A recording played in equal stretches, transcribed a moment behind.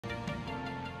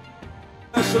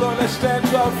Praise the Lord. Let's stand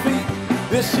to our feet.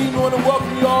 This evening, I want to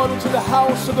welcome you all into the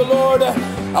house of the Lord.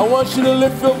 I want you to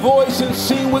lift your voice and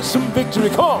sing with some victory.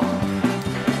 Come on.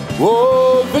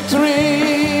 Oh,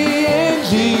 victory in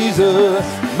Jesus,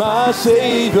 my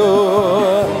Savior.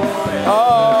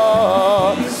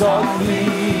 Oh, sought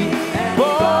me,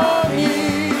 bought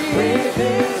me.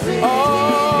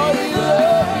 Oh, he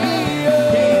loved me.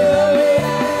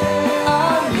 I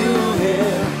knew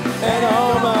him, and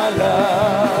all my life.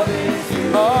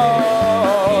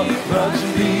 Oh,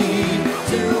 plunged me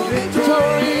to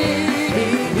victory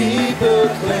beneath the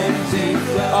cleansing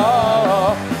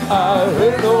flood. I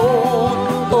heard an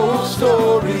old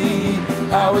story,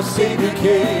 how a Savior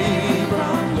came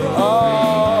from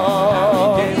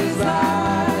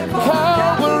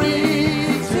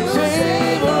Calvary,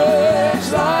 save a wretch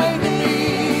like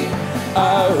me. I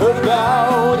heard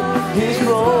about his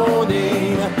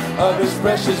groaning, of his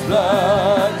precious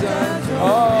blood.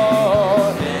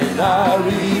 Oh, and I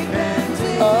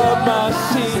repented of my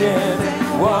sin and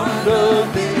wondered.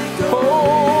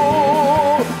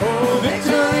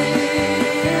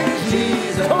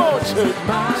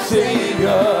 My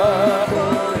Savior,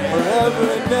 forever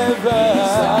and ever.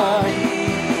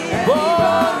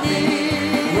 Bought me,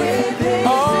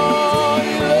 oh,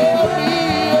 he loved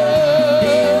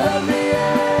me.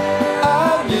 I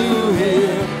knew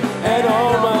him and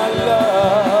all my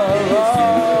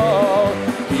love.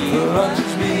 He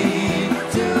plunged me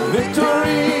to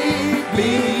victory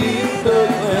beneath the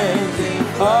cleansing.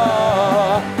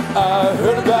 I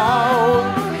heard about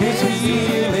his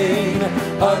healing,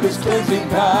 of his cleansing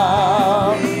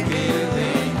power,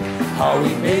 how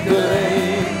he made the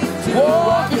lame to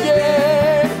walk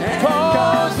again,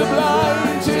 caused the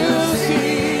blind to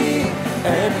see.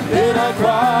 And then I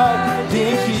cried,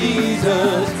 dear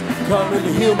Jesus, come and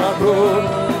heal my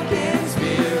broken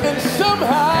spirit. And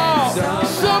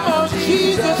somehow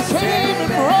Jesus came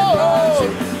and brought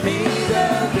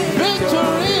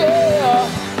victory.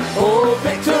 Oh,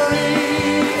 victory,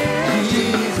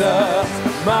 Jesus,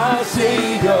 my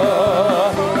Savior.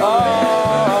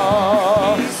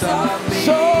 Oh,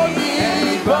 saw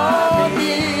me, bought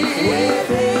me,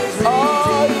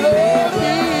 oh, loved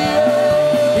me.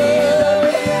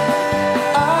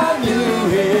 I knew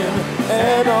him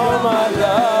and all my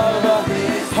love.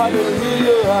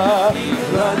 Hallelujah,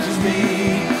 plunges me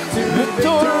to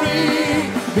victory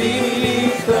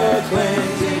beneath the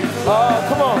cleansing. Oh,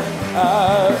 come on. I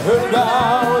heard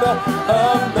about a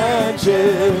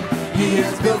mansion he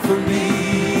is good for me.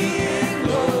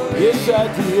 Yes, I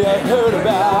did. I heard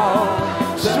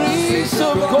about streets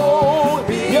of gold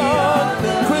beyond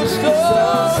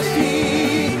crystal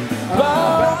sea,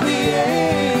 about the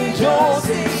angels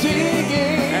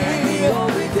singing.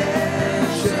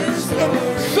 And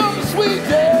some sweet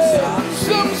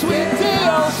day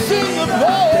I'll sing of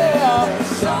there.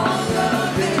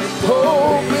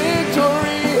 Oh,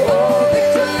 victory, oh,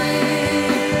 victory.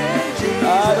 I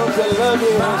don't love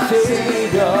you, my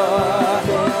Savior,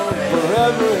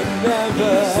 forever and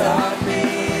ever.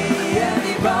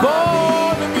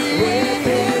 Born to be,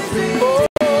 oh,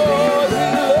 he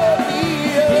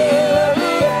loved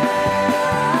me.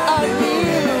 I knew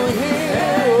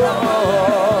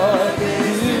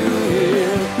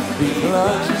him, he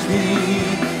plunges me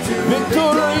to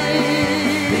victory.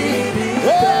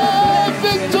 Hey,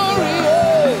 victory,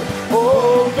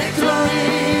 oh, victory,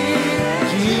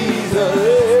 Jesus.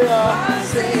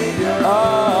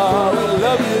 Oh, we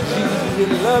love you, Jesus, we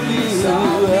love you.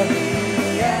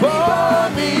 For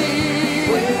me,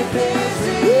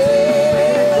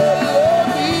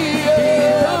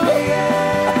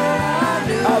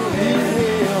 I need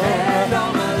him,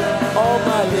 all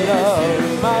my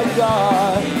love, my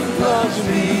God, plunge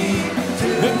me to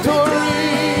victory.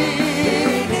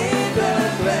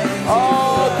 Oh,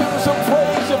 give him some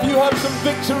praise if you have some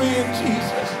victory in Jesus.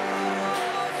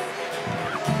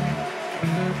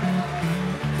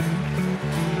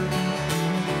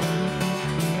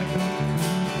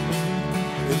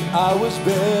 I was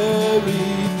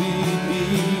buried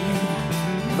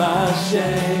beneath my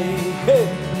shame. Hey.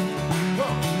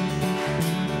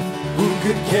 Who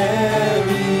could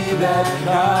carry that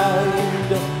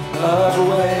kind of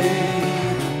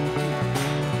weight?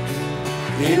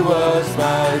 It was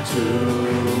my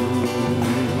truth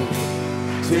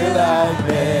till I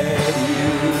met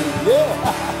you. Yeah.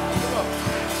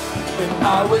 And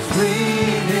I was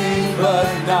breathing but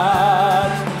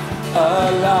not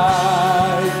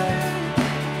alive.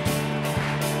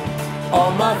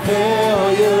 All my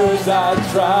failures I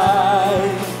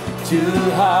tried to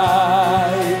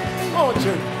hide. Oh,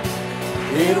 church.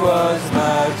 It was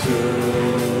my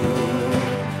truth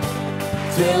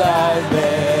till I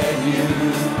met you.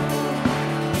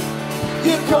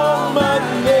 You called my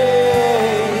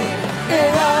name,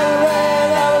 and I ran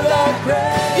out of that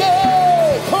grave.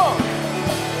 Yeah, come on.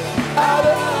 Out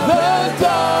of the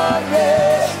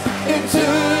darkness into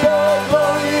your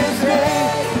glorious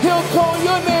name. He'll call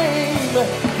your name.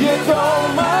 You call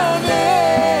my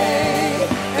name,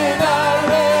 and I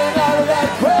ran out of that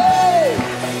grave.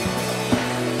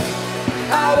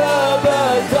 Out of the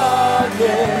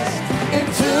darkness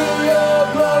into your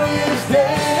glorious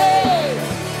day.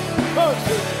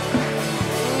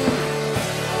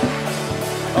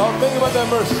 Oh, think about that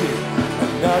mercy.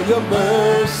 And now your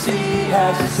mercy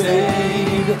has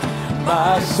saved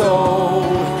my soul.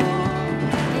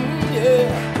 Yeah.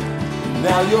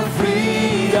 Now your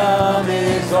freedom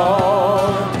is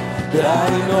all that I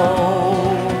know.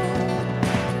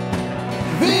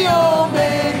 The old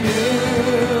man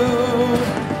knew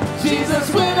Jesus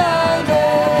when I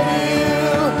met you.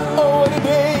 Oh, what a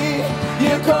day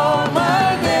you called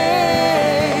my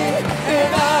name,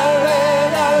 and I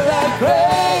ran out of that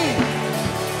grave.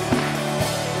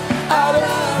 Out of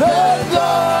the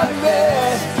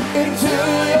darkness into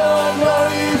your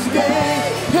glorious day.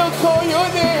 He'll call your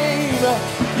name,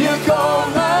 you call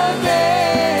my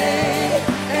name,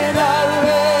 and I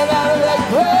ran out of that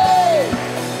grave.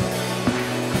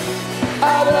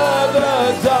 Out of the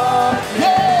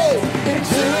darkness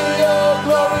into your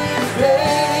glorious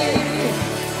day.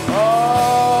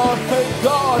 Oh, thank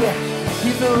God.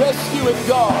 He's a rescuing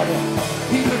God.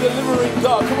 He's a delivering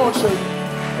God. Come on, church.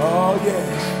 Oh,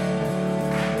 yes.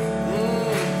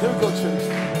 Here we go, church.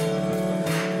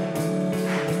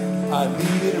 I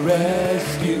needed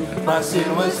rescue, my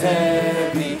sin was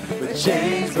heavy, but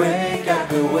chains break at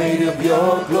the weight of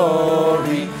your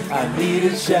glory. I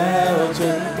needed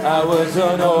shelter, I was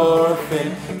an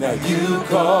orphan, now you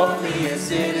called me a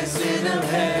citizen of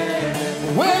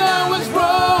heaven. When I was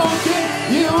broken,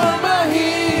 you were my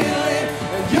healing,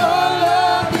 and your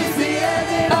love is the air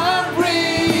that I'm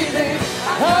breathing. I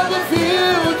have a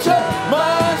future, my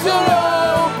eyes are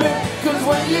open, 'cause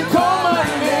when you call my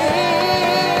name,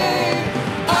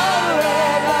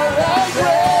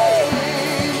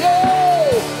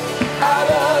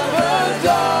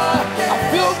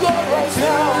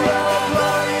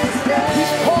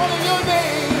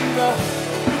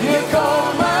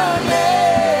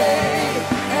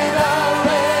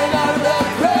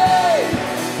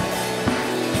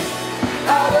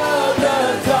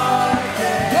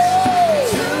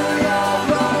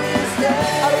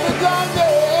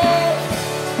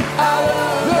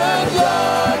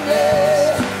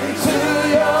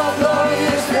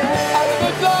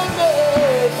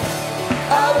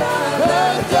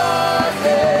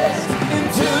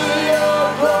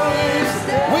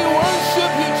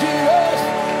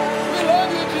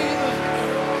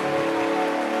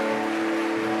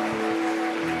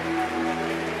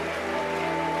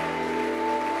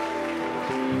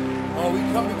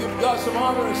 some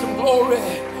honor and some glory.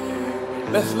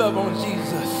 Let's love on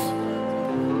Jesus.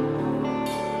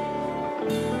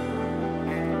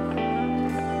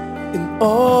 In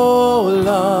all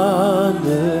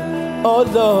honor, oh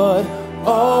Lord,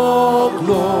 all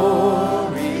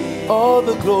glory, all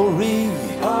the glory,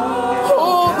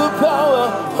 all the power,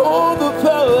 all the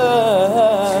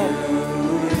power,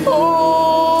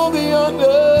 all the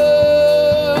honor.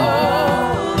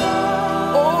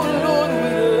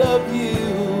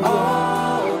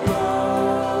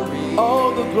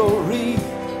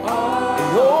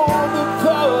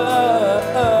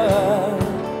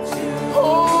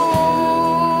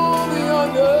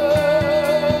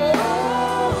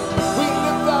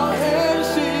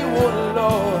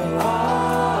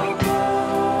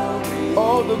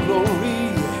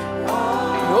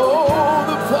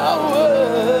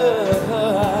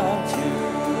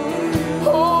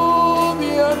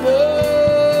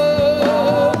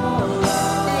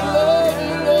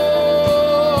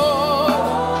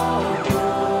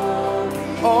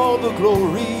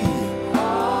 Glory,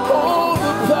 all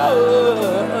the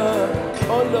power,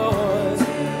 oh Lord.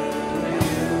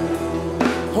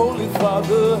 Holy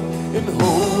Father and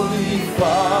Holy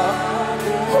Father,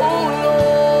 oh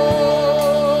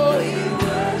Lord,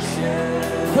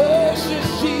 precious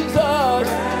Jesus,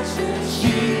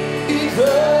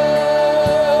 Jesus.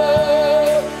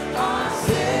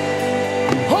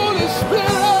 Holy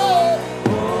Spirit,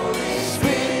 Holy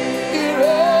Spirit.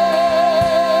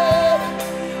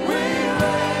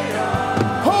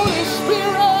 Holy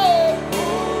Spirit,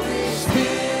 Holy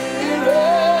Spirit,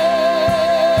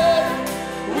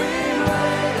 we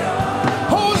wait on.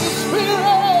 Holy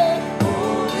Spirit,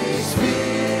 Holy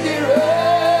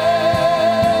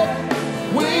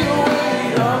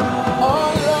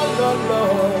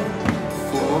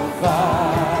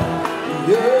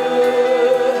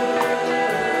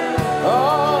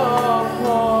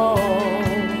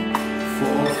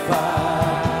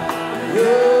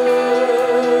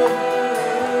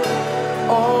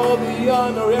all the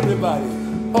honor, everybody.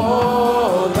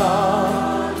 Oh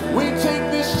Lord, we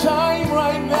take this time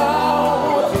right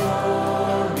now.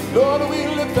 Lord, we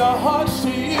lift our hearts to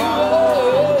you.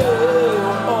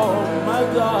 Oh my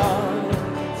God.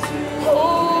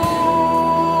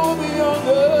 Oh, the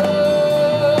honor.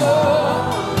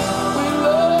 We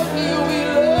love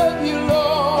you,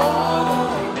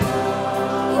 Lord.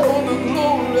 Oh, the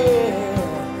glory.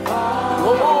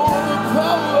 Oh, the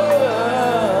power.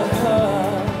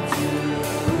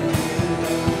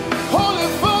 Holy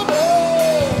Father.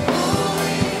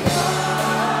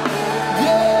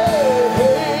 Yeah.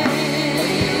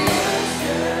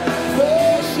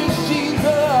 Precious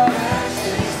Jesus.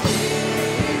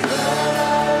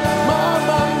 My.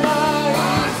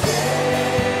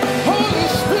 Holy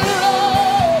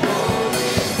Spirit.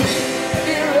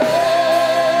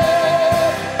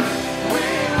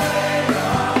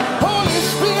 Holy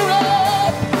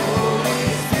Spirit.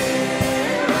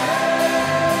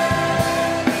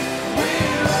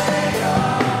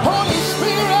 Holy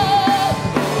Spirit.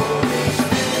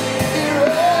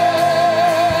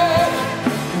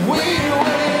 We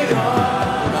wait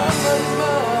on my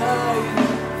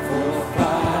for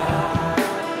fire.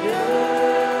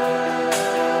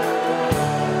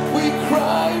 We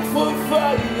cry for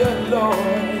fire,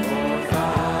 Lord.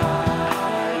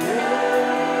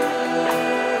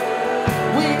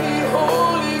 We need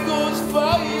Holy Ghost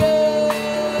fire.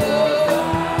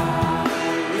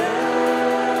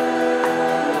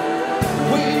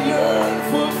 We yearn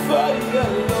for fire,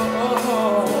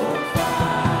 Lord.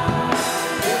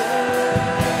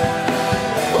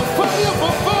 For fire,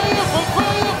 for fire, for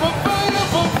fire, for fire,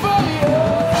 for fire.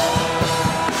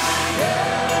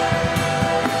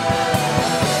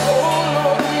 Oh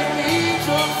Lord, we need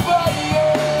your fire.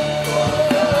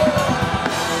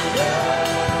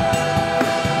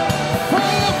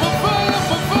 Fire, for fire,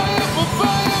 for fire, for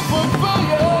fire, for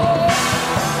fire.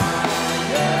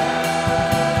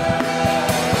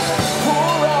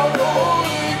 Pour out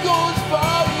Holy Ghost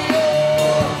fire.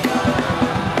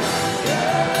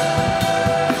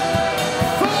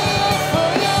 Fire,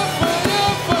 fire,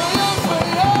 fire, fire,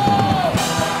 fire.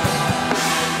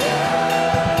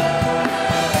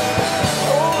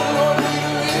 Oh Lord, we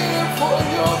live for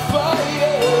your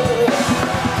fire.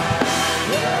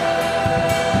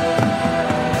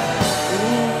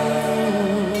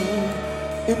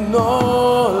 In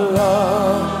all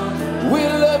love, we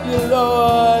love you,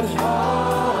 Lord.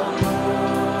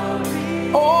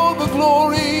 All the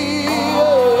glory,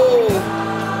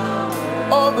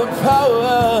 all the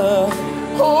power,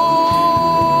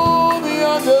 all the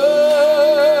honor.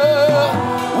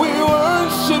 We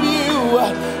worship you,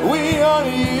 we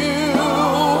honor you.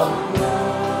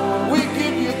 We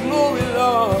give you glory,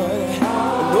 Lord,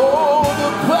 and all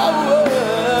the power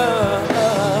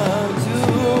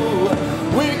too.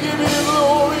 We give you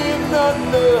glory and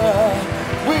honor.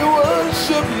 We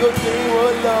worship your name,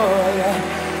 oh Lord.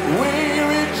 We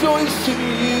rejoice in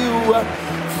you.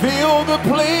 Fill the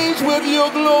place with your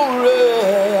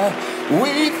glory.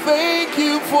 We thank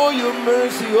you for your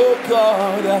mercy, oh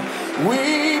God.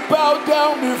 We bow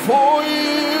down before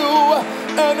you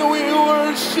and we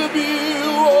worship you.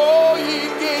 Oh, ye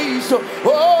gates,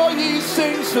 oh, ye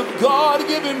saints of God,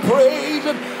 give him praise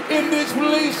in this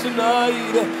place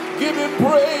tonight. Give him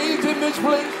praise in this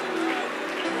place.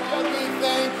 Lord, we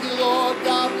thank you, Lord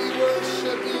God. We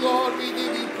worship you, Lord. We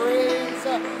give you praise.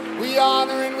 We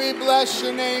honor and we bless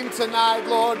your name tonight,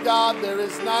 Lord God. There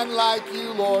is none like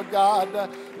you, Lord God.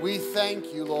 We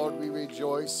thank you, Lord. We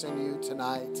rejoice in you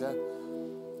tonight.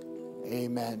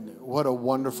 Amen. What a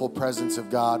wonderful presence of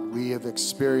God we have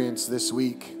experienced this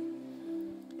week.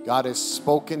 God has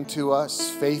spoken to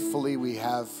us faithfully. We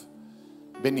have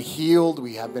been healed.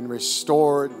 We have been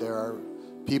restored. There are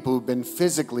people who've been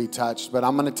physically touched. But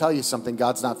I'm going to tell you something.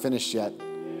 God's not finished yet.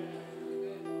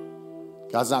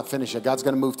 God's not finished yet. God's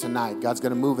going to move tonight. God's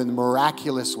going to move in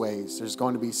miraculous ways. There's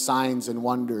going to be signs and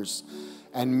wonders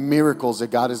and miracles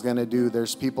that God is going to do.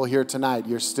 There's people here tonight.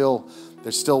 There's still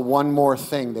one more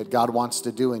thing that God wants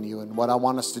to do in you. And what I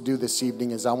want us to do this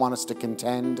evening is I want us to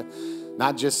contend,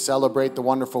 not just celebrate the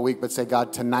wonderful week, but say,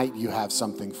 God, tonight you have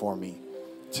something for me.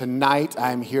 Tonight,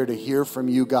 I'm here to hear from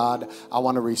you, God. I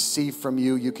want to receive from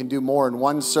you. You can do more in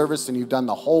one service than you've done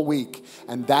the whole week.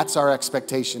 And that's our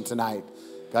expectation tonight.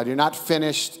 God, you're not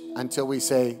finished until we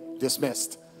say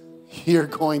dismissed. you're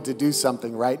going to do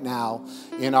something right now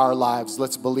in our lives.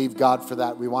 Let's believe God for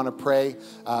that. We want to pray,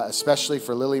 especially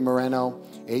for Lily Moreno,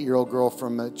 8-year-old girl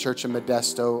from the Church of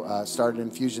Modesto, started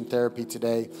infusion therapy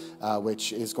today,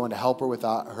 which is going to help her with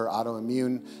her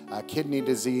autoimmune kidney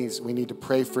disease. We need to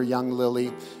pray for young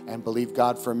Lily and believe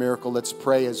God for a miracle. Let's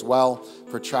pray as well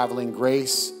for traveling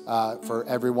grace for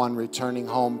everyone returning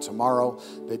home tomorrow,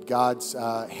 that God's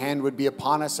hand would be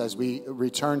upon us as we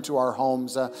return to our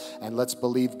homes. And let's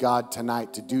believe God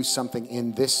tonight to do something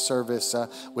in this service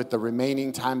with the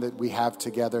remaining time that we have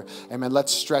together. Amen.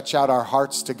 Let's stretch out our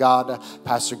hearts to God.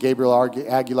 Pastor Gabriel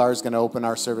Aguilar is going to open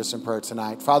our service in prayer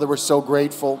tonight. Father, we're so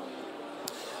grateful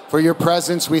for your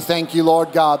presence. We thank you,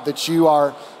 Lord God, that you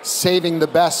are saving the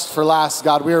best for last,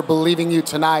 God. We are believing you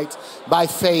tonight by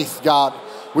faith, God.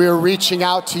 We are reaching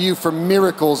out to you for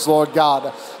miracles, Lord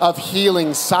God, of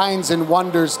healing, signs and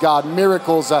wonders, God,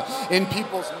 miracles in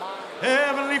people's minds.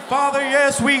 Heavenly Father,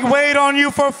 yes, we wait on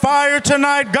you for fire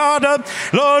tonight, God.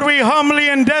 Lord, we humbly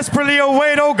and desperately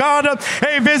await, oh God,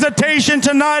 a visitation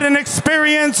tonight, an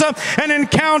experience, an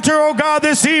encounter, oh God,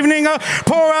 this evening.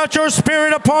 Pour out your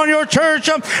spirit upon your church,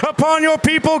 upon your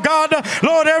people, God.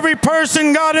 Lord, every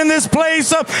person, God, in this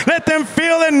place, let them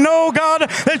feel and know, God,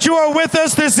 that you are with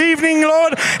us this evening,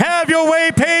 Lord. Have your way,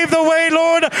 pave the way,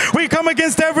 Lord. We come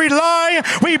against every lie.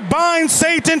 We bind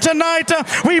Satan tonight.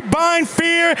 We bind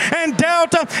fear and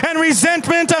doubt and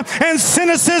resentment and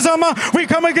cynicism. We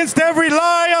come against every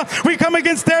lie. We come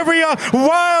against every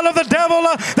wile of the devil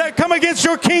that come against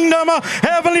your kingdom.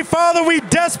 Heavenly Father, we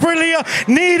desperately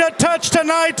need a touch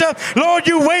tonight. Lord,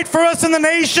 you wait for us in the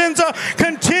nations.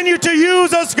 Continue to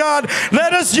use us, God.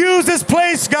 Let us use this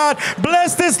place, God.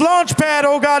 Bless this launch pad,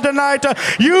 oh God, tonight.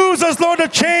 Use us, Lord, to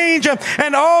change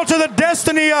and alter the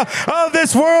destiny of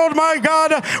this world, my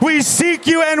God. We seek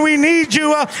you and we need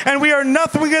you, and we are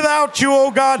nothing without you, oh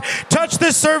God. Touch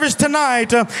this service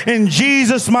tonight. In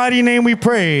Jesus' mighty name we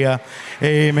pray.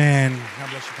 Amen. God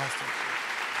bless you, Pastor.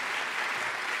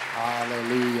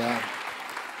 Hallelujah.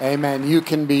 Amen. You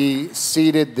can be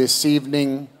seated this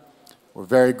evening. We're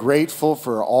very grateful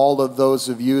for all of those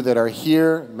of you that are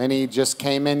here. Many just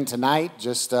came in tonight,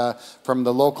 just from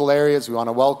the local areas. We want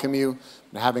to welcome you.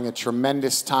 We're having a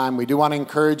tremendous time. We do want to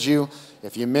encourage you,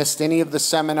 if you missed any of the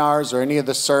seminars or any of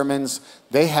the sermons,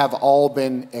 they have all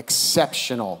been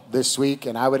exceptional this week.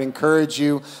 And I would encourage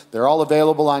you, they're all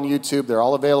available on YouTube. They're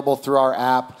all available through our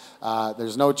app.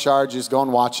 There's no charges. Go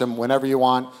and watch them whenever you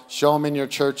want. Show them in your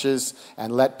churches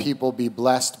and let people be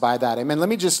blessed by that. Amen. Let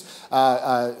me just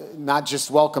not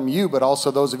just welcome you, but also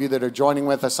those of you that are joining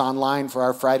with us online for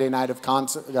our Friday night of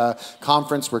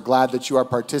conference. We're glad that you are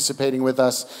participating with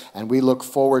us, and we look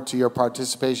forward to your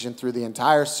participation through the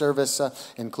entire service,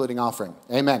 including offering.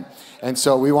 Amen. And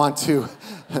so we want to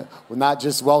not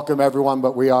just welcome everyone,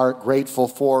 but we are grateful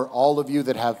for all of you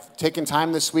that have taken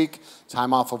time this week,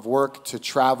 time off of work to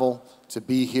travel, to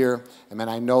be here. Amen.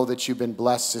 I know that you've been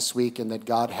blessed this week and that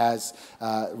God has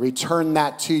returned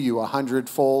that to you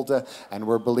 100-fold. And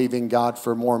we're believing God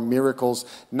for more miracles,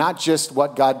 not just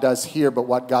what God does here, but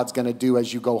what God's going to do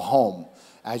as you go home,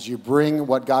 as you bring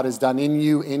what God has done in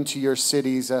you into your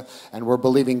cities. And we're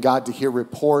believing God to hear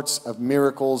reports of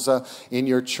miracles in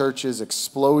your churches,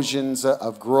 explosions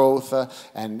of growth.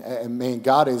 And man,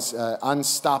 God is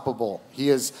unstoppable. He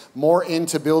is more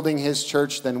into building his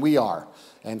church than we are.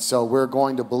 And so we're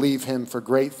going to believe him for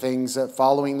great things.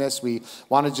 Following this, we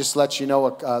want to just let you know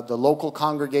the local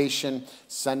congregation,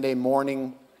 Sunday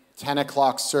morning, 10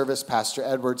 o'clock service, Pastor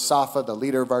Edward Safa, the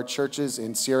leader of our churches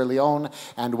in Sierra Leone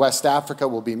and West Africa,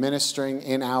 will be ministering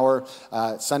in our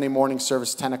Sunday morning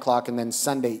service, 10 o'clock. And then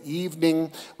Sunday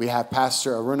evening, we have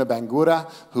Pastor Aruna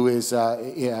Bangura, who is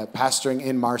pastoring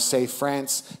in Marseille,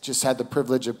 France. Just had the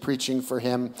privilege of preaching for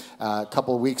him a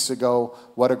couple of weeks ago.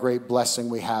 What a great blessing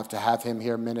we have to have him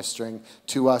here ministering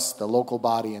to us, the local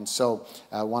body. And so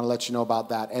I want to let you know about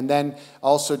that. And then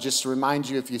also just to remind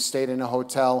you, if you stayed in a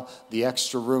hotel, the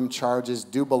extra room charges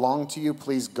do belong to you.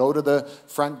 Please go to the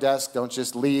front desk. Don't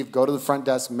just leave. Go to the front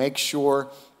desk. Make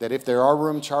sure that if there are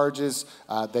room charges,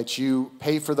 that you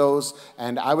pay for those.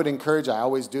 And I would encourage, I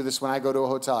always do this when I go to a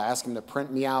hotel, I ask them to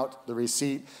print me out the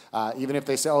receipt. Even if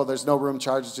they say, oh, there's no room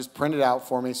charges, just print it out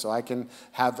for me so I can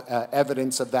have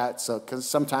evidence of that. So, because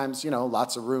sometimes, you know,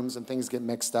 lots of rooms and things get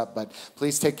mixed up. But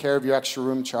please take care of your extra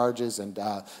room charges, and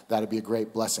that'd be a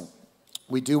great blessing.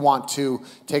 We do want to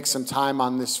take some time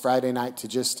on this Friday night to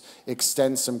just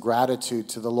extend some gratitude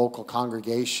to the local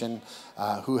congregation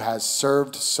who has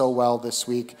served so well this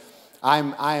week. I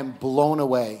am blown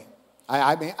away.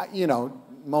 I mean, you know,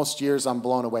 most years I'm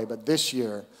blown away, but this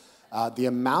year, the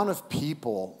amount of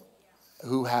people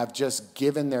who have just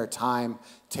given their time,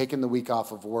 taken the week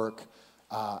off of work.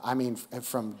 I mean,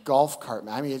 from golf cart,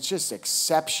 I mean, it's just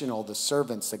exceptional, the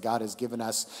servants that God has given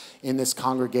us in this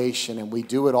congregation. And we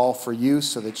do it all for you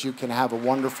so that you can have a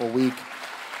wonderful week.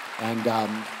 And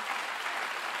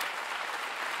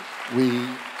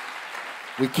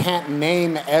we can't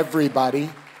name everybody,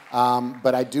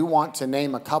 but I do want to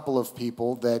name a couple of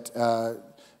people that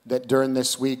during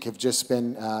this week have just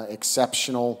been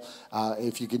exceptional.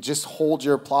 If you could just hold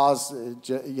your applause,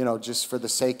 just for the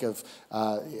sake of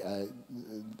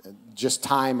just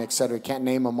time, etc. Can't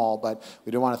name them all, but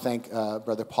we do want to thank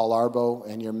Brother Paul Arbo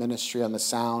and your ministry on the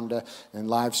sound and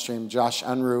live stream. Josh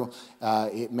Unruh,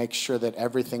 it makes sure that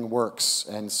everything works,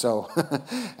 and so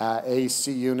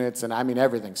AC units and I mean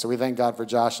everything. So we thank God for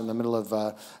Josh in the middle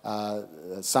of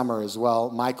summer as well.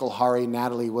 Michael Hari,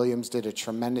 Natalie Williams did a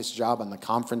tremendous job on the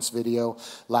conference video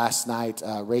last night.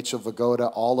 Rachel Vagoda,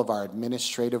 all of our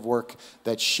administrative work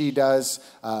that she does,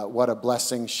 what a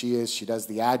blessing she is. She does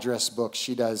the address book.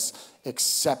 She does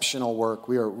exceptional work.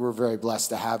 We're very blessed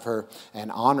to have her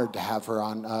and honored to have her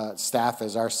on staff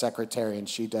as our secretary, and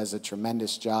she does a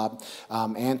tremendous job.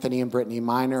 Anthony and Brittany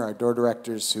Miner, our door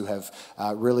directors, who have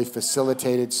really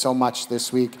facilitated so much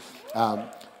this week.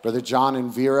 Brother John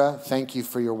and Vera, thank you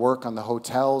for your work on the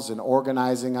hotels and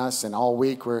organizing us. And all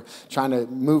week we're trying to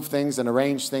move things and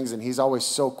arrange things, and he's always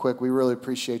so quick. We really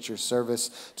appreciate your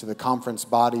service to the conference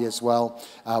body as well.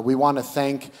 We want to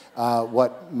thank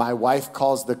what my wife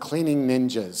calls the cleaning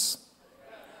ninjas.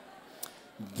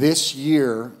 This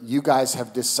year, you guys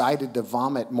have decided to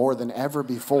vomit more than ever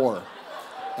before.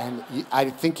 And I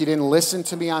think you didn't listen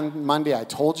to me on Monday. I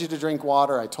told you to drink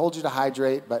water. I told you to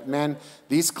hydrate. But, man,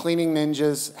 these cleaning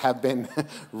ninjas have been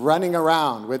running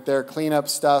around with their cleanup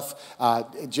stuff.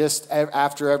 Just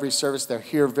after every service, they're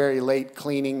here very late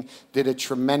cleaning. Did a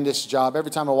tremendous job. Every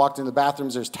time I walked in the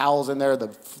bathrooms, there's towels in there. The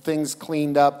things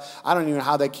cleaned up. I don't even know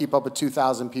how they keep up with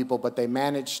 2,000 people, but they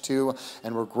managed to,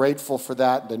 and we're grateful for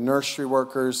that. The nursery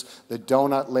workers, the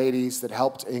donut ladies that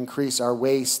helped increase our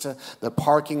waste, the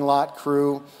parking lot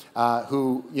crew,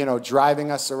 who,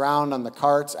 driving us around on the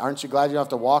carts. Aren't you glad you don't have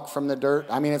to walk from the dirt?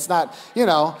 I mean, it's not,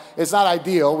 it's not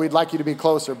ideal. We'd like you to be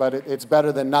closer, but it's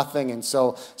better than nothing. And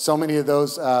so many of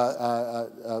those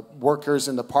workers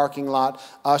in the parking lot,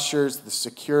 ushers, the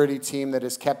security team that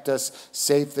has kept us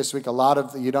safe this week. A lot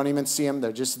of you don't even see them.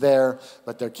 They're just there,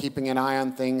 but they're keeping an eye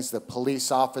on things. The police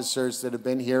officers that have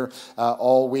been here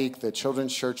all week, the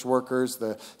children's church workers,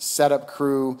 the setup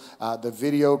crew, the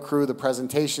video crew, the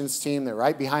presentations team. They're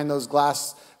right behind those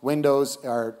glass windows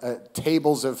are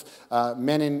tables of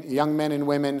young men and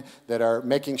women that are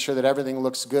making sure that everything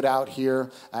looks good out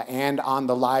here and on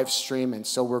the live stream. And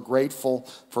so we're grateful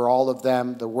for all of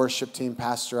them. The worship team,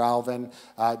 Pastor Alvin,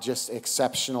 just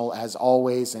exceptional as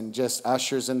always, and just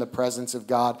ushers in the presence of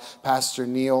God. Pastor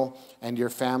Neil and your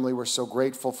family, we're so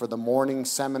grateful for the morning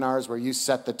seminars where you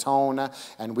set the tone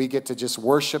and we get to just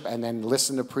worship and then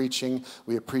listen to preaching.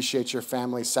 We appreciate your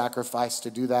family's sacrifice to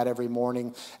do that every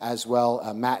morning as well.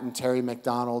 Matt and Terry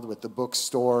McDonald with the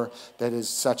bookstore that is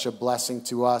such a blessing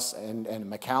to us, and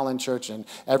McAllen Church and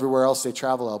everywhere else they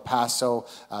travel, El Paso,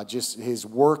 just his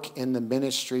work in the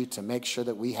ministry to make sure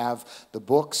that we have the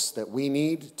books that we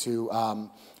need to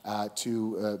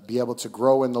be able to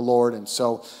grow in the Lord. And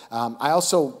so I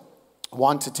also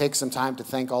want to take some time to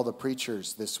thank all the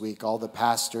preachers this week, all the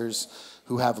pastors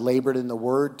who have labored in the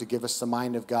Word to give us the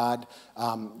mind of God.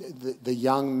 The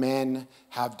young men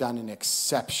have done an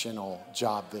exceptional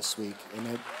job this week.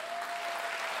 And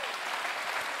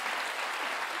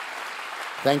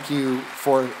thank you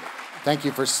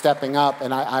for stepping up.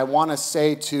 And I want to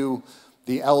say to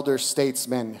the elder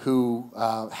statesmen who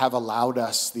have allowed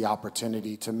us the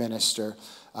opportunity to minister,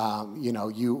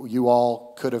 you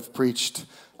all could have preached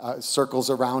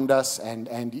circles around us,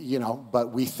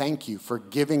 but we thank you for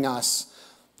giving us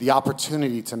the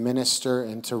opportunity to minister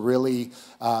and to really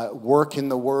work in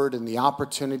the Word, and the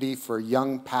opportunity for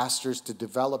young pastors to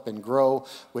develop and grow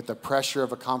with the pressure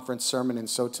of a conference sermon. And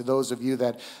so to those of you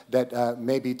that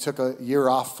maybe took a year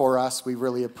off for us, we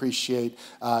really appreciate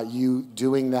you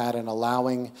doing that and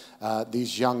allowing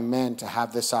these young men to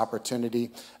have this opportunity.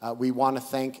 We want to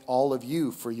thank all of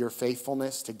you for your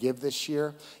faithfulness to give this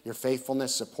year, your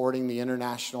faithfulness supporting the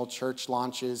international church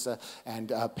launches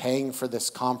and paying for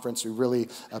this conference. We really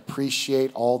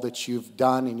appreciate all that you've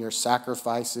done in your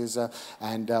sacrifices,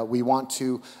 and we want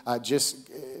to just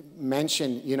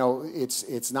mention,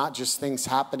 it's not just things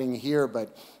happening here,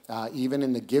 but even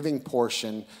in the giving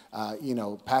portion,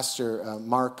 Pastor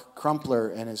Mark Crumpler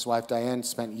and his wife Diane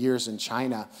spent years in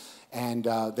China, and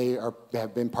they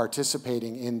have been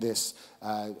participating in this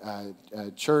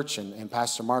church, and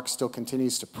Pastor Mark still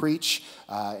continues to preach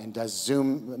and does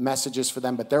Zoom messages for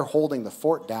them, but they're holding the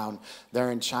fort down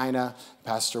there in China,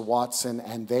 Pastor Watson,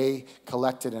 and they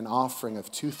collected an offering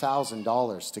of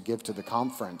 $2,000 to give to the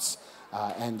conference,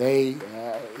 and they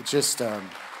just...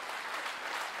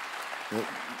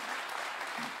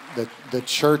 The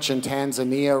church in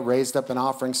Tanzania raised up an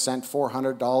offering, sent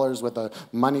 $400 with a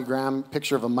MoneyGram,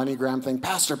 picture of a MoneyGram thing.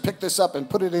 Pastor, pick this up and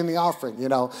put it in the offering, you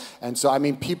know. And so, I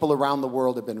mean, people around the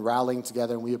world have been rallying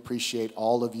together, and we appreciate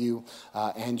all of you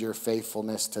and your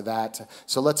faithfulness to that.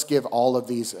 So let's give all of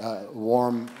these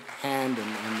warm hand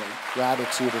and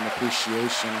gratitude and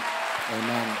appreciation.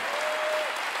 Amen.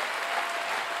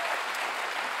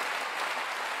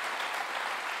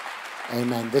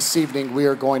 Amen. This evening we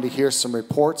are going to hear some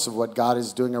reports of what God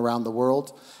is doing around the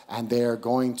world, and they are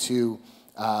going to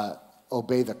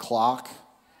obey the clock.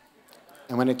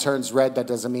 And when it turns red, that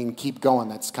doesn't mean keep going.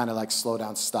 That's kind of like slow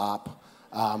down, stop.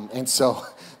 And so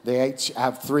they each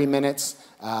have 3 minutes,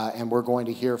 and we're going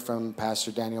to hear from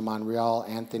Pastor Daniel Monreal,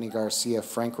 Anthony Garcia,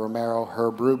 Frank Romero,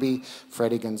 Herb Ruby,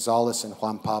 Freddie Gonzalez, and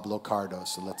Juan Pablo Cardo.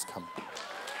 So let's come.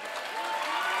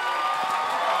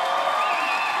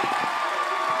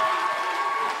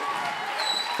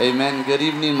 Amen. Good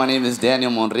evening. My name is Daniel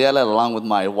Monreal, along with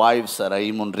my wife,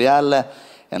 Sarai Monreal,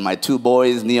 and my 2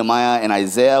 boys, Nehemiah and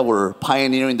Isaiah. We're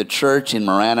pioneering the church in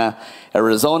Marana,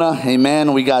 Arizona.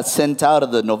 Amen. We got sent out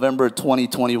of the November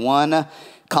 2021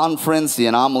 conference, the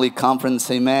Anomaly Conference.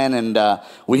 Amen. And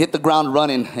we hit the ground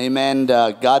running. Amen.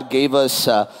 God gave us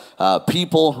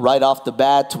people right off the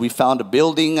bat. We found a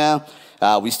building.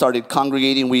 We started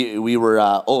congregating. We were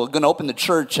going to open the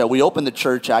church. We opened the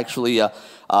church actually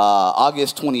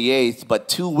August 28th, but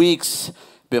 2 weeks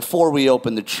before we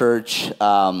opened the church,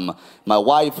 my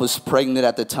wife was pregnant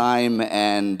at the time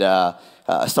and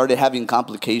started having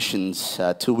complications.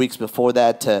 2 weeks before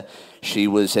that, she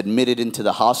was admitted into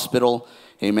the hospital.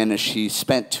 Amen. And she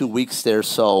spent 2 weeks there.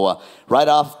 So right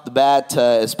off the bat,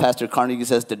 as Pastor Carnegie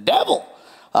says, the devil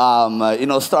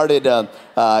started,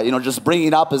 just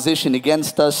bringing opposition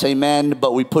against us, amen,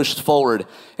 but we pushed forward,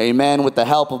 amen, with the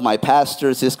help of my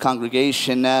pastors, this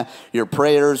congregation, your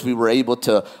prayers, we were able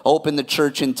to open the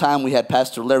church in time. We had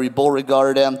Pastor Larry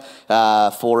Beauregard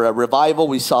for a revival.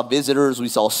 We saw visitors, we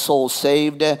saw souls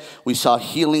saved, we saw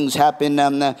healings happen,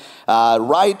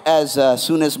 right as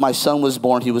soon as my son was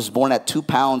born. He was born at 2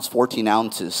 pounds, 14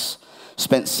 ounces.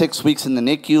 Spent 6 weeks in the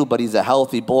NICU, but he's a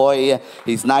healthy boy.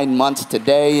 He's 9 months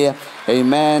today.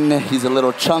 Amen. He's a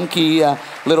little chunky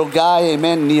little guy.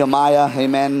 Amen. Nehemiah.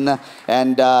 Amen.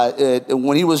 And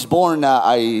when he was born,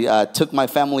 I took my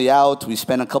family out. We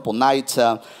spent a couple nights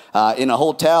in a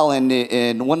hotel. And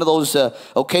in one of those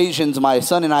occasions, my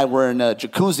son and I were in a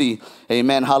jacuzzi.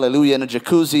 Amen. Hallelujah. In a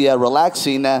jacuzzi,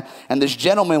 relaxing. And this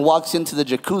gentleman walks into the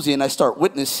jacuzzi, and I start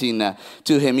witnessing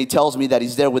to him. He tells me that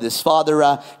he's there with his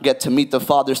father. Get to meet the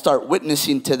father. Start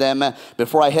witnessing to them.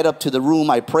 Before I head up to the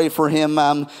room, I pray for him.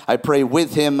 I pray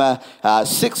with him.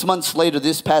 6 months later,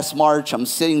 this past March, I'm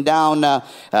sitting down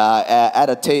at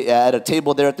a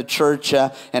table there at the church,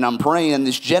 and I'm praying, and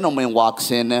this gentleman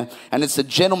walks in, and it's a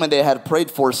gentleman they had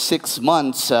prayed for 6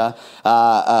 months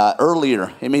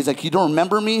earlier. And he's like, "You don't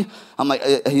remember me?" I'm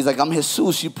like, he's like, "I'm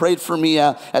Jesus. You prayed for me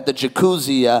at the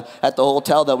jacuzzi at the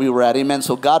hotel that we were at." Amen.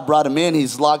 So God brought him in.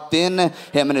 He's locked in,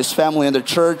 him and his family in the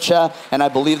church, and I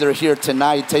believe they're here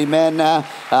tonight. Amen.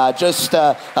 God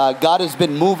has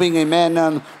been moving.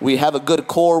 Amen. We have a good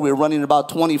core. We're running about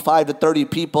 25 to 30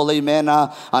 people. Amen.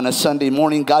 On a Sunday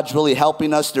morning, God's really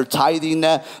helping us. They're tithing.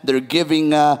 They're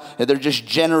giving. They're just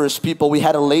generous people. We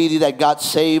had a lady that got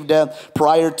saved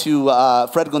prior to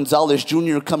Fred Gonzalez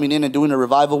Jr. coming in and doing a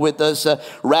revival with us.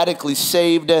 Radically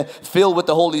saved, filled with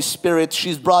the Holy Spirit.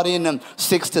 She's brought in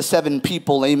 6 to 7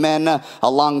 people, amen,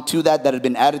 along to that had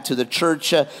been added to the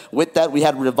church. With that, we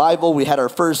had revival. We had our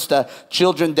first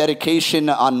children dedication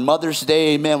on Mother's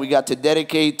Day, amen. We got to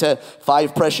dedicate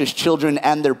 5 precious children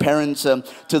and their parents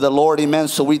to the Lord, amen.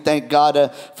 So we thank God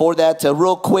for that.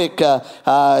 Real quick,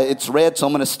 it's red, so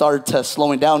I'm going to start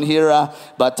slowing down here,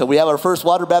 but we have our first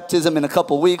water baptism in a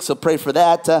couple weeks, so pray for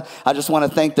that. I just want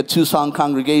to thank the Tucson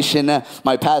congregation,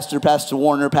 my pastor, Pastor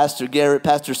Warner, Pastor Garrett,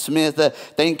 Pastor Smith.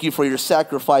 Thank you for your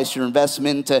sacrifice, your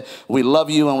investment. We love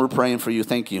you and we're praying for you.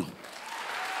 Thank you.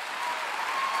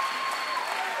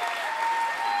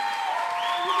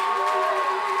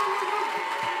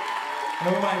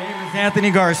 Hello, my name is Anthony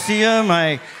Garcia.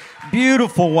 My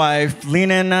beautiful wife,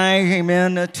 Lena, and I,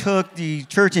 amen, took the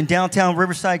church in downtown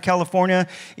Riverside, California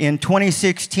in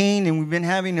 2016, and we've been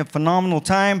having a phenomenal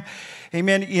time.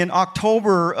 Amen. In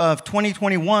October of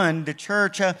 2021, the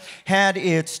church had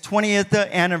its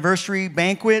 20th anniversary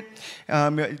banquet.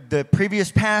 The previous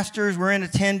pastors were in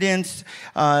attendance.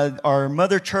 Our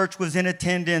mother church was in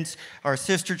attendance. Our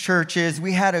sister churches.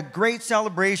 We had a great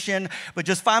celebration, but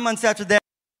just 5 months after that,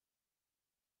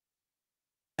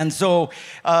 and so,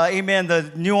 amen,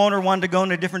 the new owner wanted to go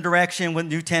in a different direction with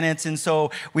new tenants, and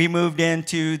so we moved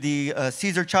into the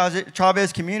Cesar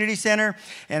Chavez Community Center,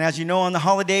 and as you know, on the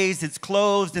holidays, it's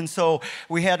closed, and so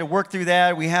we had to work through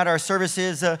that. We had our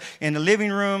services in the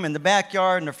living room, in the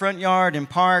backyard, in the front yard, in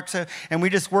parks, and we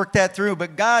just worked that through.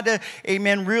 But God,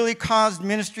 amen, really caused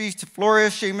ministries to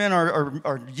flourish, amen,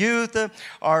 our youth,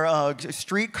 our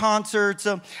street concerts,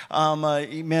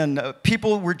 amen,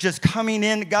 people were just coming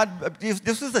in. God,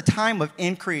 this was a time of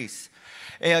increase.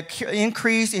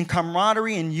 Increase in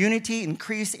camaraderie and unity,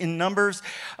 increase in numbers.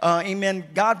 Amen.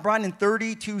 God brought in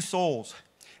 32 souls.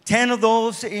 10 of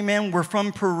those, amen, were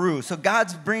from Peru. So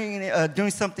God's doing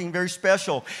something very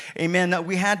special. Amen.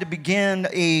 We had to begin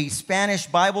a Spanish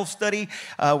Bible study.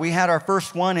 We had our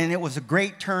first one, and it was a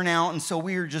great turnout. And so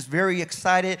we were just very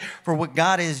excited for what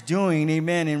God is doing,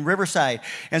 amen, in Riverside.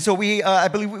 And so I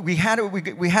believe we had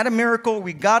a miracle.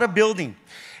 We got a building.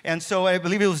 And so I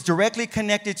believe it was directly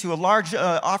connected to a large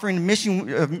offering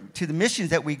mission to the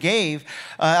missions that we gave.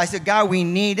 I said, God, we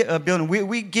need a building.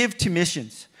 We give to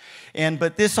missions.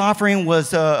 But this offering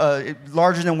was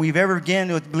larger than we've ever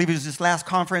given. I believe it was this last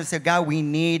conference that, God, we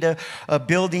need a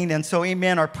building. And so,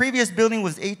 amen, our previous building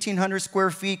was 1,800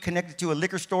 square feet connected to a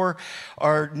liquor store.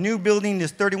 Our new building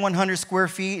is 3,100 square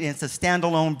feet, and it's a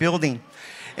standalone building.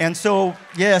 And so,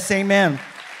 yes, amen.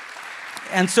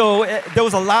 And so there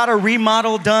was a lot of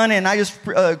remodel done, and I just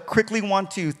quickly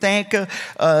want to thank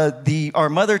our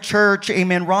mother church,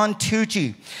 amen, Ron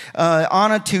Tucci,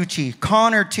 Anna Tucci,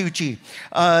 Connor Tucci,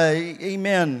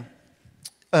 amen,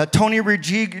 Tony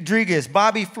Rodriguez,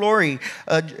 Bobby Flory,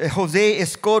 Jose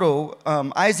Escoto,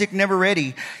 Isaac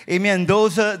Neveretti, amen,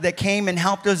 those that came and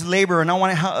helped us labor. And I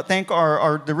want to thank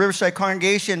the Riverside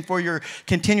congregation for your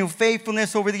continual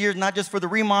faithfulness over the years, not just for the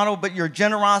remodel, but your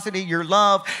generosity, your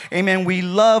love. Amen. We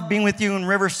love being with you in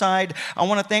Riverside. I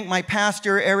want to thank my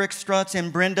pastor, Eric Strutz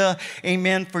and Brenda,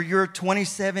 amen, for your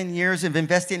 27 years of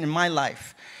investing in my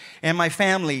life and my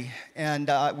family.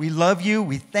 And we love you.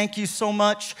 We thank you so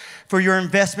much for your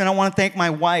investment. I want to thank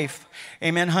my wife.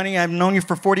 Amen, honey. I've known you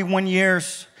for 41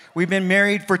 years. We've been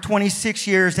married for 26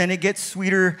 years, and it gets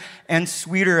sweeter and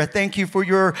sweeter. I thank you for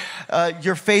your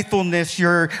faithfulness,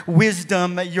 your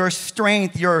wisdom, your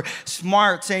strength, your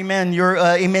smarts, amen,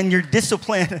 your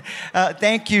discipline.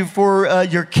 Thank you for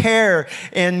your care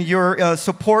and your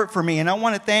support for me. And I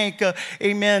want to thank,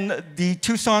 amen, the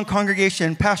Tucson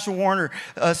congregation, Pastor Warner,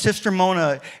 Sister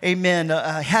Mona, amen.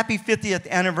 Happy 50th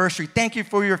anniversary. Thank you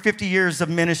for your 50 years of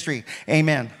ministry.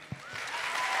 Amen.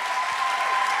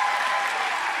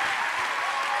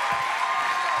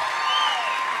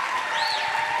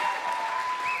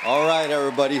 All right,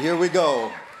 everybody, here we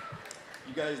go.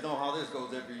 You guys know how this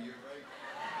goes every year, right?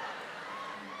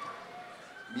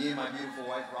 Me and my beautiful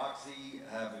wife, Roxy,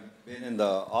 have been in the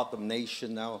Autumn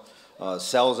Nation now,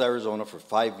 Sells, Arizona, for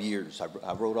 5 years.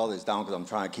 I wrote all this down because I'm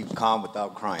trying to keep calm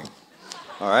without crying.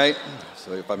 All right?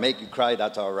 So if I make you cry,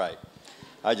 that's all right.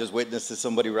 I just witnessed to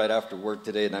somebody right after work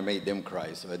today, and I made them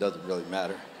cry, so it doesn't really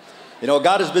matter. You know,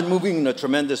 God has been moving in a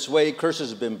tremendous way.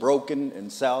 Curses have been broken in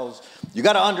cells. You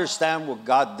got to understand what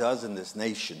God does in this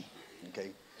nation, okay?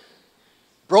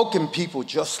 Broken people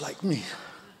just like me.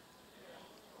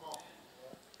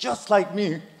 Just like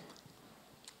me.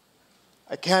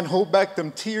 I can't hold back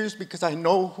them tears because I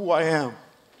know who I am.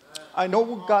 I know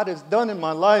what God has done in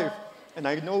my life, and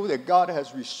I know that God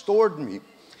has restored me.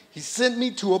 He sent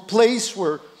me to a place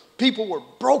where people were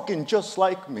broken just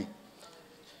like me.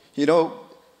 You know,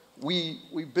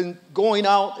 we've been going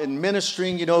out and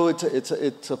ministering. You know, it's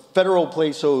a federal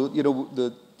place, so you know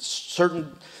the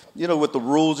certain, you know, with the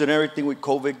rules and everything with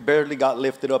COVID, barely got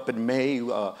lifted up in May.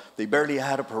 They barely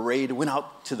had a parade. I went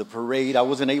out to the parade. I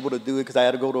wasn't able to do it because I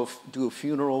had to go to do a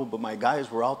funeral, but my guys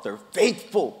were out there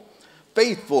faithful.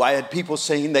 I had people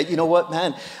saying that, you know what,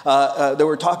 man, they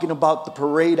were talking about the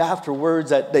parade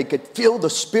afterwards, that they could feel the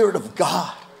Spirit of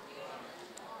God,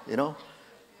 you know.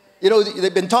 You know,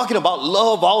 they've been talking about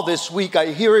love all this week.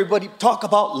 I hear everybody talk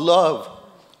about love.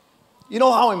 You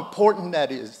know how important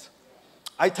that is.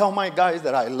 I tell my guys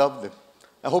that I love them.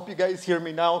 I hope you guys hear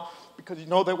me now, because you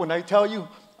know that when I tell you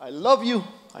I love you,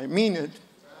 I mean it.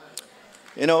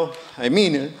 You know, I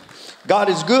mean it. God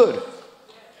is good.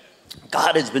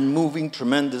 God has been moving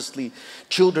tremendously.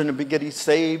 Children have been getting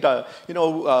saved.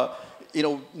 you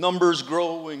know, numbers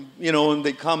grow and, you know, and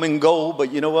they come and go.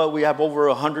 But you know what? We have over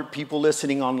 100 people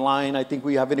listening online. I think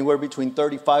we have anywhere between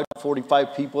 35 to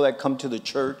 45 people that come to the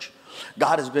church.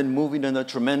 God has been moving in a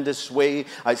tremendous way.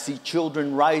 I see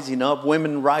children rising up,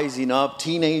 women rising up,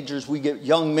 teenagers. We get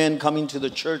young men coming to the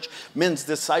church, men's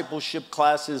discipleship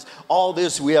classes, all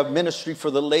this. We have ministry for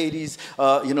the ladies.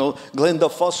 You know, Glenda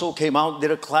Fussell came out and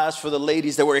did a class for the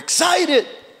ladies. They were excited.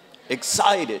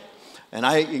 And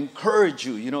I encourage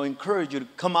you, encourage you to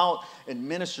come out and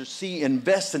minister,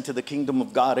 invest into the kingdom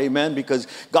of God. Amen. Because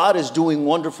God is doing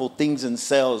wonderful things in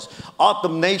sales.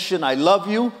 Autumn Nation, I love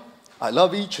you. I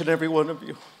love each and every one of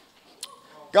you.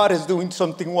 God is doing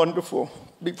something wonderful.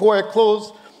 Before I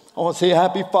close, I want to say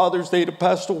Happy Father's Day to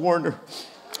Pastor Warner.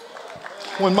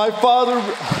 When my father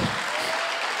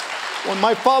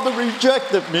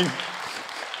rejected me,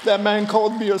 that man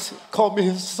called me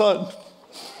his son.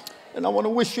 And I want to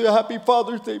wish you a happy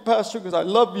Father's Day, Pastor, because I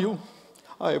love you.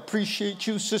 I appreciate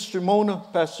you, Sister Mona,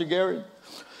 Pastor Gary.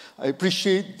 I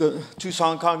appreciate the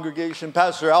Tucson congregation.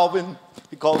 Pastor Alvin,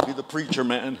 he called me the preacher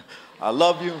man. I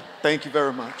love you. Thank you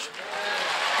very much.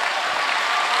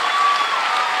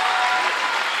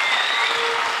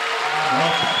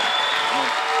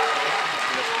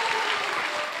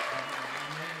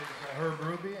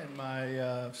 And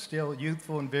my still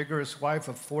youthful and vigorous wife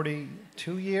of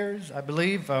 42 years, I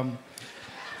believe,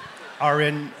 are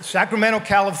in Sacramento,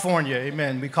 California.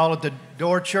 Amen. We call it the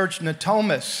Door Church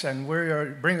Natomas, and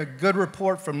we bring a good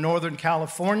report from Northern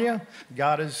California.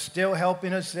 God is still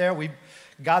helping us there. We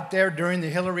got there during the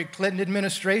Hillary Clinton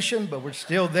administration, but we're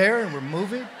still there and we're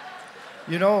moving.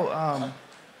 You know,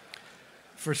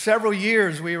 for several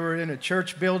years we were in a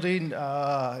church building in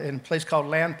a place called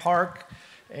Land Park.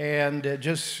 And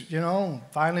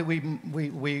finally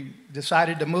we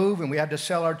decided to move, and we had to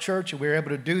sell our church, and we were able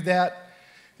to do that.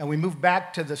 And we moved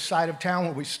back to the side of town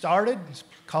where we started. It's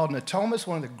called Natomas.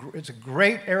 It's a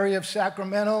great area of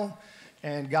Sacramento,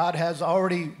 and God has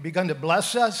already begun to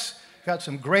bless us. Got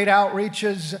some great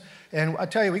outreaches, and I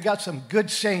tell you, we got some good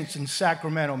saints in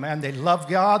Sacramento, man. They love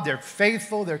God, they're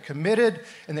faithful, they're committed,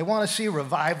 and they want to see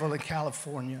revival in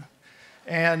California.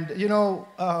 And,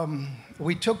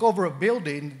 we took over a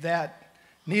building that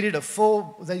needed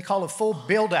they call a full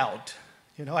build-out.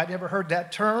 I'd never heard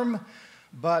that term,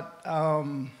 but,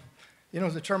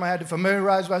 it's a term I had to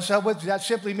familiarize myself with. That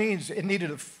simply means it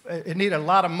needed a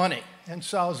lot of money. And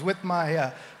so I was with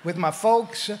my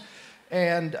folks,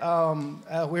 and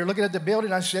we were looking at the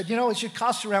building. I said, it should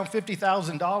cost around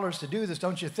 $50,000 to do this,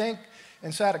 don't you think?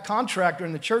 And so I had a contractor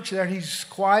in the church there, and he's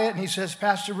quiet, and he says,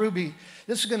 Pastor Ruby,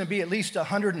 this is going to be at least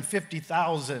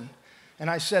 $150,000. And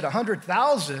I said,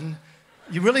 $100,000?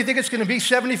 You really think it's going to be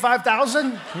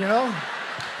 $75,000?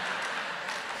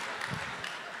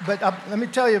 But let me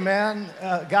tell you, man,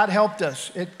 God helped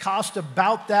us. It cost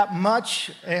about that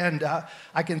much, and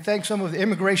I can thank some of the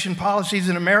immigration policies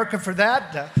in America for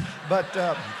that.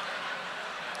 But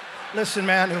listen,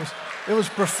 man, it was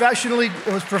professionally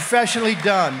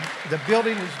done. The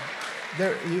building is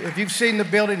there. If you've seen the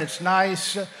building, it's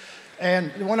nice.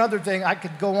 And one other thing, I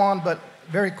could go on, but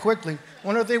very quickly,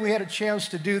 one other thing we had a chance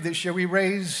to do this year, we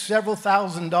raised several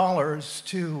 $1,000s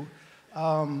to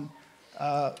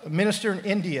minister in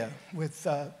India with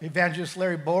evangelist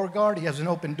Larry Beauregard. He has an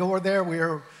open door there. We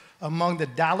are among the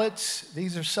Dalits.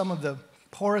 These are some of the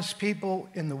poorest people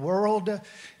in the world,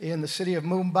 in the city of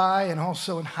Mumbai and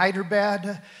also in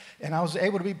Hyderabad. And I was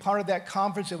able to be part of that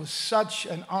conference. It was such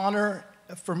an honor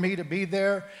for me to be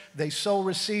there. They so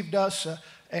received us.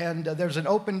 And there's an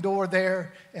open door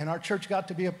there, and our church got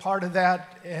to be a part of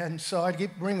that. And so I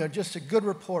bring just a good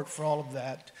report for all of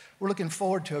that. We're looking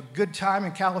forward to a good time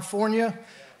in California.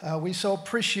 We so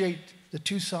appreciate the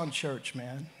Tucson church,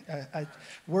 man.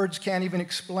 Words can't even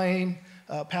explain.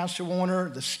 Pastor Warner,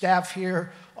 the staff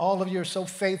here, all of you are so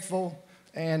faithful.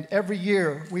 And every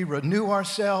year we renew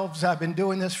ourselves. I've been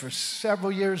doing this for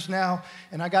several years now.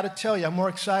 And I got to tell you, I'm more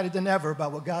excited than ever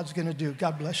about what God's going to do.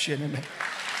 God bless you. Amen.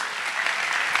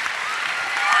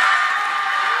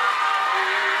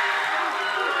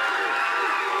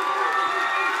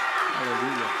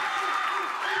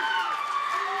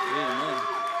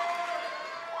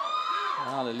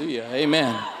 Hallelujah.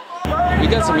 Amen. We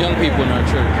got some young people in our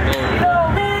church.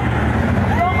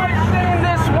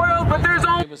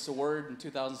 Give us a word in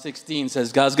 2016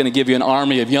 says God's going to give you an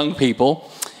army of young people.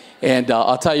 And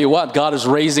I'll tell you what, God is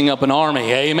raising up an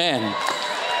army. Amen.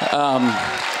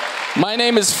 My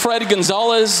name is Fred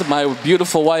Gonzalez. My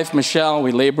beautiful wife, Michelle,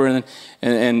 we labor in,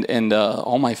 and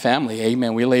all my family,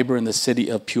 amen. We labor in the city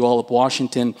of Puyallup,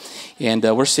 Washington, and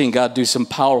we're seeing God do some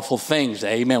powerful things,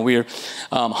 amen. We're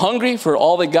hungry for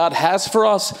all that God has for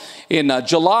us. In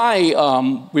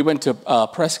July, we went to a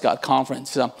Prescott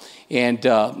conference, and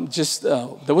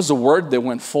there was a word that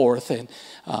went forth, and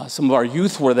some of our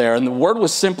youth were there, and the word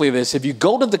was simply this: if you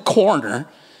go to the corner,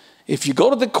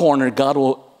 God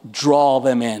will draw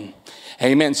them in.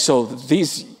 Amen. So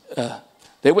these,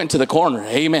 they went to the corner.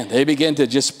 Amen. They began to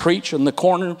just preach in the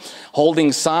corner,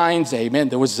 holding signs. Amen.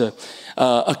 There was a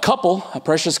couple, a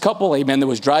precious couple, amen, that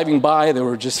was driving by. They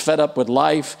were just fed up with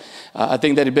life. I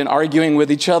think they had been arguing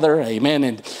with each other. Amen.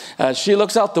 And she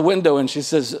looks out the window and she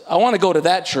says, I want to go to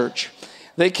that church.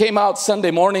 They came out Sunday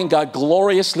morning, got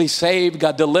gloriously saved,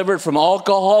 got delivered from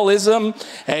alcoholism.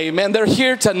 Amen. They're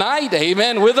here tonight,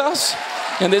 amen, with us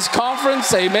in this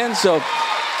conference. Amen. So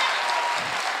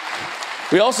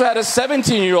we also had a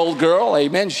 17-year-old girl,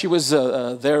 amen. She was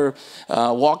there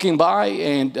walking by,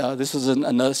 and this was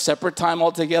another separate time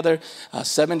altogether. A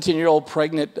 17-year-old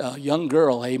pregnant young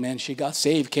girl, amen. She got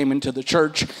saved, came into the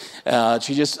church.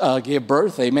 She just gave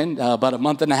birth, amen, about a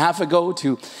month and a half ago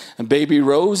to baby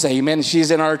Rose, amen.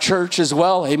 She's in our church as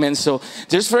well, amen. So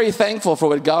just very thankful for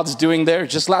what God's doing there.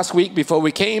 Just last week before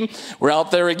we came, we're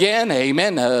out there again,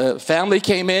 amen. Family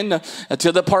came in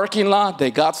to the parking lot.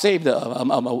 They got saved.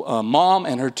 A mom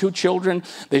and her 2 children,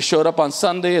 they showed up on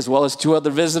Sunday, as well as 2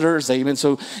 other visitors, amen.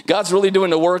 So God's really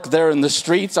doing the work there in the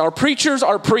streets. Our preachers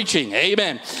are preaching,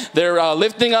 amen. They're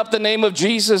lifting up the name of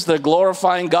Jesus. They're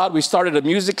glorifying God. We started a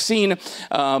music scene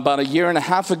about a year and a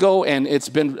half ago, and it's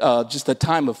been just a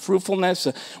time of fruitfulness.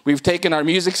 We've taken our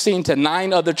music scene to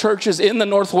 9 other churches in the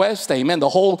Northwest, amen. The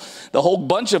whole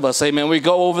bunch of us, amen. We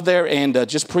go over there and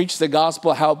just preach the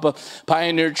gospel, help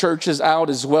pioneer churches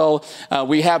out as well.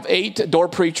 We have 8 door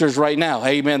preachers right now,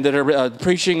 amen, that are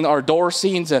preaching our door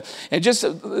scenes and just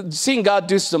seeing God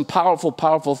do some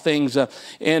powerful things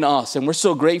in us. And we're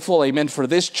so grateful, amen, for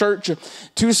this church.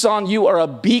 Tucson, you are a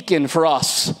beacon for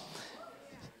us.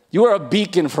 You are a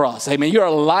beacon for us. Amen. You're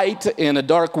a light in a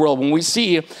dark world. When we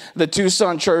see the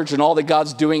Tucson church and all that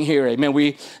God's doing here, amen,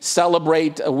 we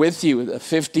celebrate with you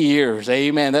 50 years.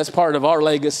 Amen. That's part of our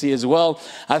legacy as well.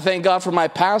 I thank God for my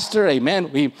pastor.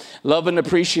 Amen. We love and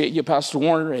appreciate you, Pastor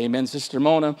Warner. Amen. Sister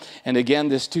Mona. And again,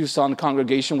 this Tucson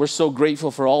congregation, we're so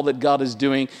grateful for all that God is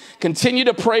doing. Continue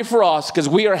to pray for us because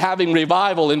we are having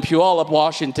revival in Puyallup,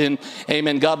 Washington.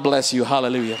 Amen. God bless you.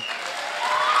 Hallelujah.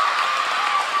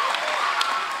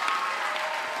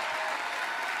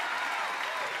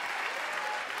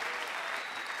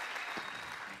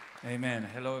 Amen.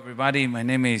 Hello, everybody. My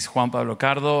name is Juan Pablo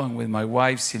Cardo, and with my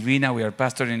wife, Silvina, we are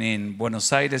pastoring in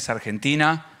Buenos Aires,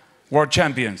 Argentina. World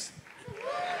champions.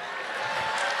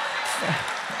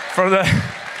 For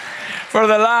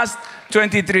the last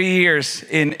 23 years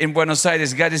in Buenos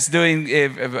Aires, God is doing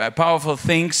powerful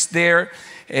things there.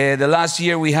 The last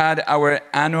year we had our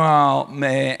annual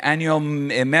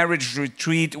marriage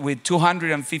retreat with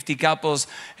 250 couples,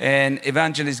 and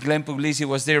Evangelist Glenn Puglisi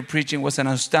was there preaching. It was an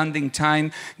outstanding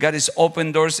time. God has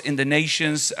opened doors in the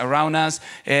nations around us,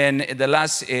 and the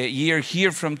last year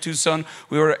here from Tucson,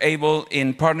 we were able,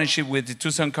 in partnership with the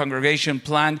Tucson congregation,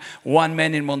 plant one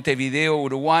man in Montevideo,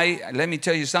 Uruguay. Let me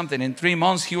tell you something. In 3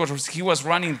 months, he was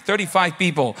running 35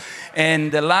 people,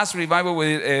 and the last revival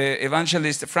with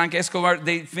Evangelist Frank Escobar,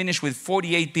 they finished with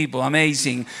 48 people.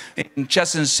 Amazing.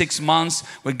 Just in 6 months,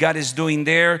 what God is doing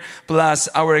there. Plus,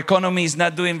 our economy is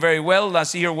not doing very well.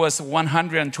 Last year was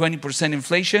 120%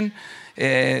 inflation.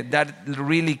 That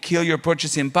really kill your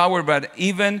purchasing power. But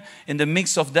even in the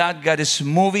mix of that, God is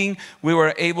moving. We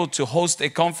were able to host a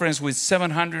conference with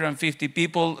 750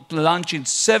 people, launching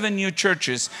 7 new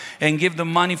churches, and give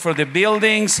them money for the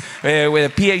buildings, with a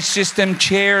PA system,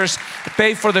 chairs,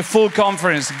 pay for the full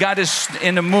conference. God is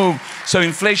in the move, so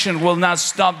inflation will not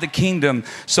stop the kingdom.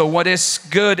 So what is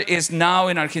good is now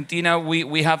in Argentina,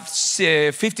 we have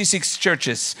 56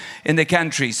 churches in the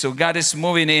country. So God is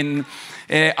moving in.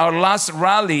 Our last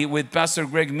rally with Pastor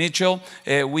Greg Mitchell,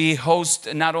 we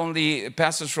host not only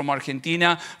pastors from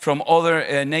Argentina, from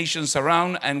other nations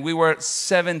around, and we were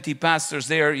 70 pastors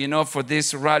there, for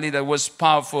this rally that was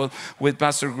powerful with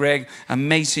Pastor Greg.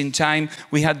 Amazing time.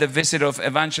 We had the visit of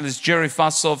Evangelist Jerry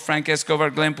Fussell, Frank Escobar,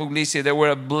 Glenn Puglisi. They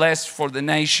were blessed for the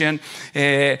nation.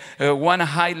 One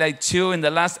highlight too, in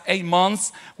the last 8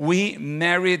 months, we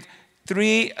married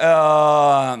three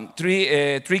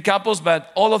couples,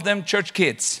 but all of them church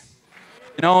kids.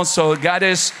 So God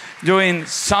is doing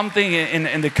something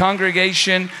in the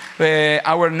congregation.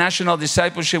 Our national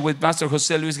discipleship with Pastor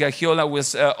Jose Luis Gagiola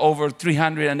was over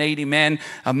 380 men.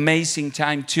 Amazing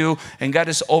time too. And God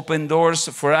has opened doors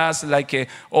for us, like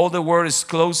all the world is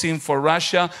closing for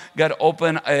Russia. God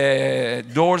opened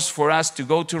doors for us to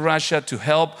go to Russia to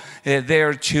help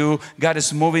there too. God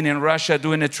is moving in Russia,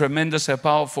 doing a tremendous,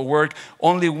 powerful work.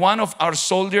 Only one of our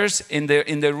soldiers in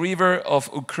the river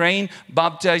of Ukraine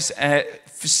baptized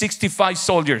 65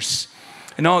 soldiers,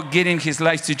 getting his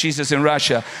life to Jesus in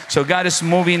Russia. So God is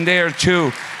moving there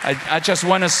too. I just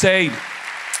want to say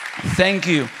thank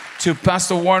you to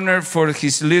Pastor Warner for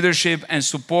his leadership and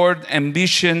support and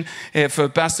vision, for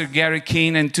Pastor Gary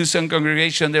King and Tucson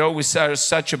congregation. They always are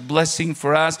such a blessing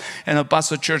for us, and El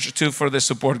Paso Church too for the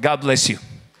support. God bless you.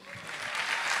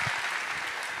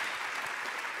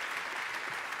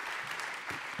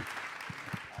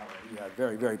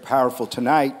 Very, very powerful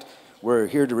tonight. We're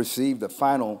here to receive the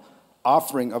final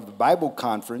offering of the Bible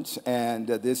conference, and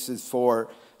this is for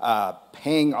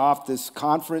paying off this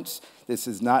conference. This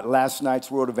is not last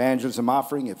night's World Evangelism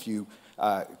offering. If you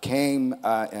came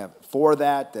for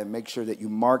that, then make sure that you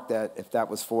mark that if that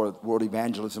was for World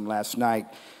Evangelism last night.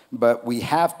 But we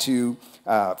have to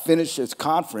finish this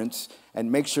conference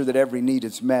and make sure that every need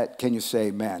is met. Can you say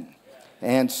amen?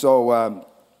 And so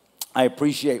I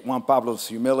appreciate Juan Pablo's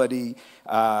humility,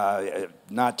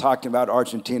 not talking about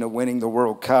Argentina winning the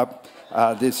World Cup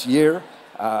this year.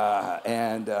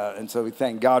 And so we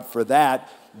thank God for that.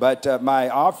 But my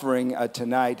offering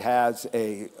tonight has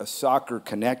a soccer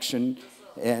connection.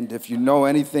 And if you know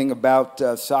anything about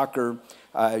soccer,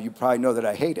 you probably know that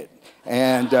I hate it.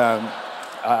 And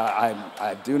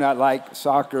I do not like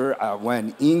soccer.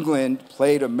 When England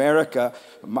played America,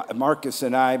 Marcus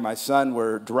and I, my son,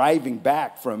 were driving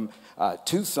back from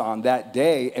Tucson that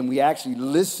day, and we actually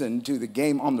listened to the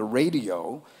game on the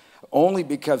radio only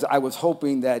because I was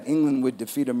hoping that England would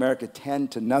defeat America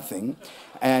 10-0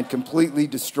 and completely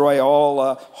destroy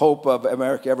all hope of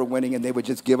America ever winning, and they would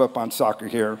just give up on soccer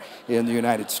here in the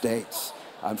United States.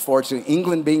 Unfortunately,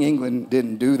 England being England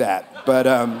didn't do that, but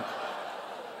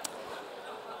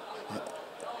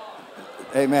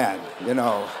amen.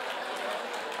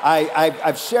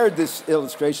 I've shared this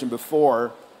illustration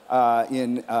before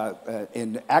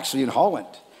actually in Holland,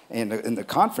 in the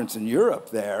conference in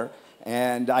Europe there,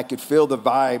 and I could feel the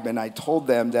vibe, and I told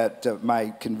them that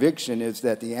my conviction is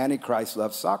that the Antichrist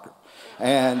loves soccer,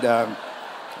 and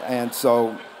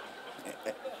so,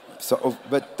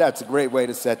 but that's a great way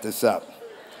to set this up.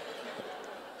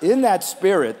 In that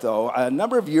spirit, though, a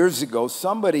number of years ago,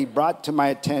 somebody brought to my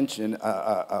attention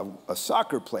a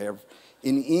soccer player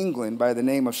in England by the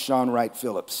name of Sean Wright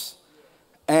Phillips.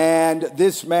 And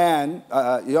this man,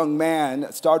 young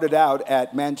man, started out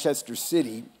at Manchester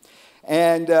City,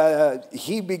 and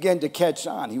he began to catch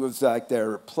on. He was like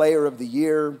their player of the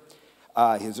year.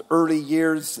 His early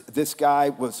years, this guy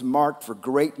was marked for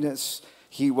greatness.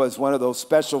 He was one of those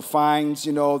special finds,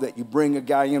 that you bring a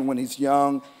guy in when he's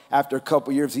young. After a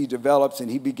couple years, he develops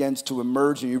and he begins to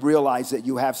emerge, and you realize that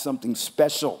you have something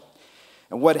special.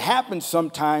 And what happens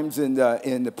sometimes in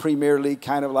the Premier League,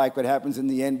 kind of like what happens in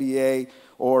the NBA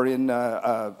or in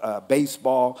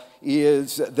baseball,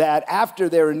 is that after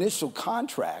their initial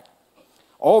contract,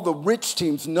 all the rich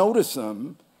teams notice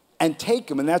them and take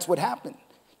them, and that's what happened.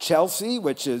 Chelsea,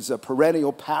 which is a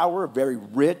perennial power, a very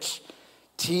rich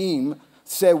team,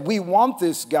 said, we want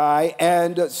this guy,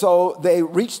 and so they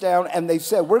reached down and they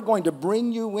said, we're going to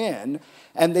bring you in,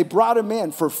 and they brought him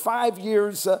in for 5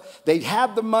 years. They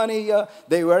had the money.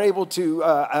 They were able to,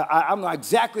 I don't know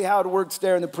exactly how it works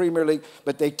there in the Premier League,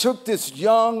 but they took this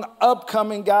young,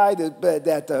 upcoming guy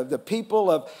that the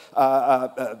people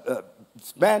of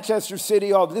Manchester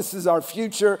City, this is our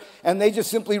future, and they just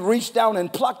simply reached down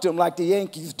and plucked him like the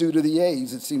Yankees do to the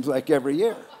A's, it seems like every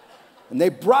year. And they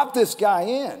brought this guy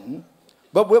in.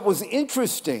 But what was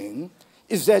interesting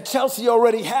is that Chelsea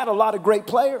already had a lot of great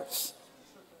players.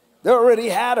 They already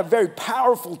had a very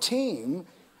powerful team.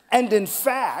 And in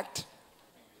fact,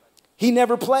 he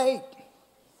never played.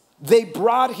 They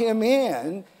brought him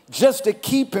in just to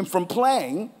keep him from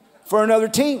playing for another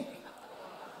team.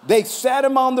 They sat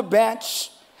him on the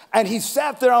bench, and he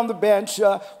sat there on the bench,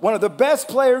 one of the best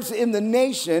players in the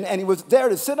nation, and he was there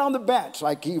to sit on the bench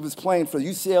like he was playing for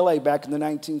UCLA back in the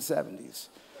 1970s.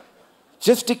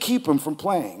 Just to keep him from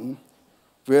playing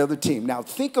for the other team. Now,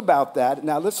 think about that.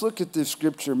 Now, let's look at this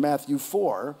scripture, Matthew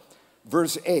 4,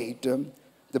 verse 8.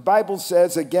 The Bible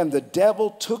says, again, the devil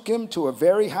took him to a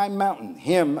very high mountain,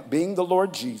 him being the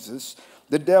Lord Jesus.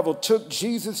 The devil took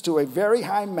Jesus to a very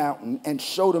high mountain and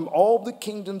showed him all the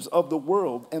kingdoms of the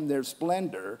world and their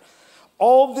splendor.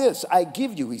 All this I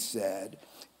give you, he said,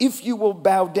 if you will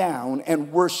bow down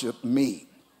and worship me.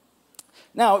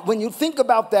 Now, when you think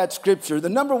about that scripture, the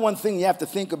number one thing you have to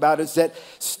think about is that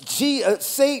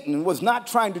Satan was not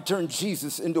trying to turn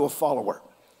Jesus into a follower.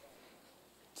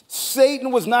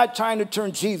 Satan was not trying to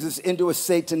turn Jesus into a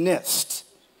Satanist.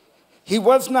 He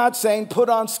was not saying, put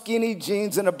on skinny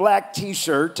jeans and a black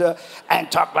t-shirt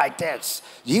and talk like this.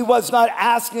 He was not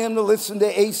asking him to listen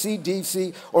to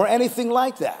AC/DC or anything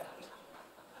like that.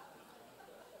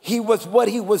 What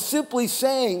he was simply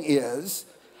saying is,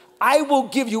 I will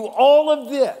give you all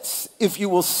of this if you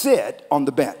will sit on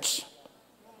the bench.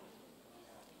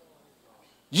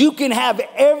 You can have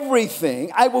everything.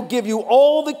 I will give you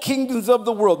all the kingdoms of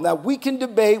the world. Now, we can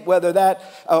debate whether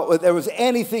there was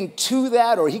anything to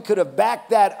that or he could have backed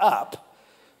that up.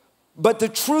 But the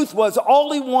truth was,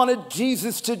 all he wanted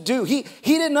Jesus to do, he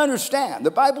didn't understand.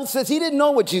 The Bible says he didn't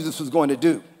know what Jesus was going to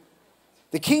do.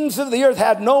 The kings of the earth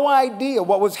had no idea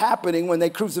what was happening when they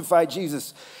crucified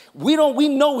Jesus. We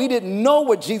know he didn't know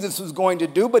what Jesus was going to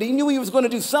do, but he knew he was going to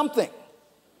do something.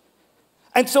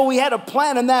 And so we had a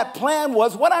plan, and that plan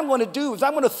was, what I'm going to do is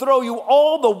I'm going to throw you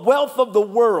all the wealth of the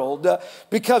world,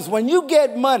 because when you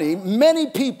get money, many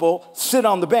people sit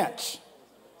on the bench.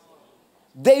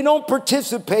 They don't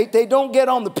participate. They don't get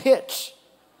on the pitch.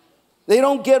 They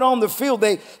don't get on the field.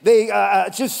 They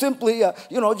just simply,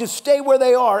 just stay where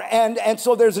they are. And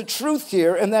so there's a truth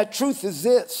here, and that truth is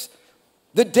this.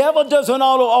 The devil doesn't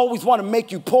always want to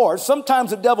make you poor. Sometimes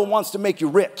the devil wants to make you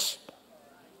rich.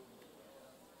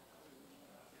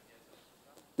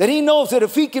 That he knows that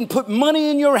if he can put money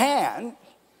in your hand,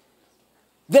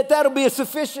 that'll be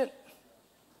sufficient.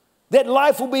 That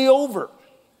life will be over.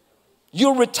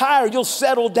 You'll retire. You'll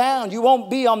settle down. You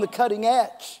won't be on the cutting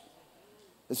edge.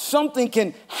 Something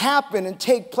can happen and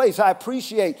take place. I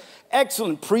appreciate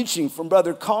excellent preaching from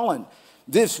Brother Colin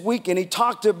this week, and he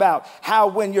talked about how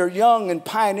when you're young and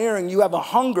pioneering, you have a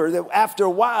hunger that after a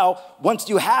while, once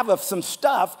you have some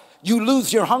stuff, you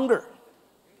lose your hunger.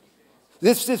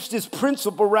 This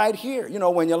principle right here. You know,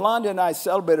 when Yolanda and I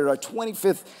celebrated our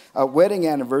 25th wedding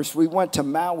anniversary, we went to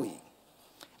Maui.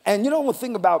 And you know one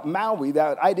thing about Maui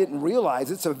that I didn't realize,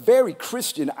 it's a very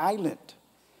Christian island.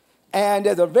 And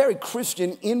there's a very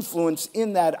Christian influence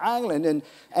in that island.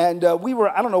 And we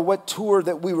were, I don't know what tour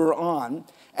that we were on,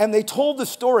 and they told the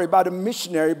story about a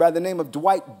missionary by the name of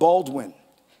Dwight Baldwin.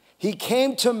 He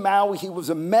came to Maui, he was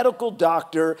a medical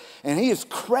doctor, and he is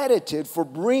credited for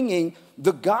bringing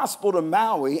the gospel to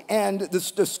Maui. And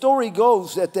the story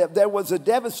goes that there was a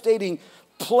devastating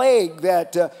plague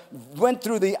that went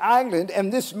through the island,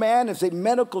 and this man is a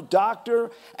medical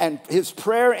doctor, and his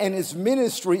prayer and his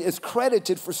ministry is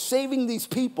credited for saving these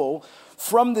people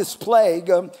from this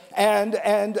plague,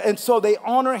 and so they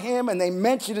honor him and they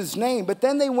mention his name. But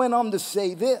then they went on to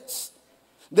say this,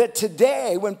 that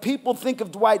today when people think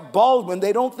of Dwight Baldwin,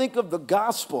 they don't think of the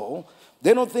gospel,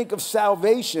 they don't think of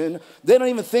salvation, they don't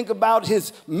even think about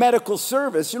his medical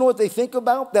service. You know what they think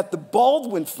about? That the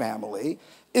Baldwin family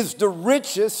is the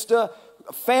richest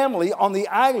family on the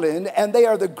island, and they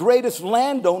are the greatest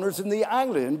landowners in the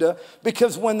island,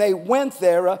 because when they went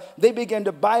there, they began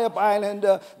to buy up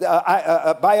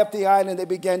the island. They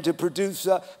began to produce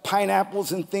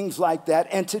pineapples and things like that.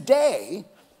 And today,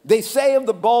 they say of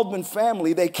the Baldwin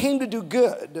family, they came to do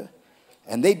good,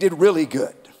 and they did really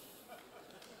good.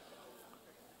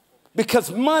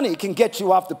 Because money can get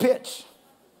you off the pitch.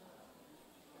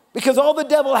 Because all the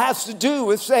devil has to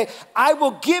do is say, I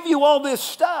will give you all this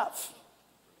stuff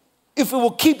if it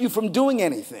will keep you from doing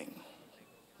anything.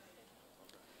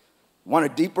 Want a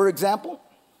deeper example?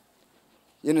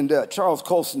 In Charles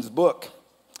Colson's book,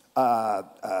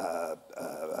 a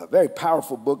very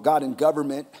powerful book, God and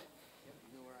Government,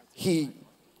 he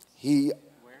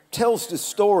tells the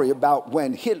story about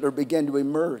when Hitler began to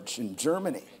emerge in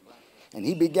Germany. And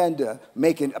he began to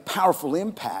make a powerful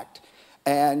impact.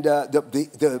 And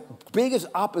the biggest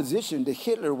opposition to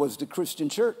Hitler was the Christian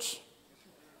church.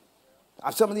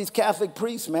 Some of these Catholic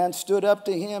priests, man, stood up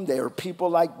to him. There were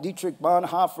people like Dietrich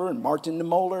Bonhoeffer and Martin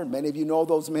Niemöller, and many of you know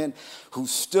those men who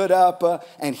stood up.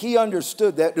 And he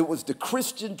understood that it was the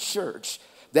Christian church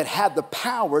that had the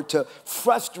power to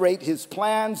frustrate his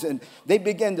plans. And they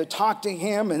began to talk to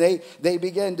him, and they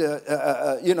began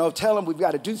to tell him, we've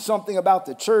got to do something about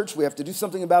the church. We have to do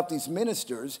something about these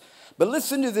ministers. But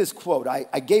listen to this quote.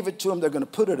 I gave it to him. They're going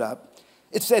to put it up.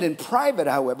 It said, in private,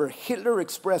 however, Hitler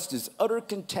expressed his utter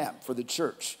contempt for the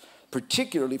church,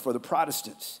 particularly for the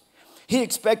Protestants. He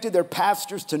expected their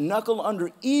pastors to knuckle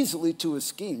under easily to his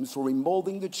schemes for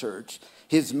remolding the church,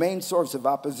 his main source of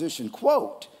opposition.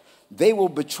 Quote, they will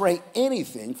betray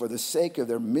anything for the sake of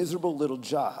their miserable little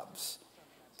jobs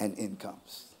and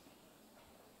incomes.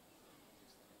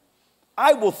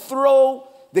 I will throw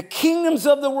the kingdoms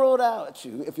of the world out at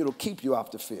you if it'll keep you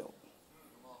off the field.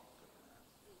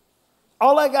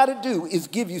 All I got to do is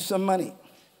give you some money.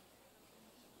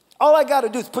 All I got to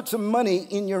do is put some money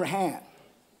in your hand.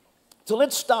 So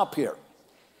let's stop here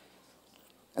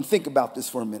and think about this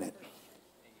for a minute.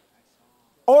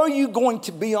 Are you going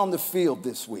to be on the field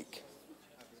this week?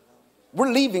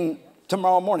 We're leaving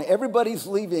tomorrow morning. Everybody's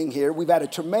leaving here. We've had a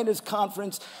tremendous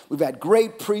conference. We've had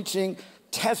great preaching,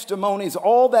 testimonies,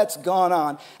 all that's gone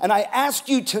on. And I ask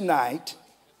you tonight,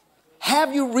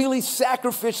 have you really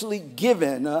sacrificially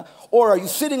given, or are you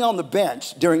sitting on the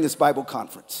bench during this Bible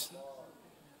conference?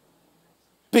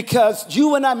 Because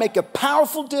you and I make a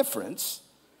powerful difference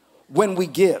when we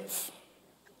give.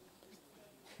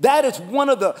 That is one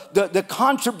of the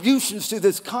contributions to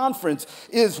this conference,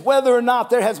 is whether or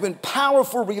not there has been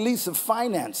powerful release of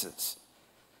finances.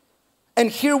 And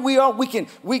here we are, we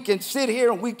can sit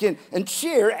here and we can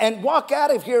cheer and walk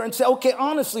out of here and say, okay,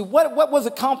 honestly, what was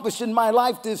accomplished in my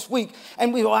life this week?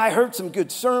 And I heard some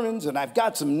good sermons and I've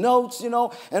got some notes, and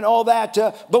all that.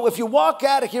 But if you walk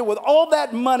out of here with all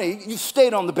that money, you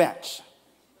stayed on the bench.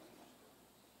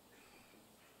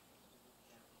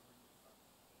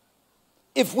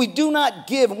 If we do not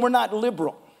give, we're not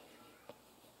liberal.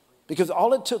 Because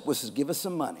all it took was to give us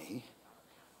some money,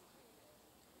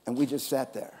 and we just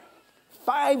sat there.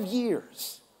 5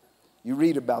 years. You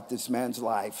read about this man's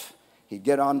life. He'd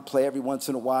get on and play every once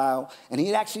in a while, and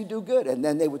he'd actually do good. And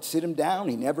then they would sit him down.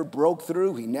 He never broke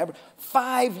through.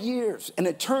 5 years. And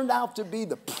it turned out to be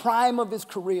the prime of his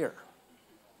career.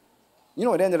 You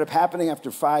know what ended up happening after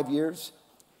 5 years?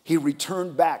 He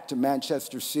returned back to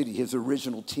Manchester City, his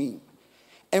original team.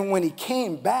 And when he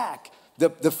came back,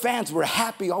 the fans were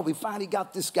happy. Oh, we finally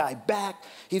got this guy back.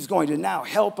 He's going to now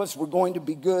help us. We're going to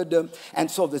be good. And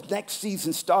so the next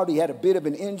season started. He had a bit of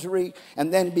an injury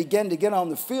and then began to get on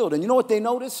the field. And you know what they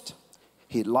noticed?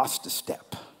 He had lost a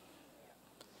step.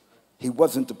 He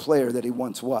wasn't the player that he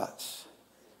once was.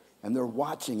 And they're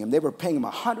watching him. They were paying him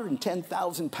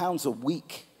 110,000 pounds a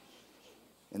week.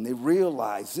 And they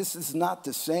realized this is not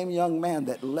the same young man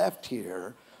that left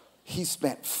here. He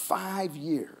spent 5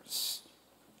 years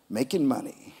making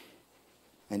money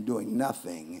and doing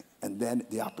nothing, and then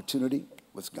the opportunity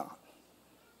was gone.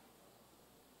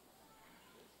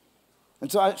 And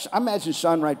so I imagine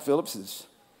Sean Wright Phillips is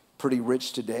pretty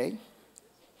rich today.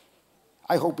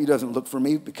 I hope he doesn't look for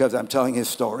me because I'm telling his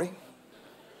story.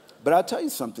 But I'll tell you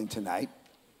something tonight.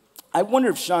 I wonder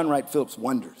if Sean Wright Phillips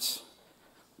wonders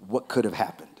what could have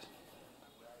happened.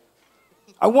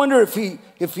 I wonder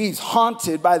if he's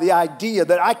haunted by the idea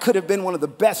that I could have been one of the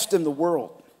best in the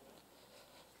world.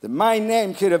 That my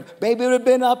name could have, maybe it would have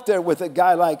been up there with a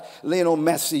guy like Lionel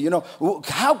Messi.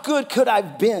 How good could I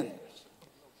have been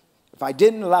if I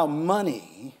didn't allow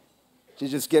money to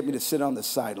just get me to sit on the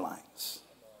sidelines?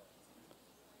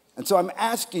 And so I'm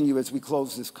asking you as we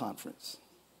close this conference,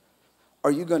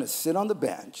 are you going to sit on the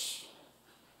bench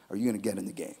or are you going to get in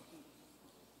the game?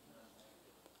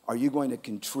 Are you going to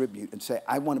contribute and say,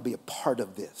 I want to be a part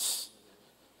of this?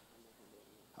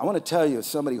 I want to tell you, as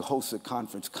somebody who hosts a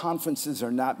conference, conferences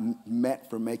are not meant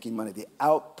for making money. The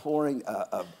outpouring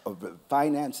of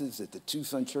finances that the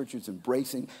Tucson church is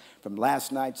embracing from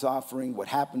last night's offering, what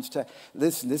happens to,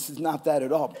 listen, this is not that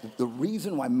at all. The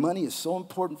reason why money is so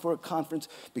important for a conference,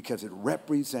 because it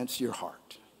represents your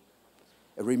heart.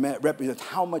 It represents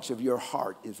how much of your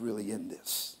heart is really in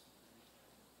this.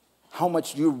 How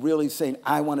much you're really saying,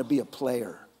 I want to be a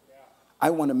player.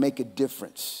 I want to make a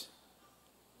difference.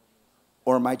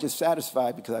 Or am I just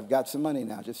satisfied because I've got some money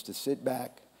now just to sit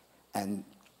back and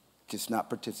just not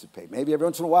participate? Maybe every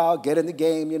once in a while, get in the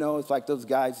game, it's like those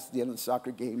guys at the end of the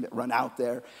soccer game that run out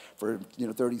there for,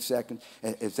 30 seconds.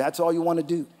 If that's all you want to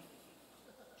do,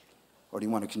 or do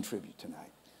you want to contribute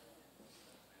tonight?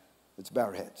 Let's bow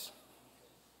our heads.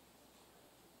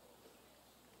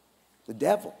 The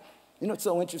devil, what's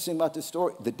so interesting about this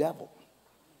story? The devil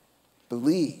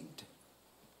believed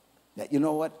that,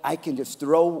 I can just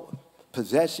throw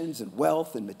possessions and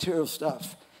wealth and material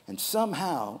stuff, and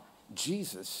somehow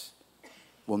Jesus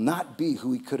will not be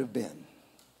who he could have been.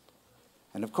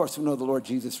 And of course, we know the Lord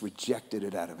Jesus rejected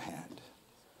it out of hand.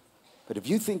 But if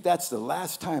you think that's the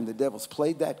last time the devil's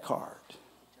played that card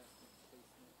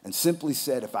and simply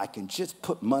said, if I can just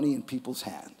put money in people's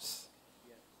hands,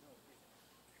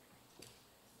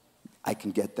 I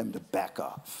can get them to back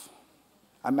off.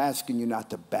 I'm asking you not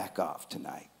to back off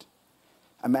tonight.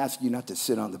 I'm asking you not to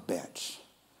sit on the bench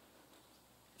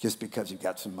just because you've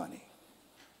got some money.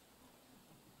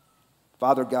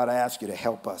 Father God, I ask you to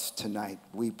help us tonight.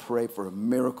 We pray for a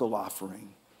miracle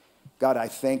offering. God, I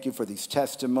thank you for these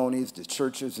testimonies, the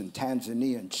churches in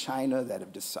Tanzania and China that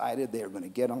have decided they are going to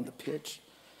get on the pitch.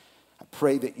 I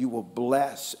pray that you will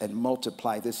bless and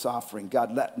multiply this offering.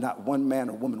 God, let not one man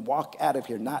or woman walk out of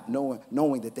here not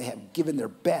knowing that they have given their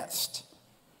best.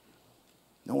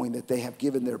 Knowing that they have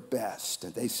given their best.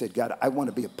 And they said, God, I want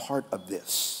to be a part of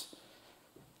this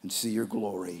and see your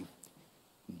glory.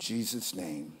 In Jesus'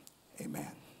 name, amen.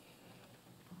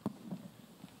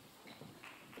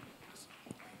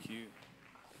 Thank you.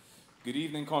 Good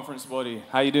evening, conference body.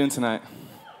 How you doing tonight?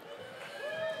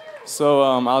 So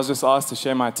I was just asked to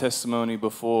share my testimony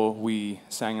before we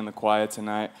sang in the choir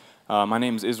tonight. My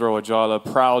name is Israel Ajala,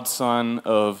 proud son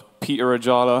of Peter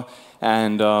Ajala,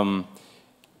 and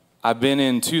I've been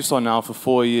in Tucson now for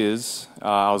 4 years.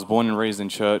 I was born and raised in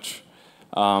church,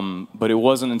 but it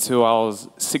wasn't until I was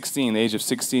 16, the age of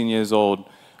 16 years old,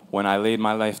 when I laid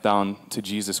my life down to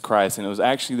Jesus Christ, and it was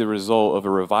actually the result of a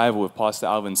revival with Pastor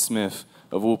Alvin Smith,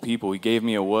 of all people. He gave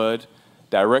me a word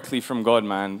directly from God,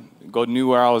 man. God knew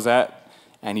where I was at,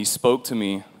 and he spoke to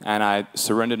me, and I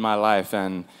surrendered my life,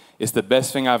 and it's the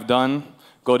best thing I've done.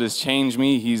 God has changed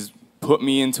me. He's put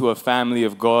me into a family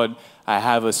of God. I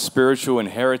have a spiritual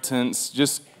inheritance.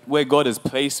 Just where God has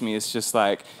placed me, it's just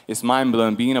like, it's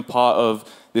mind-blowing. Being a part of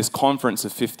this conference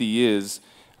of 50 years,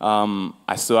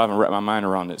 I still haven't wrapped my mind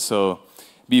around it. So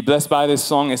be blessed by this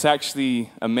song. It's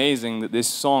actually amazing that this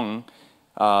song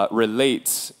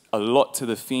relates a lot to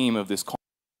the theme of this conference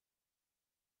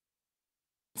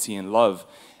and love.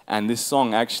 And this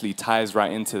song actually ties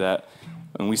right into that.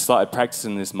 And we started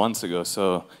practicing this months ago,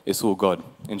 so it's all God.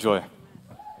 Enjoy.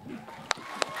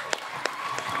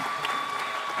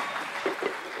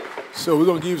 So we're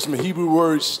going to give you some Hebrew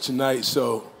words tonight,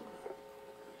 so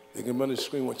they can run the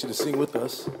screen. I want you to sing with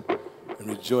us and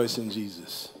rejoice in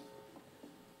Jesus.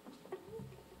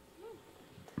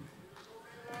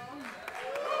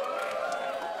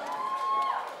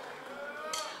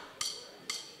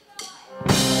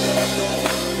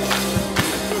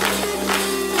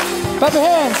 Clap your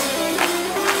hands.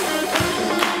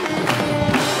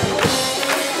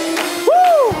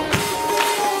 Woo!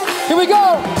 Here we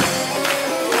go.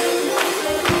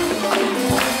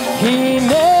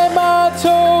 הנה מה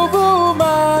טוב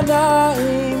ומה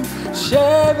נעים,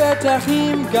 שבת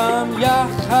אחים גם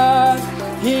יחד.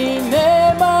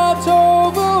 הנה מה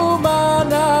טוב ומה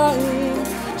נעים,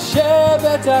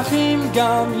 שבת אחים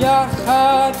גם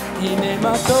יחד. הנה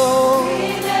מה טוב,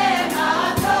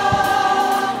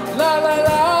 לה לה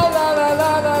לה לה לה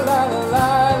לה לה לה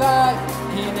לה לה.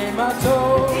 הנה מה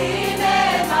טוב,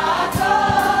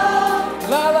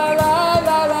 לה לה לה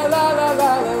לה לה לה לה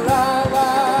לה לה.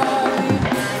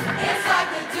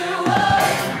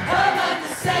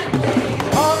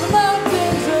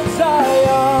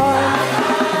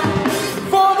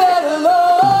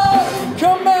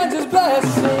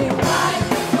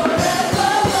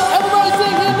 Everybody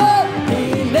singing that. He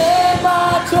never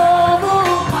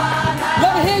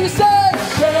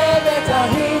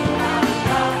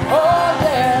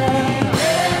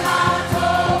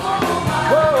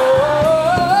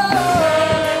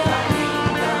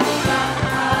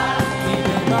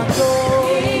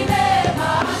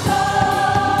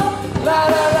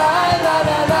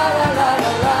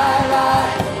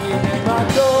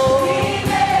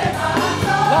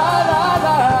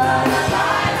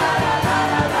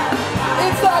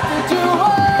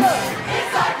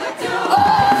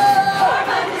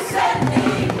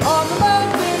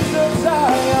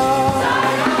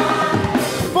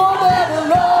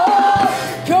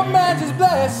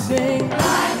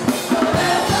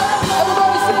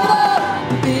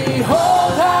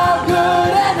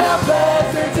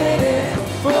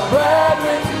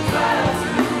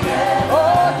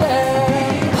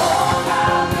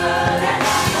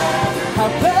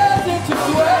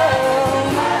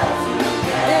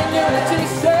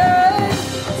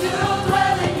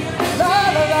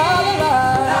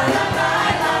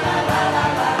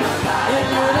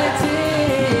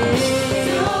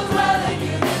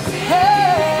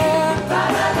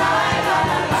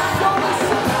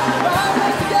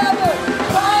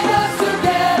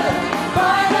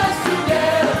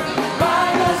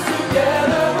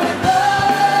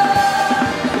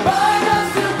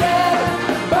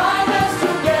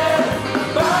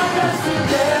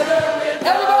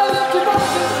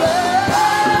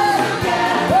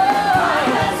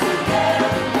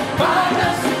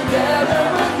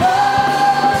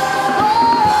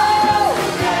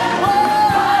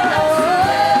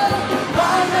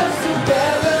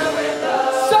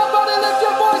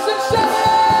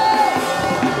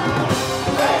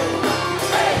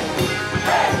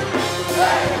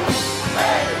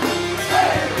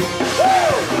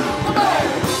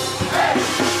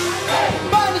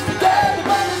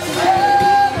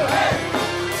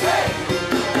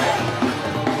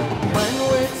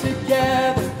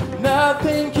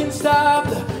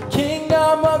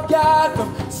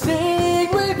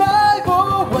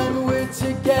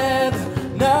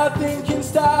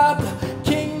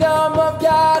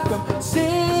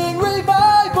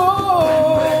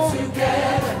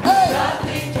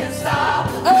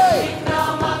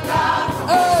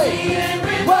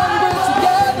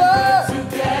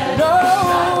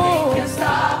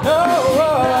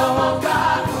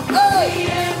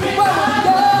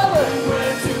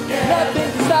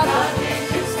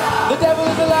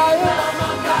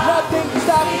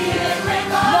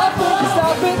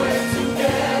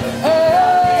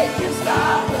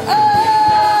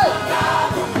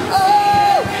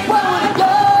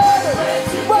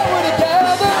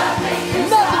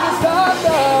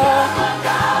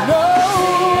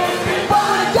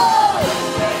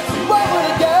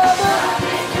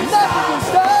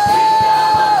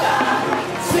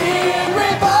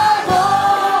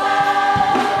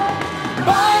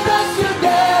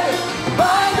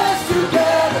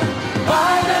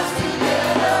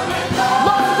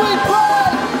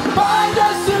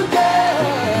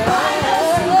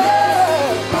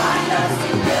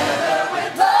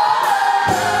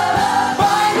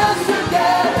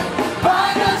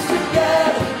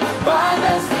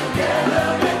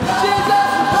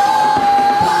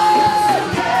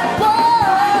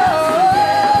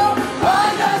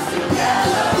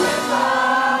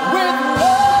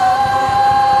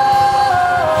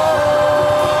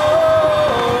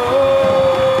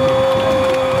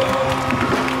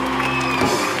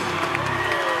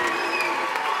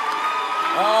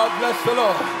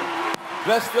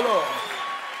Bless the Lord.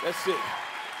 That's it.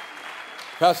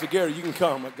 Pastor Gary, you can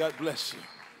come. God bless you.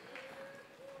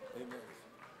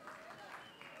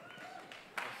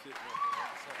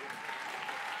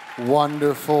 Amen.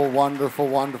 Wonderful, wonderful,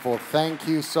 wonderful. Thank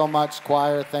you so much,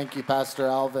 choir. Thank you, Pastor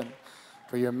Alvin,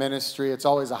 for your ministry. It's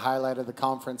always a highlight of the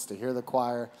conference to hear the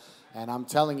choir. And I'm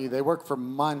telling you, they work for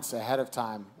months ahead of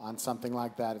time on something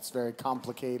like that. It's very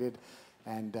complicated.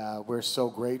 And we're so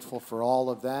grateful for all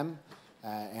of them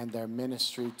and their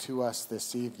ministry to us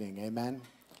this evening. Amen.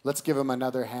 Let's give them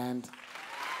another hand.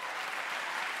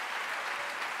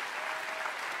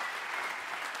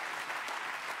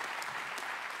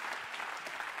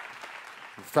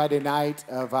 Friday night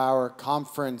of our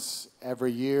conference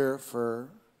every year for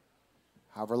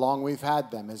however long we've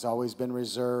had them has always been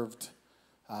reserved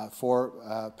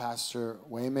for Pastor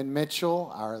Wayman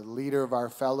Mitchell, our leader of our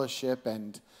fellowship,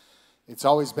 and it's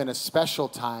always been a special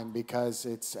time because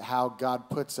it's how God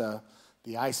puts the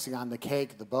icing on the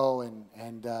cake, the bow,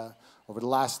 and over the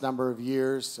last number of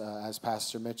years, as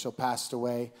Pastor Mitchell passed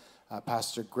away,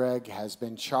 Pastor Greg has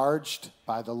been charged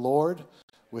by the Lord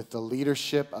with the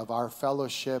leadership of our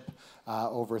fellowship,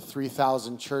 over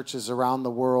 3,000 churches around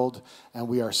the world. And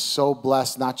we are so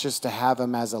blessed not just to have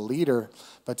him as a leader,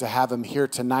 but to have him here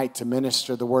tonight to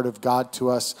minister the word of God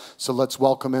to us. So let's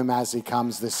welcome him as he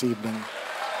comes this evening.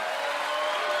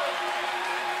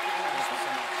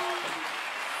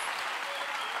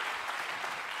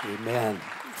 Amen.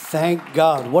 Thank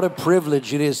God. What a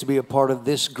privilege it is to be a part of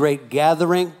this great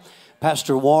gathering.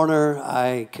 Pastor Warner,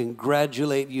 I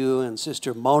congratulate you and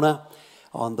Sister Mona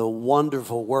on the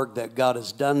wonderful work that God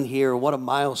has done here. What a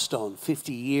milestone,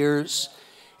 50 years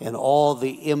and all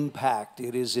the impact.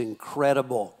 It is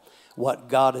incredible what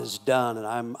God has done, and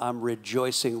I'm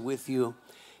rejoicing with you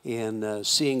in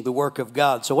seeing the work of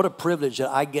God. So what a privilege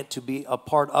that I get to be a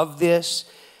part of this.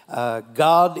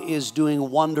 God is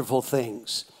doing wonderful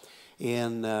things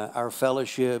in our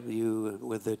fellowship,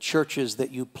 with the churches that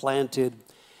you planted.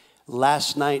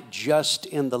 Last night, just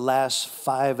in the last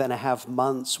 5.5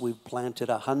 months, we've planted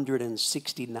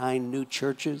 169 new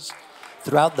churches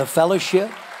throughout the fellowship.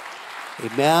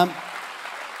 Amen.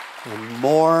 And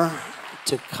more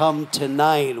to come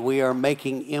tonight. We are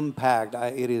making impact.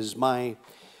 It is my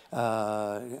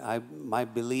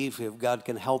belief, if God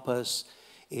can help us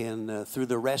through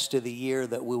the rest of the year,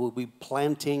 that we will be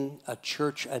planting a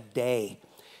church a day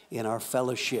in our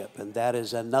fellowship. And that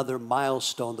is another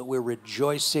milestone that we're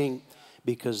rejoicing,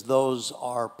 because those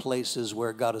are places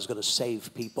where God is going to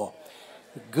save people.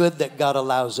 Good that God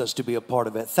allows us to be a part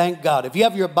of it. Thank God. If you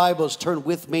have your Bibles, turn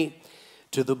with me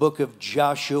to the book of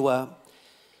Joshua,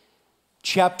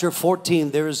 chapter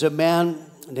 14. There is a man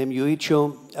named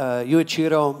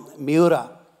Yuichiro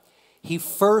Miura. He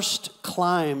first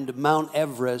climbed Mount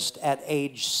Everest at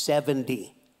age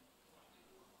 70.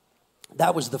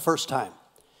 That was the first time.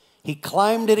 He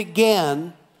climbed it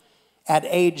again at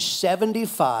age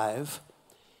 75,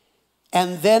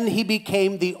 and then he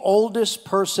became the oldest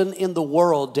person in the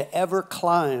world to ever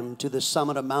climb to the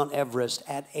summit of Mount Everest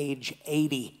at age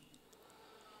 80.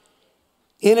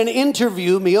 In an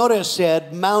interview, Miura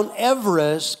said, Mount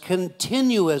Everest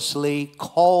continuously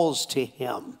calls to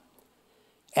him,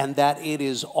 and that it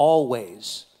is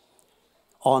always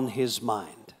on his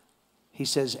mind. He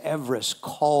says, Everest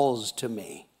calls to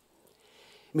me.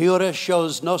 Miura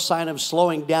shows no sign of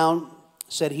slowing down.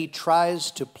 Said he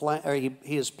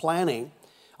is planning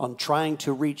on trying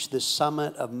to reach the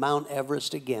summit of Mount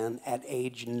Everest again at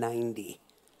age 90.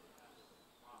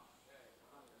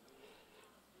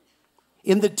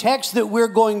 In the text that we're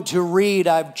going to read,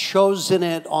 I've chosen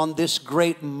it on this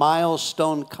great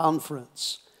milestone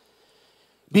conference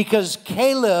because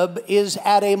Caleb is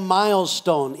at a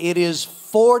milestone. It is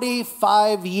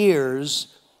 45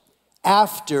 years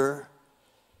after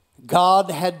God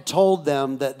had told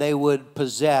them that they would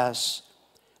possess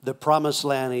the promised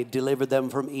land. He delivered them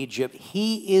from Egypt.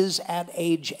 He is at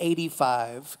age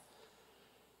 85,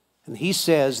 and he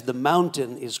says, the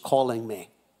mountain is calling me.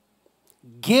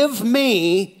 Give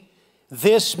me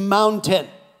this mountain.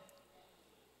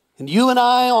 And you and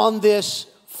I, on this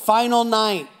final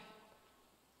night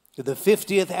of the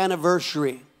 50th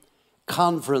anniversary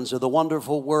conference of the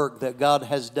wonderful work that God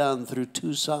has done through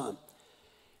Tucson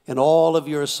and all of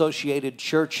your associated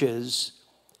churches,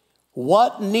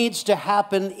 what needs to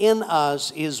happen in us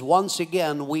is, once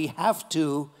again, we have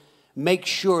to make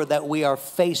sure that we are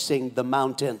facing the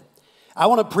mountain. I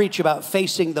want to preach about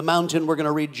facing the mountain. We're going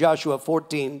to read Joshua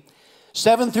 14,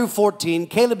 7 through 14.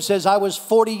 Caleb says, I was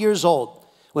 40 years old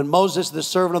when Moses, the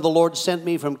servant of the Lord, sent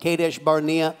me from Kadesh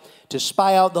Barnea to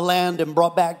spy out the land,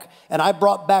 and I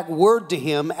brought back word to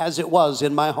him as it was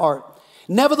in my heart.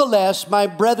 Nevertheless, my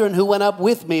brethren who went up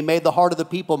with me made the heart of the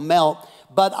people melt,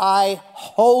 but I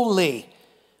wholly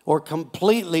or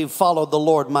completely followed the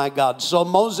Lord my God. So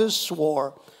Moses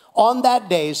swore on that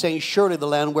day, saying, surely the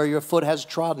land where your foot has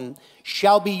trodden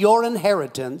shall be your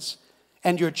inheritance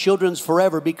and your children's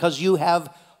forever, because you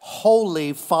have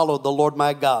wholly followed the Lord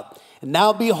my God. And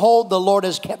now behold, the Lord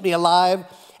has kept me alive,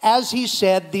 as he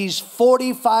said, these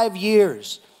 45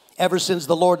 years, ever since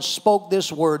the Lord spoke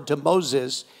this word to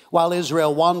Moses while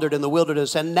Israel wandered in the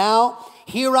wilderness. And now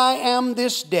here I am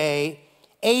this day,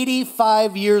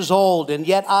 85 years old, and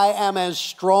yet I am as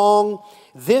strong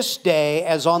this day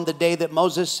as on the day that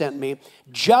Moses sent me.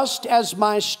 Just as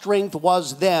my strength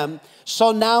was then,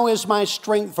 so now is my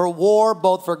strength for war,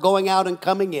 both for going out and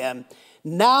coming in.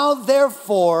 Now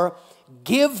therefore,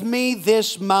 give me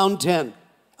this mountain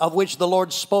of which the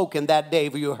Lord spoke in that day.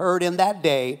 For you heard in that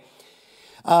day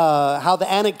how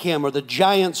the Anakim or the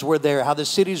giants were there, how the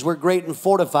cities were great and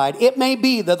fortified. It may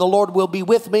be that the Lord will be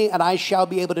with me, and I shall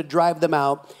be able to drive them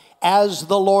out, as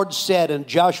the Lord said. And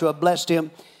Joshua blessed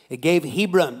him. It gave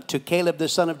Hebron to Caleb the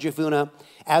son of Jephunneh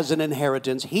as an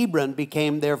inheritance. Hebron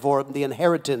became therefore the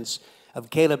inheritance of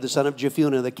Caleb the son of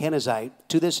Jephunneh the Kenizzite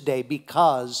to this day,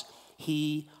 because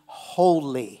he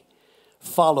wholly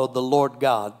followed the Lord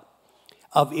God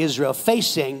of Israel.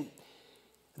 Facing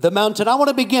the mountain. I want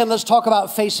to begin. Let's talk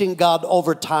about facing God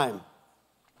over time.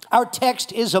 Our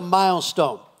text is a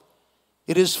milestone.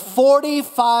 It is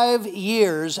 45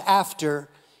 years after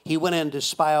he went in to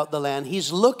spy out the land.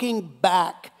 He's looking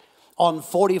back on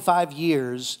 45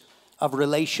 years of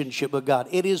relationship with God.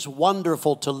 It is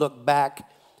wonderful to look back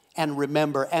and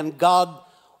remember. And God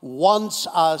wants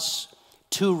us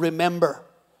to remember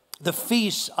the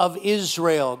feasts of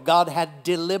Israel. God had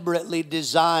deliberately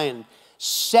designed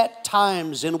set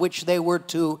times in which they were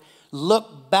to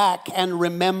look back and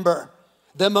remember.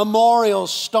 The memorial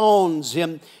stones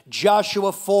in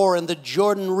Joshua 4 in the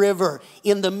Jordan River,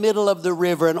 in the middle of the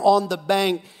river and on the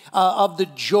bank of the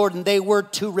Jordan, they were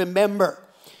to remember.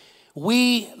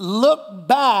 We look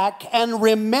back and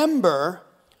remember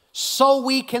so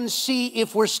we can see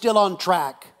if we're still on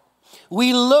track.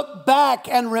 We look back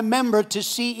and remember to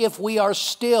see if we are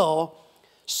still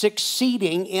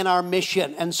succeeding in our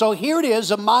mission. And so here it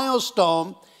is, a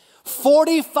milestone.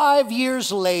 45 years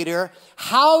later,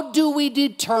 how do we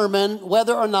determine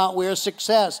whether or not we're a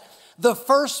success? The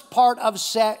first part of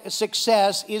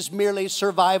success is merely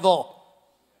survival.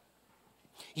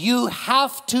 You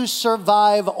have to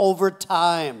survive over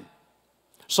time.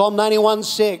 Psalm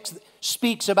 91:6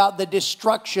 speaks about the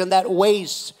destruction that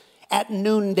wastes at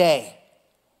noonday.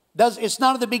 It's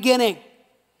not at the beginning.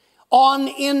 On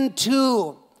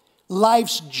into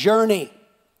life's journey,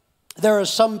 there are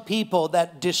some people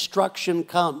that destruction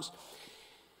comes.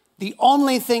 The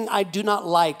only thing I do not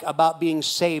like about being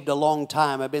saved a long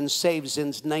time, I've been saved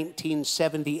since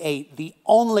 1978. The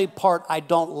only part I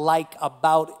don't like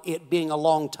about it being a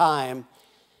long time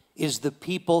is the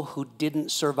people who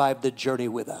didn't survive the journey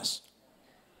with us.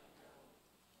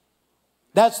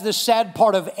 That's the sad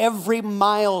part of every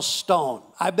milestone.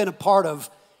 I've been a part of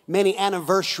many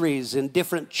anniversaries in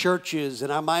different churches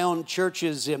and my own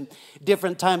churches in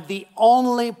different times. The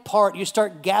only part, you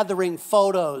start gathering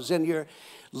photos and you're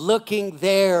looking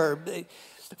there.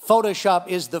 Photoshop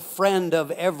is the friend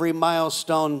of every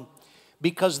milestone,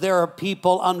 because there are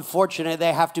people, unfortunately,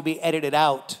 they have to be edited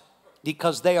out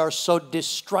because they are so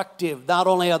destructive. Not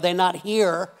only are they not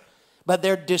here, but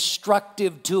they're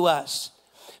destructive to us.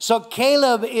 So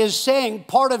Caleb is saying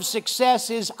part of success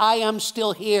is I am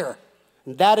still here.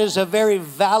 That is a very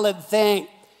valid thing.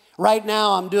 Right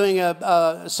now I'm doing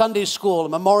a Sunday school,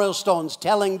 memorial stones,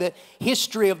 telling the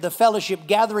history of the fellowship,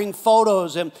 gathering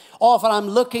photos. And often I'm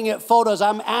looking at photos,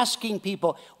 I'm asking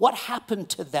people, what happened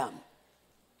to them?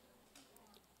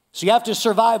 So you have to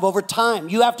survive over time.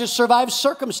 You have to survive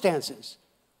circumstances.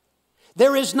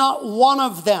 There is not one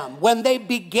of them, when they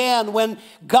began, when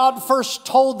God first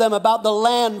told them about the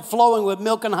land flowing with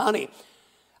milk and honey,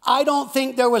 I don't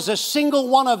think there was a single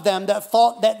one of them that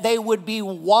thought that they would be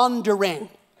wandering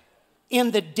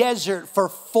in the desert for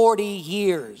 40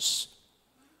 years.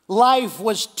 Life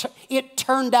it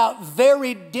turned out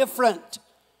very different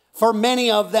for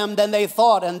many of them than they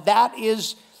thought, and that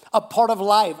is a part of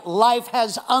life. Life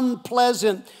has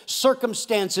unpleasant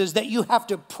circumstances that you have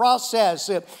to process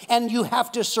and you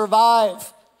have to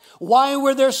survive. Why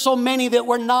were there so many that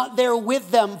were not there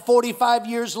with them 45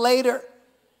 years later?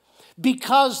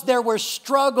 Because there were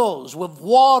struggles with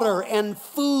water and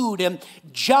food and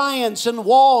giants and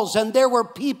walls, and there were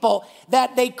people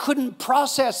that they couldn't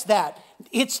process that.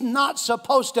 It's not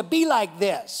supposed to be like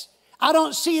this. I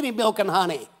don't see any milk and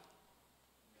honey.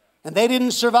 And they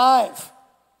didn't survive.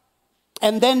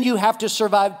 And then you have to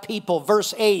survive people.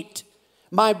 Verse 8,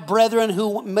 my brethren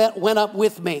who went up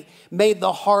with me made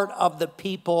the heart of the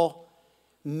people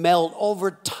melt.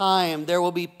 Over time, there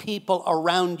will be people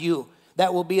around you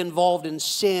that will be involved in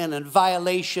sin and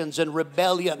violations and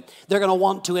rebellion. They're going to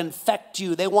want to infect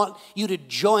you. They want you to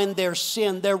join their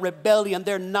sin, their rebellion,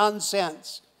 their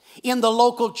nonsense. In the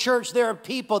local church, there are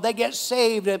people, they get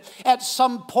saved. And at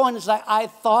some point, it's like, I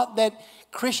thought that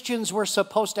Christians were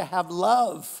supposed to have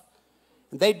love.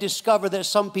 They discover that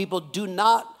some people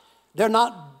they're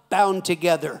not bound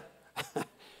together.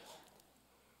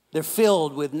 They're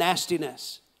filled with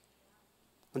nastiness.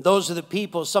 And those are the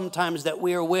people sometimes that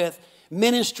we are with.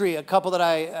 Ministry, a couple that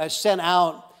I sent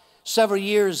out several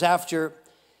years after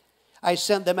I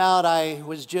sent them out, I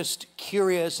was just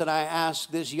curious and I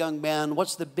asked this young man,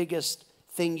 what's the biggest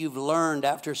thing you've learned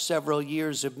after several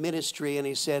years of ministry? And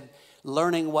he said,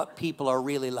 learning what people are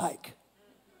really like.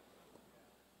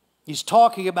 He's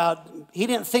talking about, he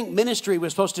didn't think ministry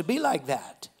was supposed to be like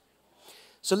that.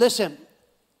 So listen,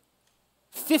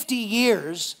 50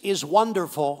 years is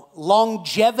wonderful.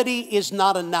 Longevity is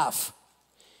not enough.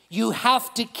 You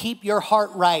have to keep your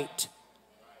heart right.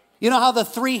 You know how the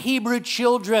 3 Hebrew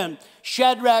children,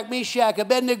 Shadrach, Meshach,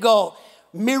 Abednego,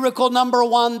 miracle number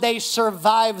 1, they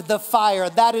survived the fire.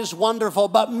 That is wonderful.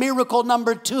 But miracle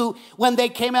number 2, when they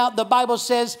came out, the Bible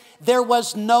says there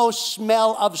was no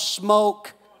smell of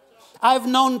smoke. I've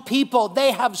known people,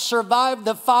 they have survived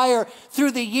the fire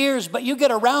through the years, but you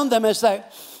get around them, it's like,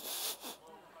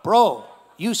 bro,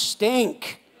 you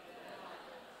stink.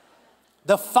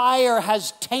 The fire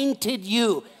has tainted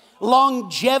you.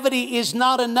 Longevity is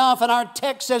not enough. And our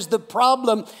text says the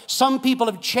problem, some people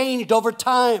have changed over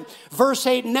time. Verse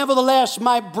 8, nevertheless,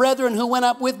 my brethren who went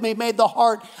up with me made the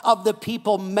heart of the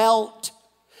people melt.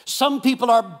 Some people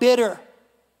are bitter.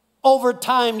 Over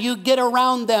time, you get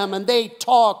around them and they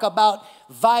talk about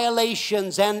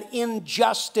violations and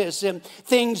injustice and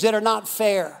things that are not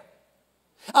fair.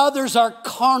 Others are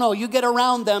carnal. You get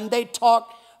around them, they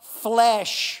talk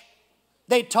flesh.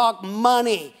 They talk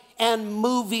money and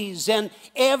movies and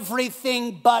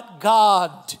everything but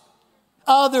God.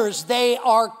 Others, they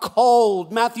are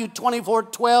cold. Matthew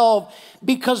 24:12,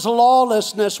 because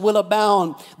lawlessness will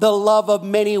abound, the love of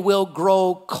many will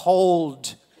grow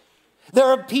cold. There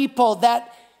are people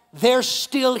that they're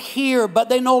still here, but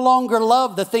they no longer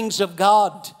love the things of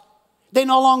God. They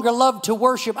no longer love to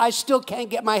worship. I still can't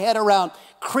get my head around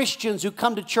Christians who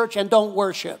come to church and don't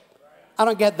worship. I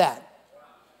don't get that.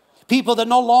 People that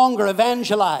no longer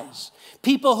evangelize.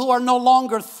 People who are no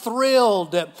longer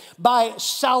thrilled by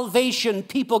salvation,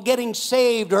 people getting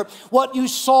saved, or what you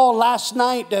saw last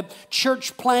night,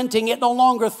 church planting, it no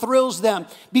longer thrills them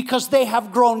because they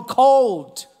have grown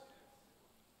cold.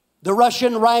 The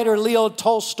Russian writer Leo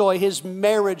Tolstoy, his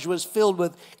marriage was filled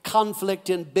with conflict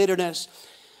and bitterness.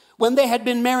 When they had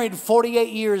been married 48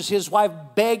 years, his wife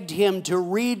begged him to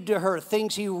read to her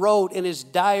things he wrote in his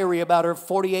diary about her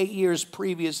 48 years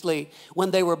previously when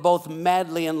they were both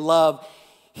madly in love.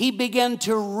 He began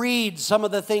to read some of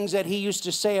the things that he used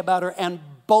to say about her, and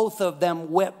both of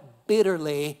them wept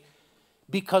bitterly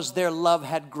because their love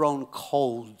had grown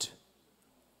cold.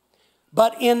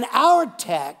 But in our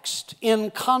text,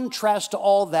 in contrast to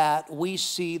all that, we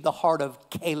see the heart of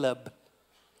Caleb.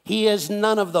 He is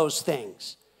none of those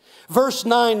things. Verse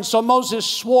 9, so Moses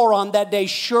swore on that day,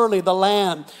 surely the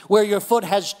land where your foot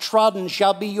has trodden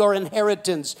shall be your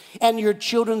inheritance and your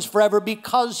children's forever,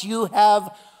 because you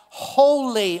have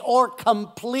wholly or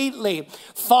completely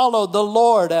followed the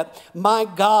Lord, my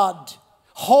God.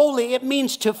 Wholly, it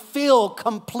means to fill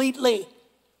completely.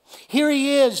 Here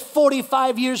he is,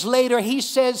 45 years later, he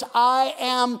says, I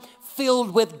am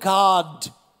filled with God.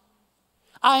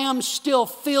 I am still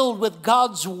filled with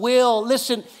God's will.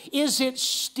 Listen, is it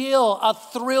still a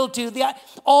thrill to you? The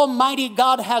Almighty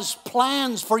God has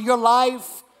plans for your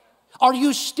life. Are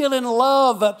you still in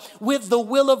love with the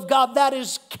will of God? That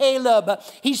is Caleb.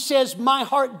 He says, my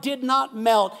heart did not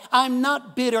melt. I'm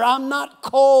not bitter. I'm not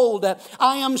cold.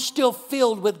 I am still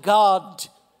filled with God.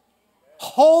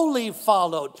 Wholly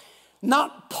followed.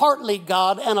 Not partly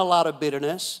God and a lot of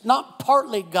bitterness. Not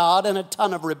partly God and a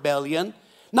ton of rebellion.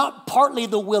 Not partly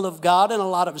the will of God and a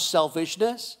lot of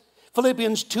selfishness.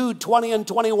 Philippians 2:20 and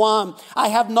 21. I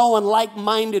have no one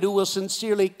like-minded who will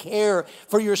sincerely care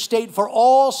for your state, for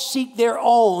all seek their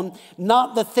own,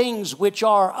 not the things which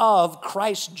are of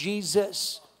Christ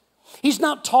Jesus. He's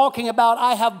not talking about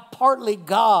I have partly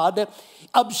God,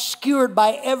 obscured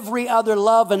by every other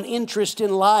love and interest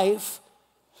in life.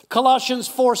 Colossians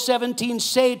 4:17,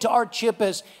 say to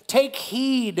Archippus, take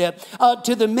heed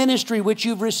to the ministry which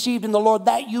you've received in the Lord,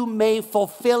 that you may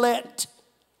fulfill it.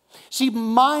 See,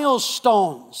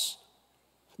 milestones.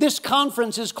 This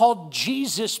conference is called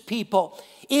Jesus People.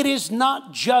 It is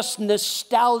not just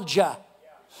nostalgia.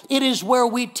 It is where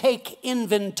we take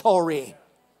inventory.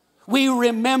 We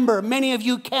remember, many of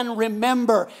you can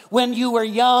remember when you were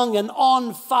young and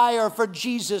on fire for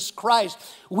Jesus Christ.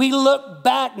 We look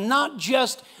back, not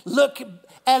just look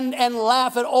and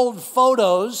laugh at old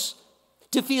photos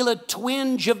to feel a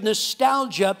twinge of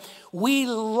nostalgia. We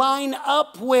line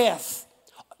up with,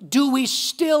 do we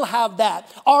still have that?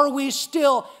 Are we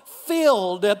still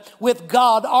filled with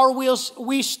God? Are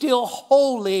we still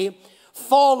wholly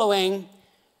following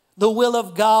the will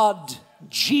of God?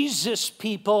 Jesus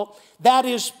people, that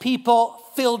is people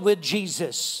filled with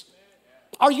Jesus.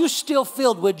 Are you still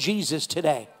filled with Jesus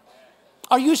today?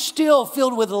 Are you still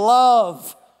filled with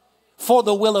love for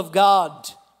the will of God?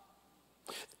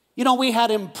 You know, we had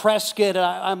in Prescott,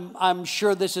 I'm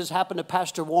sure this has happened to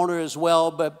Pastor Warner as well,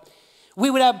 but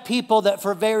we would have people that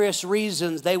for various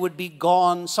reasons, they would be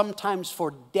gone, sometimes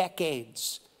for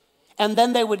decades. And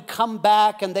then they would come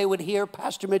back and they would hear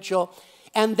Pastor Mitchell,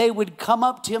 and they would come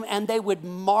up to him and they would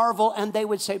marvel and they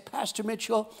would say, Pastor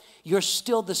Mitchell, you're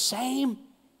still the same.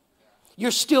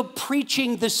 You're still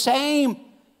preaching the same.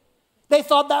 They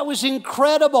thought that was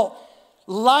incredible.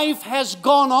 Life has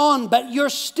gone on, but you're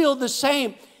still the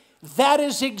same. That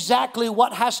is exactly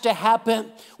what has to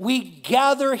happen. We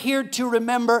gather here to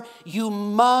remember you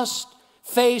must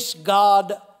face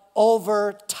God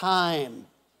over time.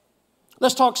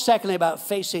 Let's talk secondly about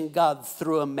facing God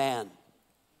through a man.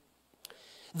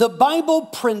 The Bible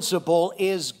principle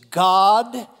is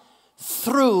God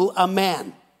through a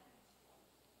man.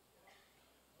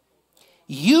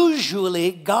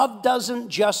 Usually, God doesn't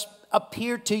just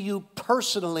appear to you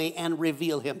personally and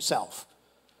reveal himself.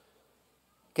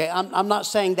 Okay, I'm not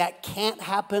saying that can't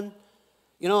happen.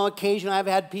 You know, occasionally I've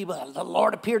had people, the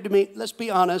Lord appeared to me. Let's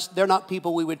be honest, they're not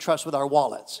people we would trust with our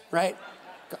wallets, right?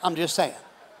 I'm just saying.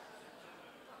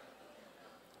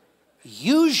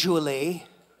 Usually,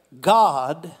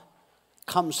 God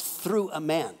comes through a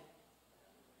man.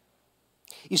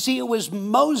 You see, it was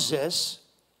Moses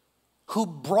who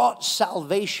brought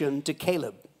salvation to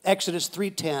Caleb. Exodus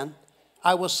 3:10,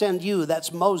 I will send you,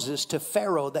 that's Moses, to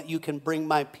Pharaoh that you can bring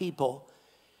my people,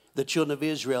 the children of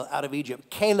Israel, out of Egypt.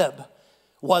 Caleb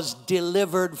was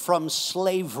delivered from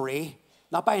slavery,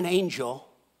 not by an angel,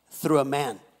 through a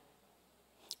man.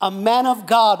 A man of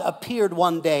God appeared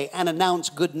one day and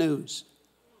announced good news.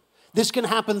 This can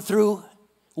happen through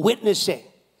witnessing.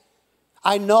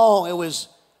 I know it was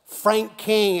Frank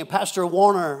King and Pastor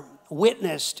Warner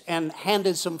witnessed and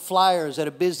handed some flyers at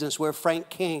a business where Frank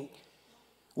King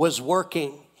was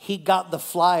working. He got the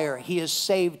flyer. He is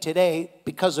saved today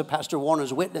because of Pastor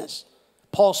Warner's witness.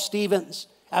 Paul Stevens,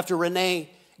 after Renee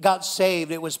got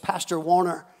saved, it was Pastor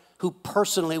Warner who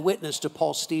personally witnessed to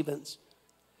Paul Stevens.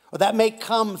 Or that may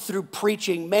come through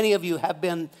preaching. Many of you have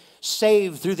been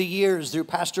saved through the years, through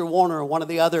Pastor Warner or one of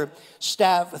the other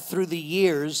staff through the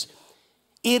years.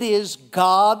 It is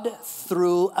God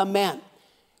through a man.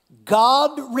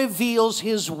 God reveals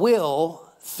his will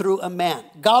through a man.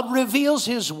 God reveals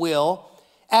his will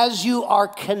as you are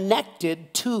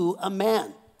connected to a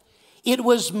man. It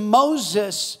was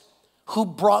Moses who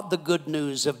brought the good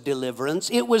news of deliverance.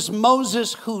 It was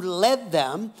Moses who led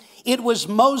them. It was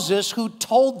Moses who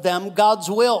told them God's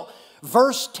will.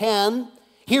 Verse 10,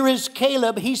 here is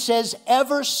Caleb. He says,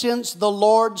 ever since the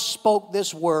Lord spoke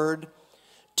this word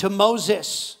to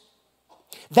Moses.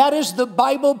 That is the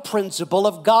Bible principle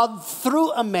of God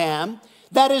through a man.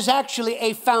 That is actually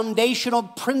a foundational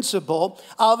principle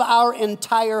of our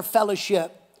entire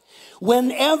fellowship.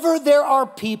 Whenever there are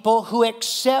people who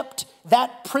accept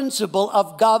that principle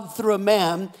of God through a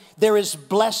man, there is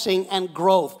blessing and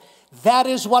growth. That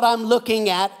is what I'm looking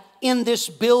at in this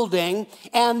building.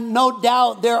 And no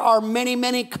doubt there are many,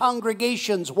 many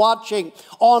congregations watching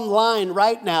online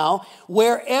right now.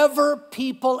 Wherever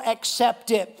people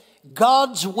accept it,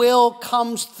 God's will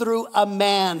comes through a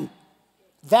man.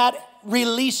 That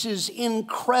releases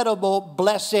incredible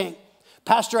blessing.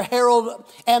 Pastor Harold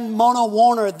and Mona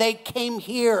Warner, they came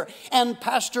here, and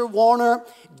Pastor Warner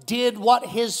did what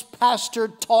his pastor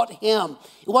taught him.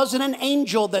 It wasn't an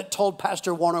angel that told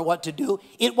Pastor Warner what to do.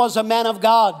 It was a man of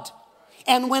God.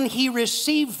 And when he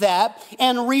received that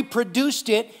and reproduced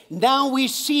it, now we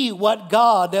see what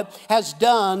God has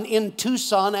done in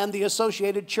Tucson and the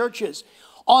associated churches.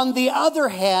 On the other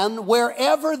hand,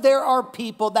 wherever there are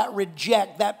people that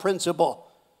reject that principle,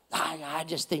 I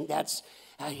just think that's,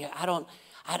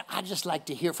 I just like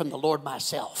to hear from the Lord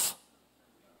myself.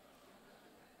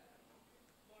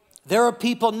 There are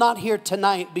people not here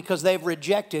tonight because they've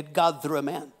rejected God through a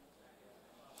man.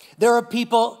 There are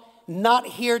people not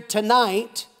here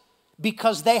tonight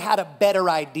because they had a better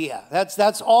idea.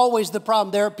 That's always the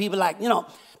problem. There are people like,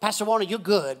 Pastor Warner, you're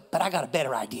good, but I got a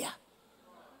better idea.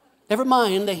 Never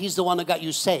mind that he's the one that got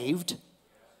you saved.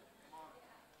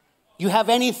 You have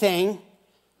anything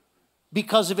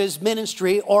because of his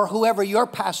ministry or whoever your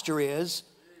pastor is.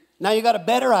 Now you got a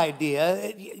better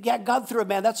idea. Yeah, God through a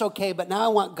man, that's okay, but now I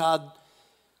want God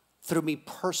through me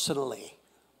personally.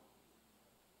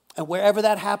 And wherever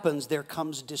that happens, there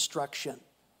comes destruction.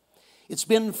 It's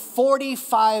been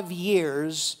 45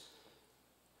 years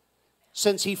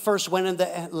since he first went in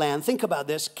the land. Think about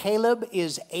this. Caleb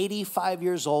is 85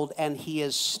 years old, and he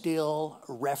is still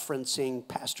referencing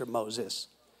Pastor Moses.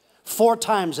 4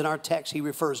 times in our text, he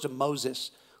refers to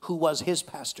Moses, who was his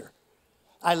pastor.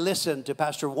 I listened to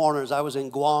Pastor Warner's. I was in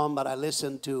Guam, but I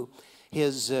listened to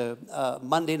his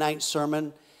Monday night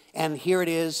sermon. And here it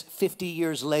is, 50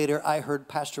 years later, I heard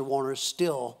Pastor Warner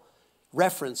still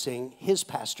referencing his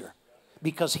pastor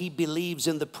because he believes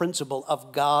in the principle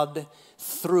of God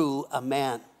through a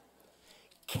man.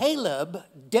 Caleb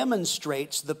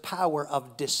demonstrates the power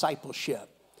of discipleship.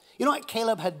 You know what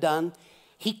Caleb had done?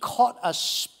 He caught a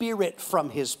spirit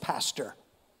from his pastor.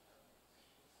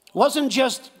 It wasn't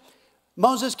just,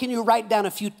 Moses, can you write down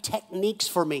a few techniques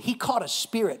for me? He caught a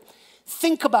spirit.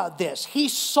 Think about this. He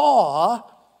saw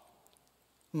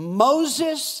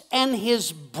Moses and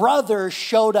his brother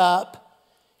showed up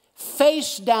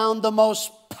face down the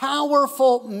most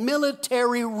powerful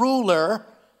military ruler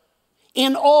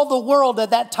in all the world at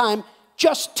that time,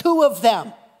 just 2 of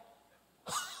them.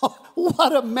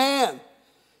 What a man.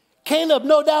 Caleb,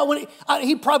 no doubt, when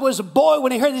he probably was a boy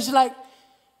when he heard this, he's like,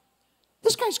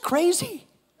 this guy's crazy,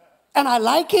 and I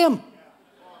like him.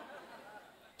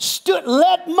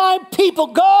 Let my people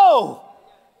go.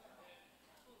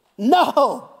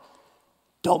 No,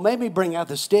 don't make me bring out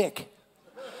the stick.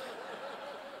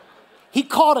 He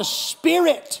caught a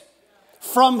spirit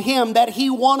from him that he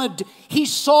wanted. He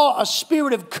saw a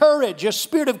spirit of courage, a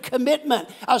spirit of commitment,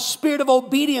 a spirit of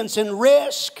obedience and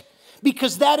risk,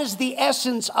 because that is the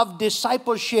essence of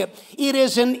discipleship. It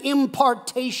is an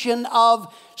impartation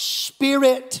of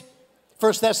spirit.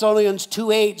 1 Thessalonians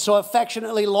 2:8, so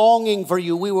affectionately longing for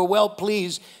you, we were well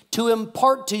pleased to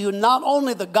impart to you not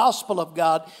only the gospel of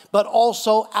God, but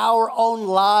also our own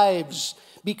lives,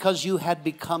 because you had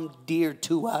become dear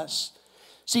to us.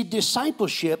 See,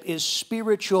 discipleship is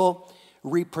spiritual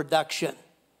reproduction.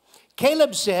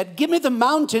 Caleb said, give me the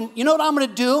mountain. You know what I'm going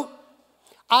to do?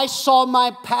 I saw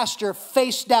my pastor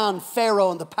face down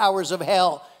Pharaoh and the powers of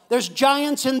hell. There's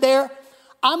giants in there.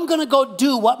 I'm going to go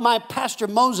do what my pastor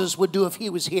Moses would do if he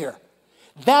was here.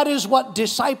 That is what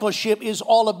discipleship is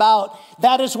all about.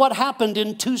 That is what happened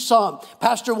in Tucson.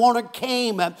 Pastor Warner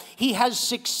came. He has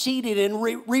succeeded in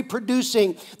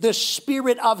reproducing the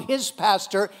spirit of his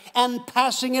pastor and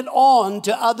passing it on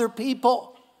to other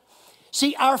people.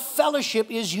 See, our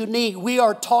fellowship is unique. We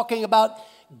are talking about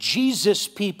Jesus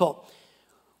people.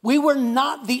 We were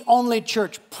not the only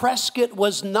church. Prescott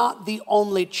was not the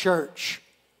only church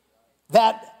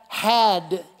that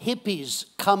had hippies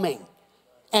coming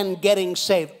and getting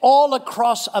saved all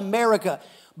across America.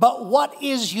 But what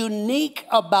is unique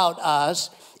about us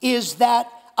is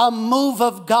that a move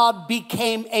of God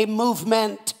became a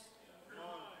movement.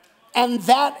 And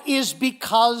that is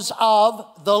because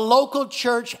of the local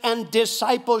church and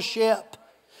discipleship.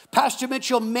 Pastor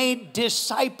Mitchell made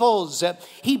disciples.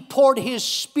 He poured his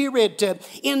spirit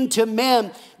into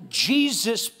men.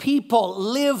 Jesus people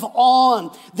live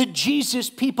on. The Jesus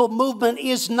people movement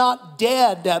is not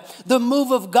dead. The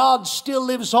move of God still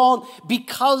lives on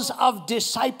because of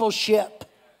discipleship.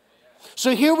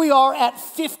 So here we are at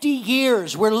 50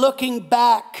 years. We're looking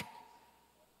back.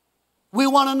 We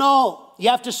want to know. You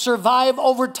have to survive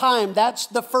over time. That's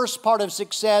the first part of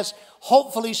success.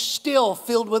 Hopefully still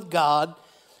filled with God.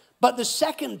 But the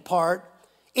second part,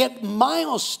 at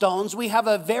milestones, we have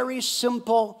a very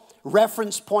simple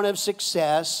reference point of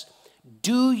success.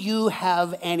 Do you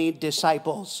have any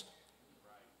disciples?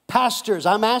 Pastors,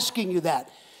 I'm asking you that.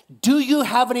 Do you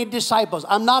have any disciples?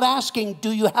 I'm not asking,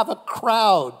 do you have a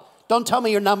crowd? Don't tell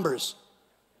me your numbers.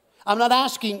 I'm not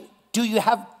asking, do you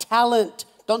have talent?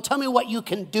 Don't tell me what you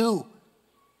can do.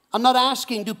 I'm not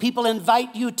asking, do people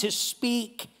invite you to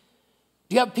speak?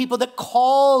 Do you have people that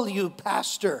call you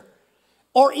pastor?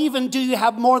 Or even do you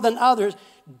have more than others?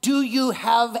 Do you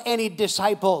have any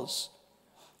disciples?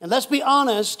 And let's be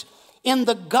honest, in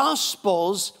the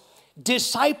Gospels,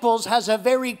 Disciples has a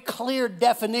very clear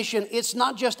definition. It's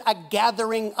not just a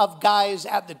gathering of guys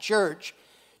at the church.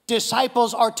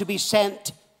 Disciples are to be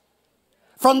sent.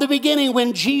 From the beginning,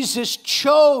 when Jesus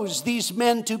chose these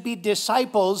men to be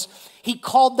disciples, he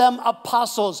called them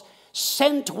apostles,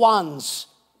 sent ones.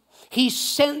 He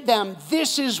sent them.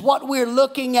 This is what we're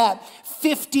looking at.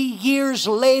 50 years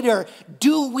later,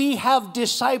 do we have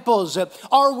disciples?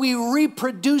 Are we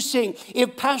reproducing?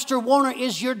 If Pastor Warner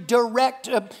is your direct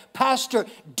pastor,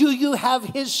 do you have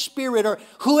his spirit? Or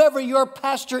whoever your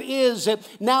pastor is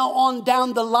now on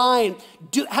down the line,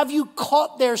 have you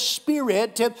caught their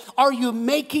spirit? Are you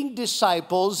making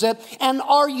disciples? And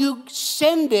are you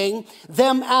sending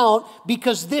them out?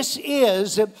 Because this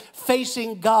is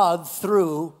facing God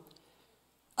through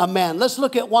a man. Let's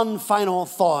look at one final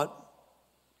thought.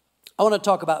 I want to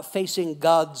talk about facing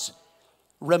God's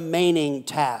remaining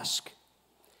task.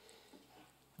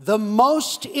 The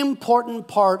most important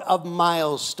part of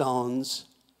milestones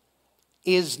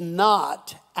is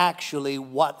not actually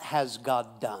what has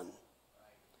God done.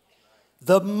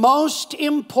 The most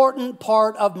important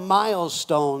part of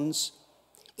milestones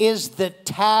is the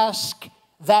task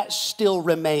that still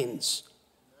remains.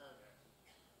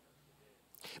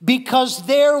 Because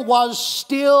there was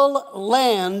still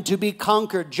land to be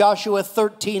conquered. Joshua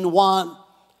 13:1.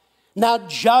 Now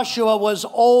Joshua was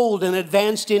old and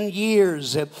advanced in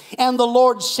years. And the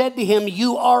Lord said to him,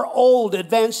 you are old,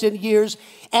 advanced in years,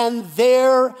 and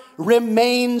there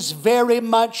remains very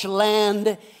much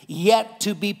land yet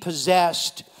to be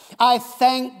possessed. I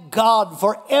thank God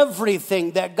for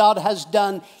everything that God has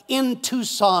done in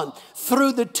Tucson,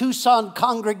 through the Tucson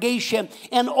congregation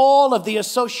and all of the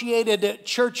associated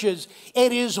churches.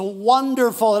 It is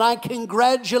wonderful, and I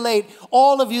congratulate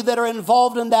all of you that are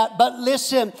involved in that. But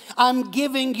listen, I'm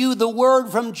giving you the word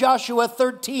from Joshua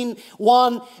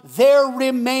 13:1. There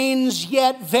remains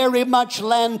yet very much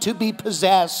land to be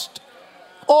possessed.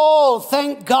 Oh,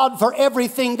 thank God for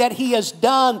everything that he has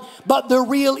done. But the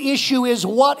real issue is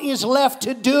what is left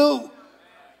to do.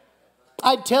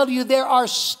 I tell you, there are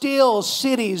still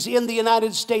cities in the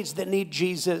United States that need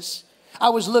Jesus. I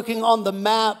was looking on the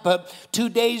map 2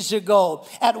 days ago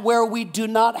at where we do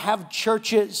not have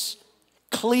churches.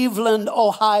 Cleveland,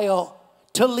 Ohio.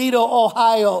 Toledo,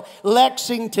 Ohio,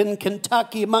 Lexington,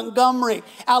 Kentucky, Montgomery,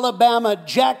 Alabama,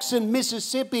 Jackson,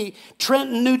 Mississippi,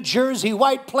 Trenton, New Jersey,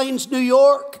 White Plains, New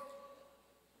York.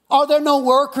 Are there no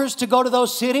workers to go to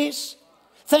those cities?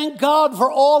 Thank God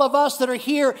for all of us that are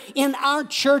here in our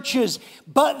churches,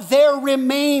 but there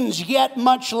remains yet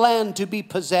much land to be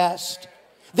possessed.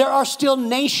 There are still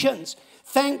nations.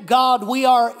 Thank God we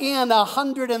are in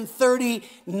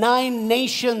 139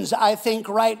 nations, I think,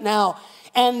 right now.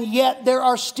 And yet there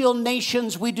are still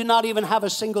nations we do not even have a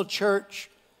single church.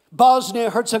 Bosnia,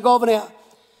 Herzegovina,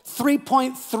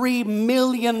 3.3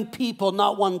 million people,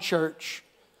 not one church.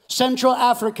 Central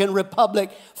African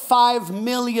Republic, 5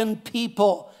 million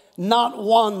people, not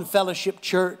one fellowship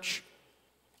church.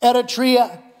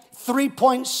 Eritrea,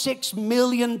 3.6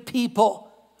 million people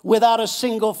without a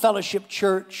single fellowship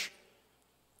church.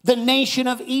 The nation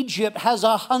of Egypt has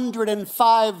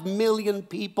 105 million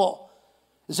people.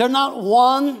 Is there not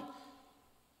one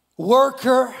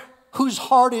worker whose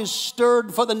heart is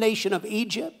stirred for the nation of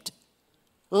Egypt?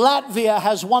 Latvia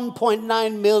has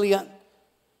 1.9 million.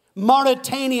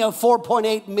 Mauritania,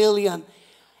 4.8 million.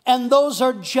 And those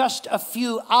are just a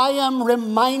few. I am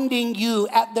reminding you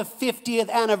at the 50th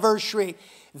anniversary,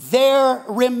 there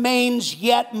remains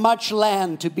yet much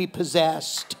land to be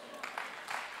possessed.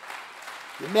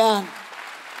 Amen.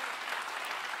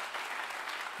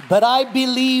 But I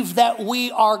believe that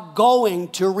we are going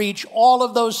to reach all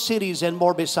of those cities and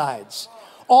more besides.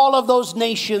 All of those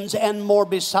nations and more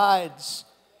besides.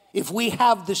 If we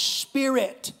have the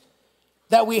spirit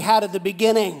that we had at the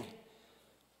beginning,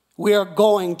 we are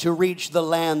going to reach the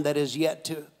land that is yet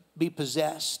to be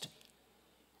possessed.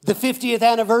 The 50th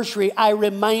anniversary, I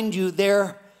remind you,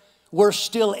 there were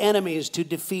still enemies to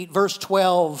defeat. Verse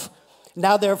 12,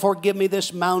 now therefore give me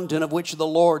this mountain of which the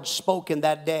Lord spoke in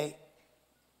that day.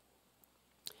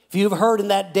 If you've heard in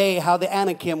that day how the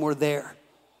Anakim were there,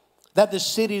 that the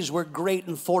cities were great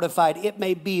and fortified, it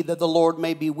may be that the Lord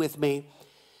may be with me,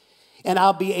 and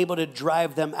I'll be able to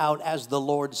drive them out as the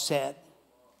Lord said.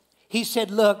 He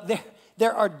said, look,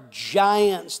 there are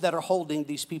giants that are holding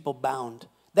these people bound.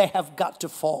 They have got to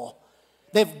fall.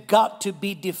 They've got to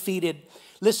be defeated.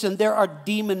 Listen, there are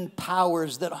demon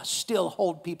powers that still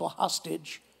hold people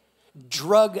hostage.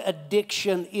 Drug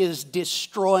addiction is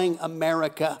destroying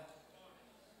America.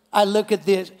 I look at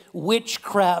this.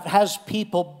 Witchcraft has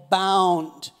people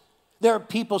bound. There are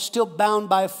people still bound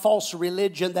by false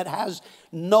religion that has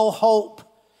no hope.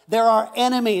 There are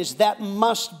enemies that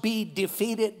must be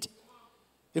defeated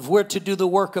if we're to do the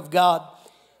work of God.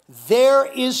 There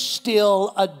is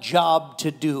still a job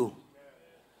to do.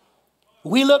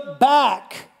 We look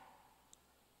back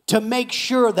to make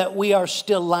sure that we are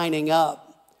still lining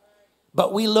up,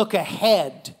 but we look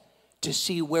ahead to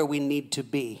see where we need to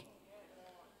be.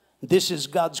 This is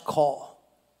God's call.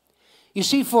 You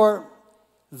see, for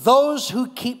those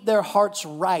who keep their hearts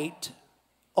right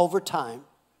over time,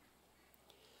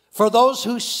 for those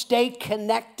who stay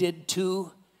connected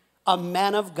to a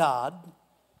man of God,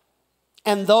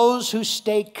 and those who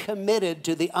stay committed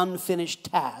to the unfinished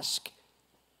task,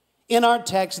 in our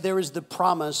text there is the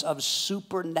promise of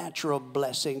supernatural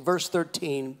blessing. Verse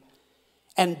 13,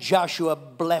 and Joshua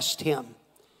blessed him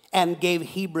and gave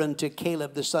Hebron to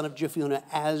Caleb the son of Jephunneh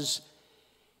as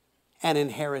an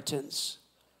inheritance.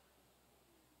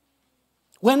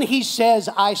 When he says,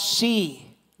 I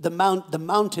see the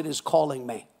mountain is calling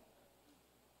me.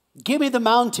 Give me the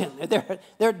mountain. There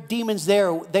are demons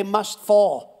there. They must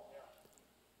fall.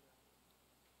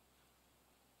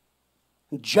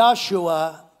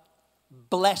 Joshua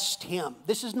blessed him.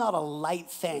 This is not a light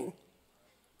thing.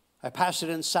 I pastored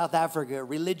in South Africa,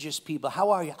 religious people.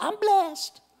 How are you? I'm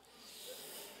blessed.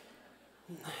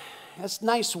 That's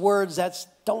nice words. I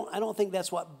don't think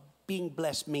that's what being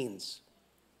blessed means.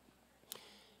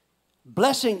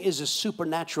 Blessing is a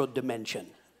supernatural dimension.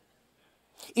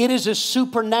 It is a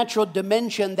supernatural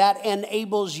dimension that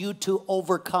enables you to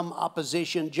overcome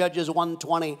opposition. Judges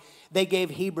 1:20, they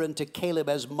gave Hebron to Caleb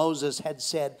as Moses had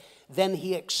said. Then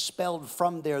he expelled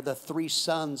from there the 3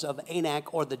 sons of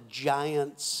Anak, or the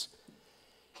giants.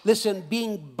 Listen,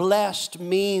 being blessed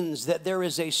means that there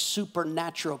is a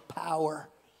supernatural power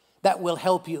that will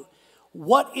help you.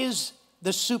 What is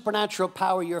the supernatural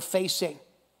power you're facing?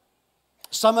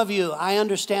 Some of you, I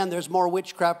understand there's more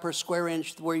witchcraft per square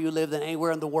inch where you live than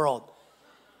anywhere in the world.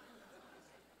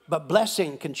 But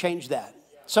blessing can change that.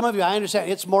 Some of you, I understand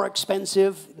it's more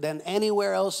expensive than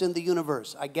anywhere else in the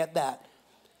universe. I get that.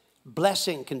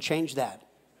 Blessing can change that.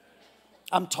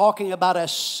 I'm talking about a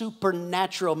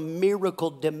supernatural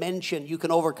miracle dimension. You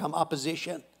can overcome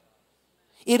opposition.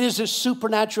 It is a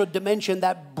supernatural dimension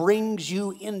that brings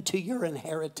you into your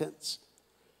inheritance.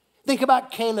 Think about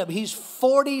Caleb. He's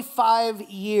 45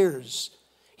 years.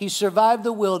 He survived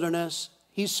the wilderness.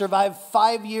 He survived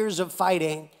 5 years of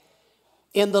fighting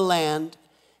in the land.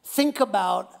 Think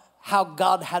about how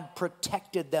God had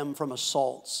protected them from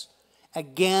assaults.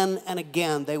 Again and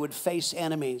again, they would face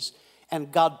enemies,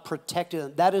 and God protected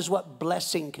them. That is what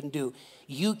blessing can do.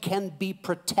 You can be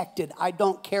protected. I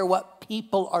don't care what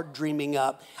people are dreaming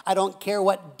up. I don't care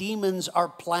what demons are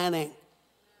planning.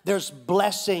 There's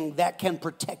blessing that can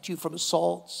protect you from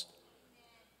assaults.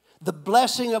 The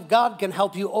blessing of God can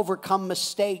help you overcome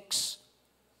mistakes.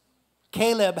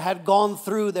 Caleb had gone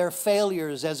through their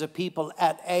failures as a people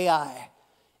at Ai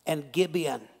and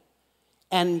Gibeon,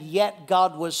 and yet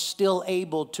God was still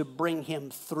able to bring him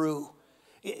through.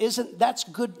 Isn't that's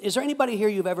good? Is there anybody here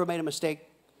you've ever made a mistake?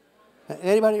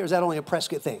 Anybody, or is that only a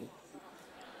Prescott thing?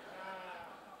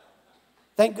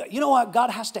 Thank God. You know what? God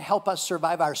has to help us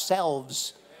survive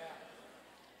ourselves.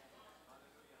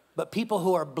 But people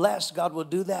who are blessed, God will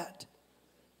do that.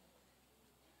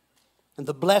 And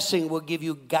the blessing will give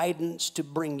you guidance to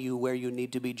bring you where you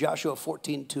need to be. Joshua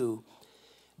 14:2.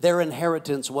 Their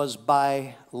inheritance was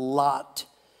by lot,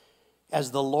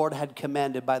 as the Lord had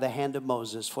commanded by the hand of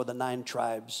Moses, for the 9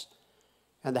 tribes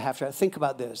and the half tribe. Think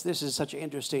about this. This is such an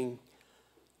interesting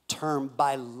term,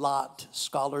 by lot.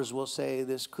 Scholars will say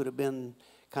this could have been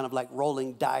kind of like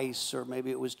rolling dice, or maybe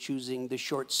it was choosing the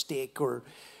short stick, or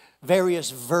various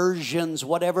versions,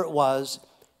 whatever it was.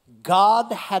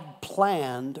 God had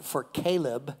planned for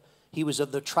Caleb. He was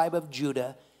of the tribe of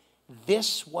Judah.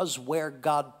 This was where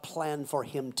God planned for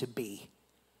him to be.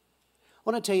 I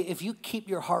want to tell you, if you keep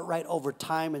your heart right over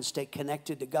time and stay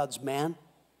connected to God's man,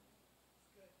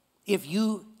 if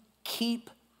you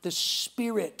keep the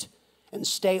Spirit and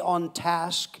stay on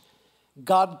task,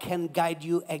 God can guide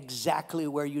you exactly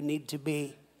where you need to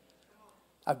be.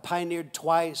 I've pioneered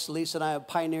twice. Lisa and I have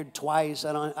pioneered twice.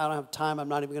 I don't have time. I'm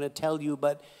not even going to tell you.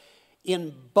 But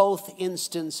in both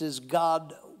instances,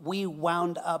 we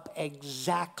wound up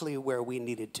exactly where we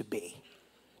needed to be.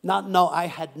 I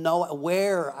had no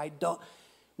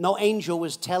angel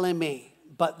was telling me.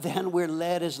 But then we're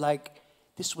led as like,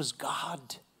 this was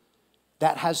God.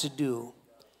 That has to do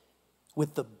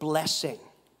with the blessing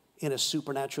in a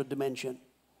supernatural dimension.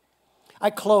 I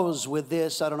close with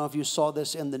this. I don't know if you saw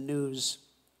this in the news.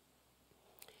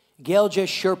 Gelje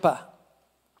Sherpa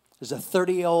is a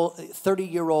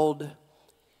 30-year-old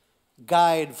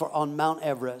guide on Mount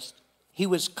Everest. He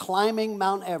was climbing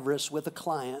Mount Everest with a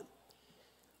client.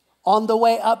 On the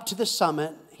way up to the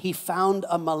summit, he found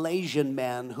a Malaysian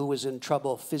man who was in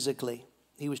trouble physically.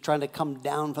 He was trying to come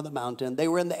down from the mountain. They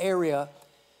were in the area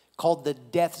called the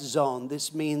death zone.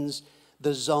 This means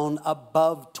the zone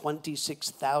above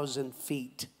 26,000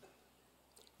 feet.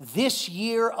 This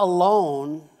year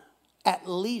alone, at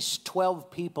least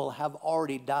 12 people have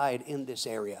already died in this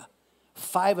area.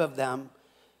 5 of them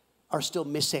are still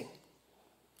missing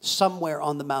somewhere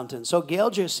on the mountain. So Gail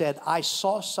just said, I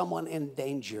saw someone in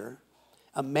danger,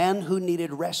 a man who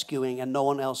needed rescuing, and no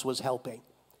one else was helping.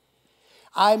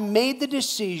 I made the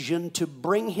decision to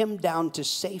bring him down to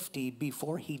safety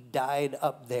before he died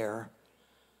up there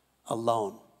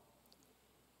alone.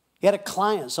 He had a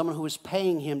client, someone who was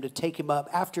paying him to take him up.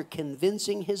 After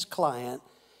convincing his client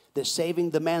that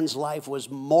saving the man's life was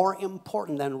more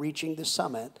important than reaching the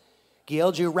summit,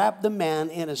 Gielgud wrapped the man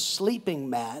in a sleeping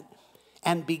mat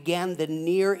and began the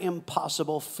near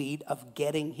impossible feat of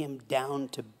getting him down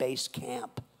to base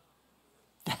camp.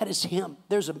 That is him.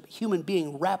 There's a human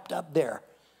being wrapped up there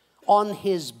on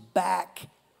his back.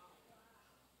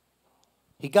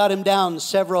 He got him down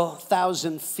several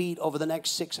thousand feet over the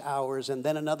next 6 hours, and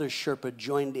then another Sherpa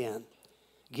joined in.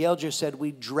 Gielgud said,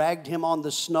 we dragged him on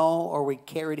the snow or we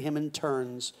carried him in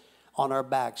turns on our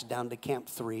backs down to Camp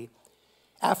 3.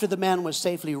 After the man was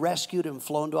safely rescued and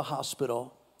flown to a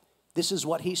hospital, this is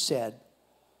what he said.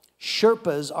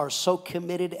 Sherpas are so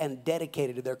committed and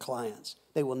dedicated to their clients.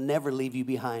 They will never leave you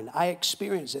behind. I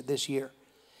experienced it this year.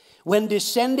 When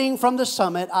descending from the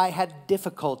summit, I had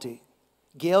difficulty.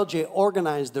 Gielgud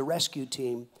organized the rescue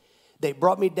team. They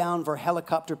brought me down for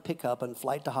helicopter pickup and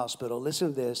flight to hospital. Listen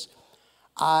to this.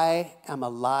 I am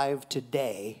alive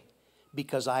today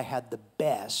because I had the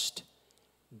best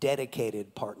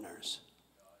dedicated partners.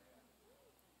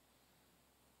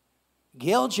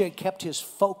 Gielgud kept his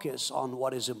focus on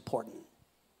what is important.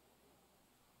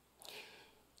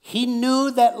 He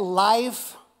knew that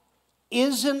life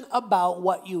isn't about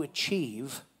what you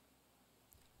achieve.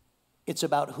 It's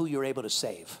about who you're able to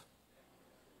save.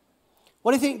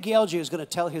 What do you think Gielgud is going to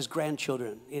tell his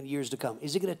grandchildren in years to come?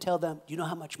 Is he going to tell them, do you know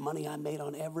how much money I made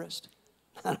on Everest?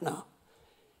 I don't know.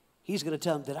 He's going to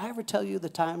tell them, did I ever tell you the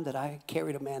time that I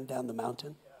carried a man down the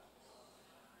mountain?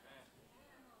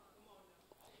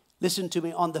 Listen to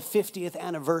me, on the 50th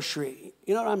anniversary,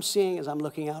 you know what I'm seeing as I'm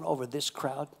looking out over this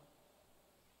crowd?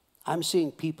 I'm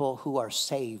seeing people who are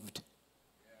saved.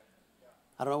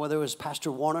 I don't know whether it was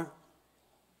Pastor Warner,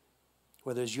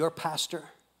 whether it's your pastor,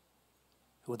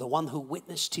 or the one who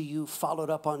witnessed to you, followed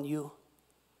up on you.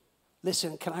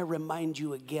 Listen, can I remind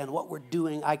you again what we're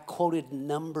doing? I quoted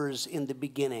numbers in the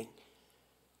beginning.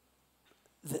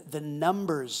 The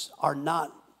numbers are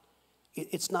not,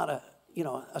 it's not a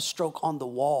stroke on the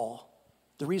wall.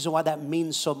 The reason why that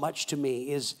means so much to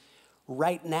me is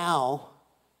right now,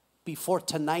 before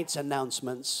tonight's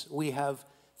announcements, we have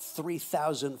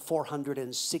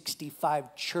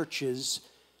 3,465 churches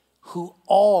who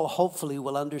all hopefully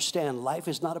will understand life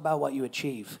is not about what you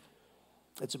achieve.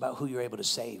 It's about who you're able to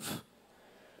save.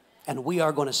 And we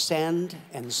are going to send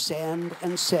and send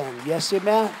and send. Yes,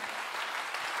 amen?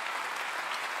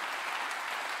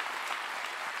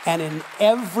 And in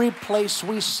every place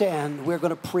we send, we're going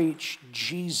to preach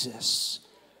Jesus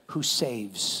who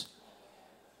saves.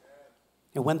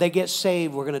 And when they get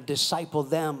saved, we're going to disciple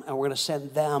them and we're going to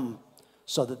send them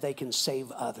so that they can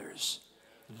save others.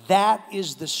 That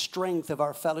is the strength of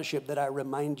our fellowship that I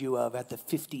remind you of at the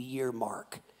 50-year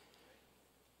mark.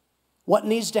 What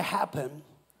needs to happen?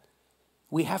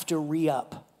 We have to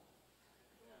re-up.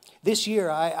 This year,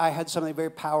 I had something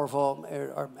very powerful,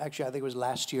 or actually, I think it was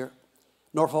last year.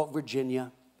 Norfolk,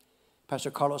 Virginia.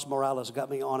 Pastor Carlos Morales got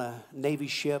me on a Navy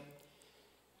ship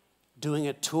doing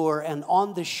a tour. And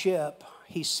on the ship,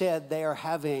 he said they are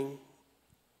having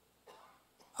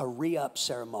a re-up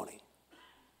ceremony.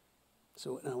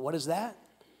 So what is that?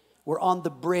 We're on the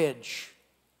bridge.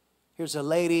 Here's a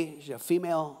lady, she's a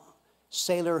female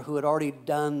sailor who had already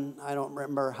done, I don't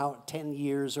remember how, 10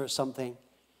 years or something.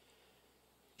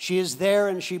 She is there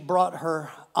and she brought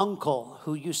her uncle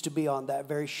who used to be on that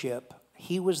very ship.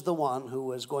 He was the one who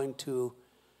was going to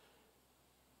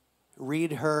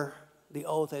read her the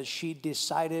oath as she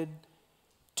decided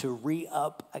to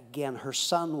re-up again. Her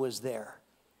son was there.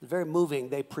 It was very moving.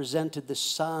 They presented the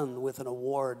son with an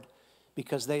award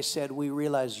because they said, we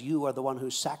realize you are the one who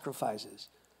sacrifices.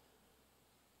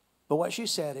 But what she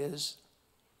said is,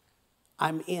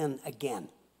 I'm in again.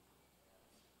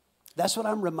 That's what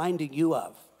I'm reminding you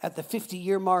of. At the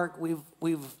 50-year mark,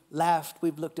 we've laughed,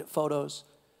 we've looked at photos.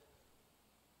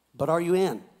 But are you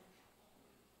in?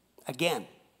 Again.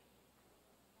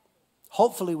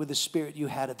 hopefully with the spirit you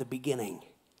had at the beginning.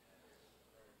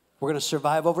 We're going to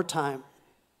survive over time.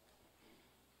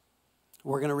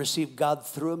 We're going to receive God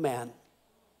through a man,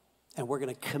 and we're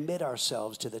going to commit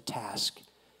ourselves to the task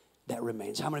that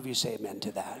remains. How many of you say amen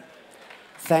to that?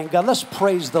 Thank God. Let's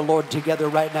praise the Lord together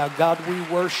right now. God, we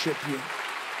worship you.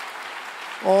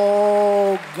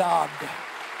 Oh, God.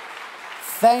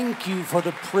 Thank you for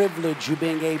the privilege of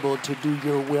being able to do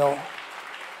your will.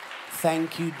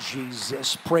 Thank you,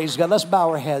 Jesus. Praise God. Let's bow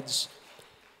our heads.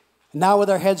 Now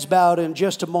with our heads bowed, in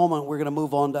just a moment, we're going to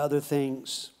move on to other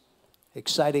things.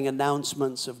 Exciting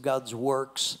announcements of God's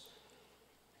works.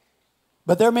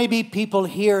 But there may be people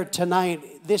here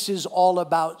tonight, this is all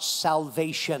about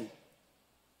salvation.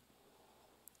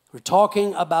 We're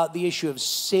talking about the issue of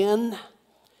sin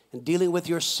and dealing with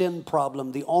your sin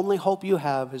problem. The only hope you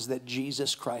have is that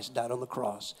Jesus Christ died on the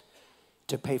cross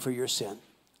to pay for your sin.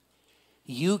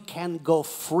 You can go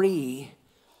free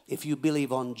if you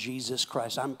believe on Jesus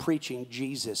Christ. I'm preaching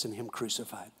Jesus and Him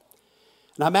crucified.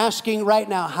 And I'm asking right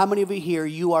now, how many of you here,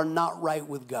 you are not right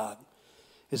with God?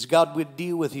 As God would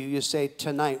deal with you, you say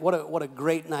tonight, what a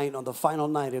great night on the final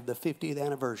night of the 50th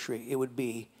anniversary. It would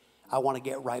be, I want to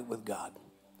get right with God.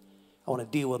 I want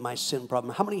to deal with my sin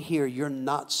problem. How many here, you're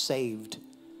not saved?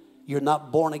 You're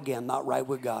not born again, not right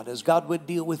with God. As God would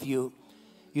deal with you,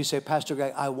 you say, Pastor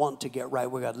Greg, I want to get right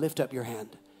with God. Lift up your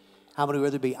hand. How many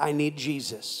would there be? I need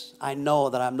Jesus. I know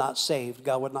that I'm not saved.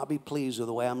 God would not be pleased with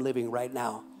the way I'm living right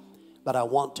now. But I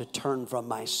want to turn from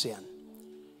my sin.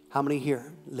 How many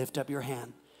here? Lift up your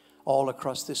hand all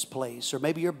across this place. Or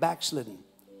maybe you're backslidden.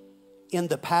 In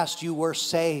the past you were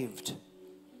saved.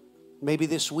 Maybe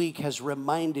this week has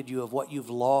reminded you of what you've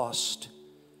lost.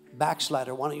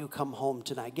 Backslider, why don't you come home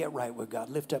tonight? Get right with God.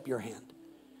 Lift up your hand.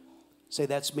 Say,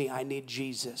 that's me. I need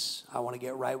Jesus. I want to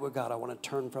get right with God. I want to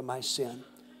turn from my sin.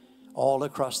 All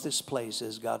across this place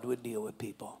as God would deal with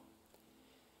people.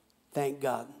 Thank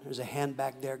God. There's a hand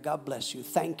back there. God bless you.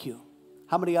 Thank you.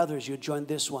 How many others you joined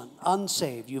this one?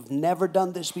 Unsaved. You've never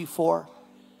done this before.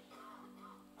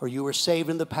 Or you were saved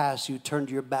in the past. You turned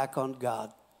your back on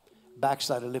God.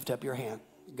 Backslider, lift up your hand.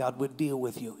 God would deal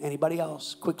with you. Anybody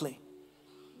else? Quickly.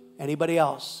 Anybody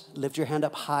else? Lift your hand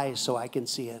up high so I can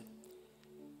see it.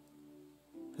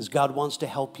 Because God wants to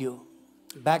help you.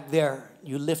 Back there,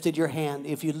 you lifted your hand.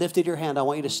 If you lifted your hand, I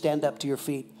want you to stand up to your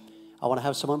feet. I want to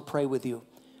have someone pray with you.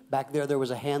 Back there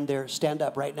was a hand there. Stand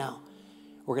up right now.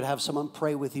 We're going to have someone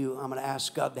pray with you. I'm going to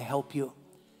ask God to help you.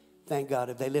 Thank God.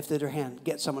 If they lifted their hand,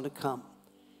 get someone to come.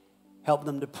 Help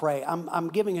them to pray. I'm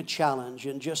giving a challenge.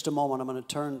 In just a moment, I'm going to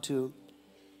turn to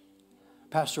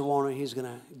Pastor Warner. He's going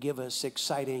to give us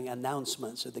exciting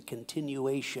announcements of the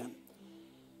continuation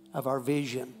of our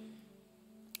vision.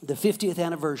 The 50th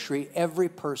anniversary, every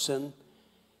person,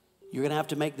 you're going to have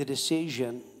to make the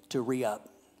decision to re-up.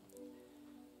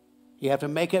 You have to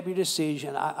make up your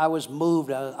decision. I was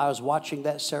moved. I was watching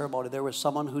that ceremony. There was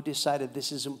someone who decided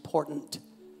this is important.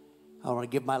 I want to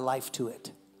give my life to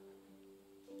it.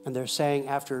 And they're saying,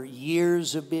 after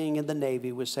years of being in the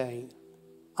Navy, was saying,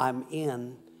 I'm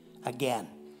in again.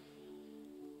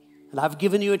 And I've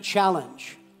given you a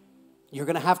challenge. You're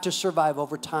going to have to survive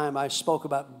over time. I spoke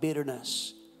about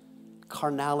bitterness,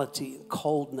 carnality, and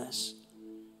coldness.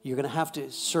 You're going to have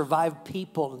to survive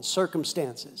people and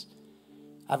circumstances.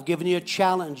 I've given you a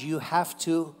challenge. You have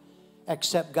to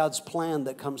accept God's plan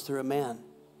that comes through a man.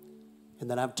 And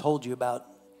then I've told you about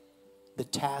the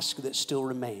task that still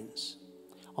remains.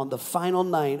 On the final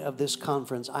night of this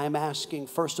conference, I'm asking,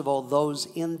 first of all, those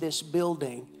in this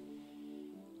building,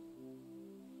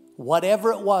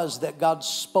 whatever it was that God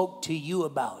spoke to you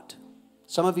about.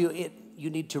 Some of you, you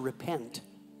need to repent.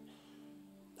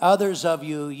 Others of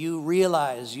you, you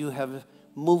realize you have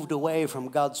moved away from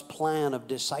God's plan of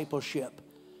discipleship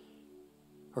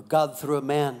or God through a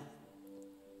man.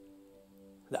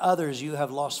 And others, you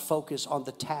have lost focus on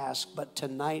the task, but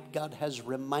tonight God has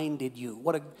reminded you.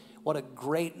 What a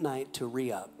great night to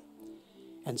re-up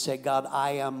and say, God,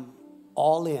 I am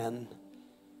all in,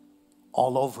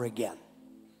 all over again.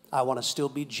 I want to still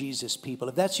be Jesus, people.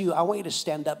 If that's you, I want you to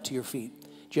stand up to your feet.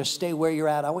 Just stay where you're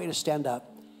at. I want you to stand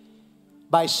up.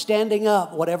 By standing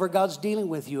up, whatever God's dealing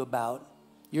with you about,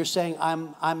 you're saying,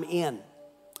 I'm in,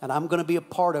 and I'm going to be a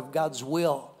part of God's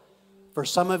will. For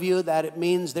some of you, that it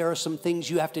means there are some things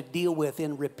you have to deal with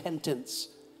in repentance.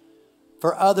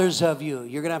 For others of you,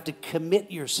 you're going to have to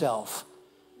commit yourself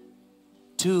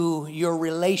to your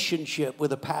relationship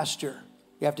with a pastor.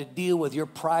 You have to deal with your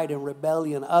pride and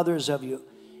rebellion. Others of you,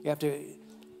 you have to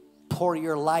pour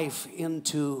your life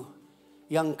into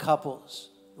young couples,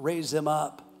 raise them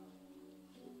up.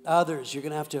 Others, you're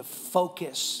going to have to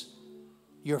focus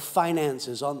your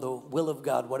finances on the will of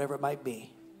God, whatever it might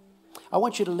be, I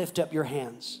want you to lift up your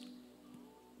hands.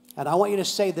 And I want you to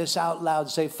say this out loud.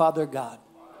 Say, Father God,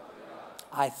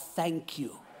 I thank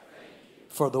you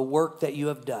for the work that you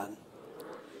have done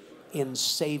in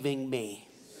saving me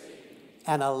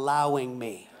and allowing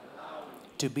me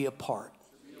to be a part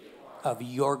of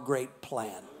your great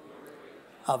plan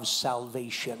of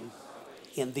salvation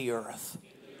in the earth.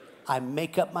 I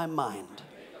make up my mind.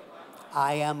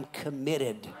 I am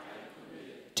committed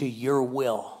to your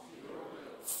will.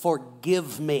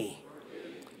 Forgive me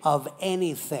of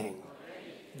anything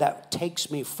that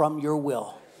takes me from your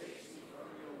will.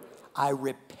 I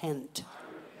repent.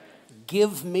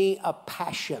 Give me a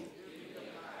passion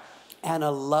and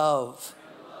a love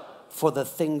for the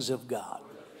things of God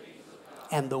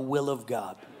and the will of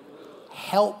God.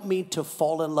 Help me to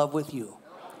fall in love with you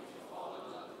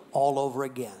all over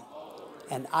again.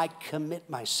 And I commit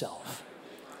myself.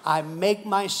 I make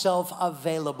myself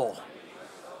available.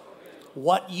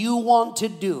 What you want to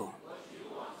do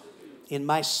in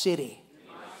my city,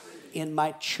 in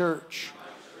my church,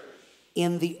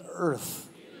 in the earth,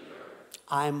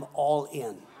 I'm all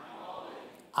in.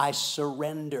 I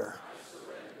surrender.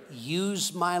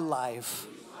 Use my life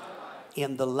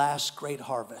in the last great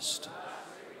harvest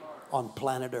on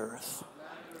planet Earth.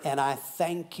 And I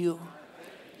thank you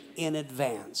in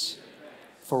advance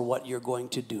for what you're going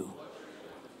to do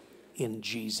in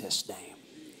Jesus' name.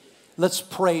 Let's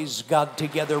praise God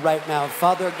together right now.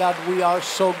 Father God, we are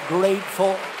so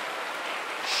grateful.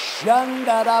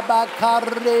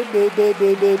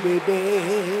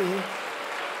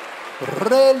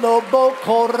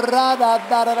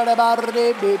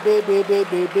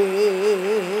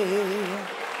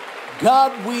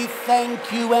 God, we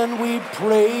thank you and we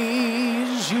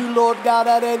praise you, Lord God.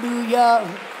 Hallelujah.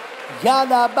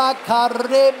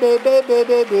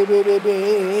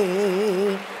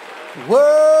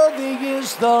 Worthy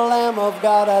is the Lamb of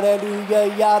God.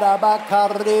 Hallelujah.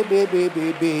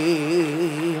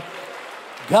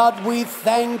 God, we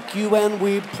thank you and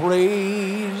we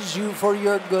praise you for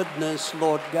your goodness,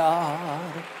 Lord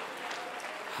God.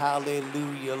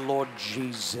 Hallelujah, Lord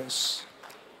Jesus.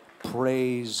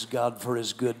 Praise God for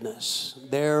his goodness.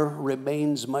 There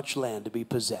remains much land to be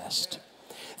possessed.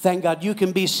 Thank God. You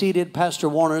can be seated. Pastor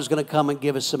Warner is going to come and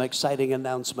give us some exciting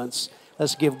announcements.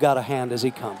 Let's give God a hand as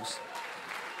he comes.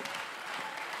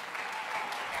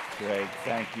 Greg,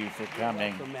 thank you for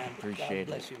coming. Appreciate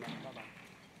God bless it. you, man. Bye-bye.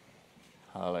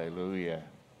 Hallelujah.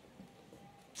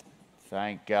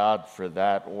 Thank God for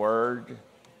that word.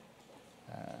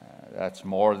 That's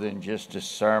more than just a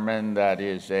sermon. That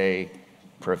is a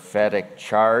prophetic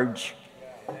charge.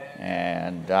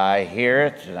 And I hear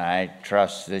it, and I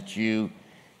trust that you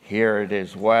hear it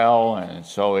as well. And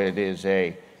so it is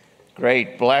a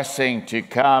great blessing to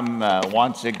come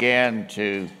once again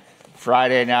to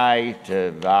Friday night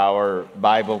of our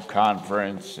Bible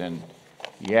conference. And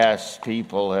yes,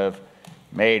 people have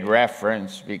made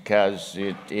reference because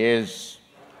it is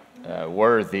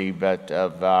worthy, but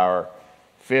of our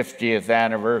 50th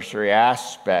anniversary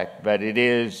aspect. But it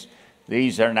is,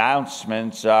 these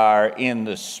announcements are in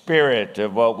the spirit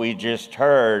of what we just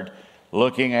heard,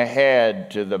 looking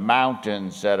ahead to the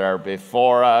mountains that are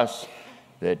before us,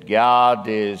 that God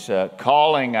is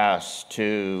calling us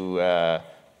to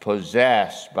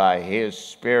possess by his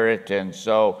Spirit. And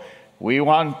so we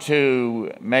want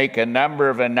to make a number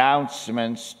of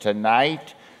announcements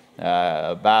tonight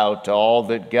about all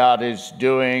that God is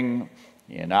doing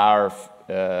in our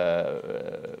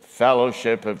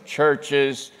fellowship of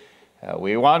churches.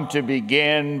 We want to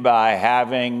begin by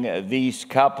having these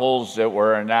couples that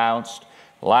were announced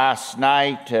last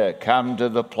night come to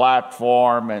the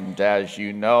platform. And as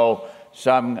you know,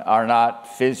 some are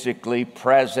not physically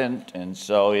present, and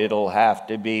so it'll have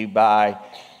to be by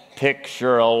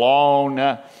picture alone.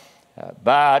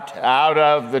 But out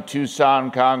of the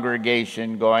Tucson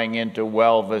congregation going into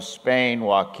Huelva, Spain,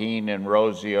 Joaquin and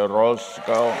Rosie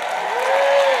Orozco.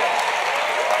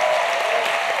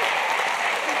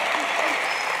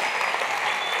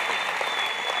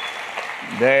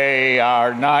 They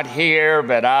are not here,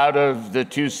 but out of the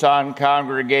Tucson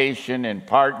congregation in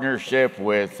partnership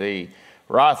with the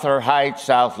Rother Heights,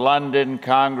 South London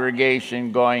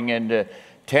congregation going into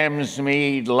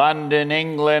Thamesmead, London,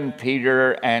 England,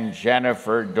 Peter and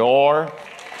Jennifer Dorr.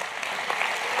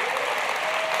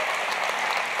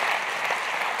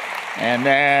 And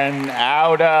then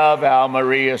out of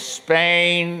Almeria,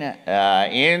 Spain,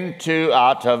 into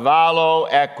Otavalo,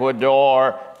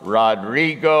 Ecuador,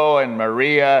 Rodrigo and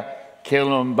Maria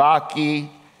Kilumbaki.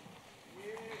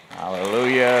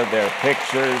 Hallelujah, their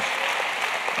pictures.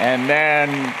 And then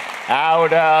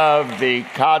out of the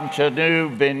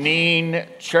Cotonou, Benin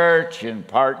Church in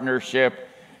partnership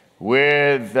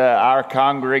with our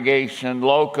congregation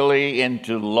locally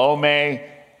into Lome,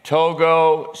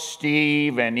 Togo,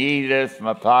 Steve and Edith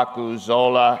Mapaku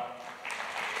Zola.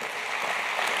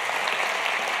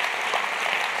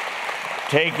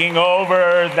 Taking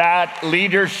over that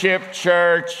leadership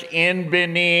church in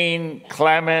Benin,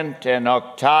 Clement and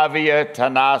Octavia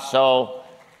Tanaso,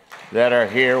 that are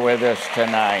here with us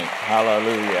tonight.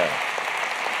 Hallelujah.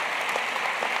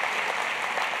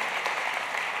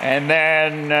 And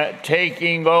then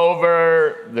taking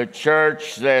over the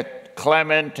church that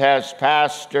Clement has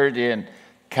pastored in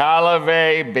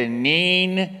Calave,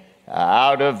 Benin,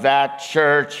 out of that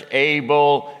church,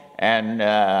 Abel and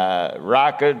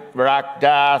Rakdath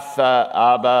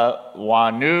Abba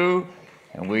Wanu,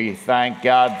 and we thank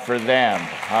God for them.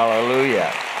 Hallelujah.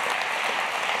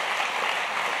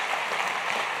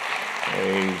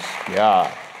 Praise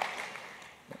God.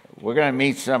 We're going to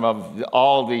meet some of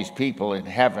all these people in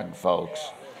heaven, folks.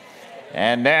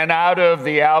 And then out of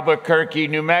the Albuquerque,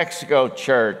 New Mexico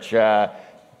church,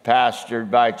 pastored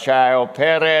by Chayo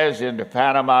Perez into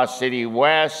Panama City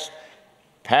West,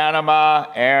 Panama,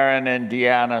 Aaron and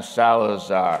Deanna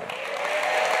Salazar.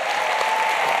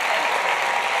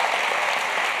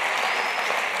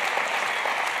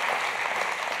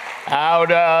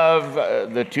 Out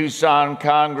of the Tucson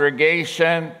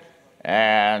congregation,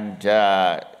 and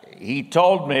he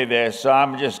told me this, so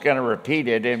I'm just going to repeat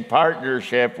it, in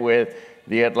partnership with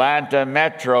the Atlanta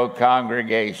Metro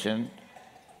congregation,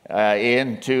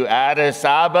 into Addis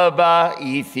Ababa,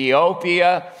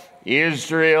 Ethiopia,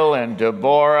 Israel, and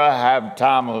Deborah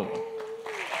Habtamu.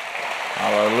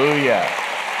 Hallelujah.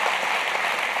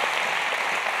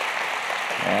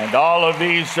 And all of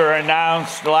these are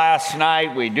announced last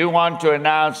night. We do want to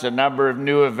announce a number of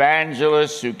new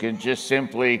evangelists who can just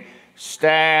simply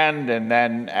stand, and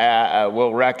then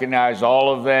we'll recognize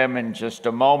all of them in just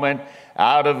a moment.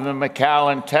 Out of the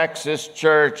McAllen, Texas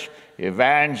church,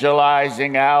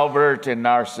 evangelizing Albert and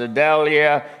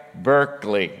Narcidelia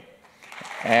Berkeley.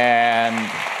 And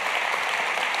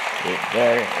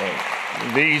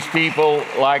these people,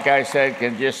 like I said,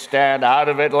 can just stand. Out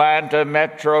of Atlanta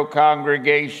Metro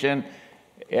congregation,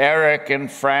 Eric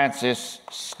and Francis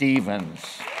Stevens.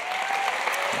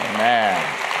 Amen.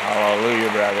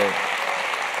 Hallelujah, brother.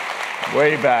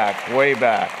 Way back, way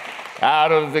back.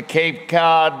 Out of the Cape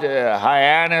Cod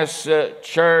Hyannis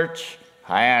Church,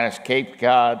 Hyannis, Cape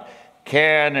Cod,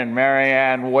 Ken and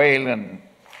Marianne Whalen.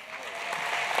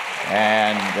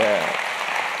 And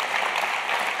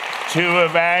two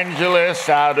evangelists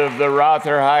out of the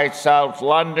Rotherhithe South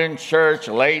London Church,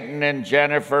 Leighton and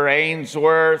Jennifer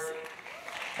Ainsworth,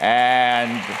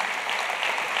 and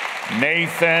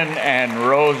Nathan and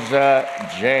Rosa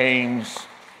James.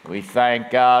 We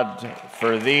thank God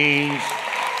for these.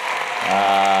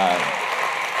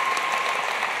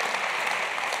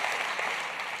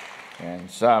 And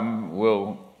some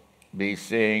will be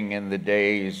seeing in the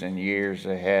days and years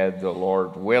ahead, the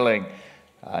Lord willing.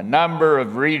 A number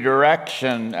of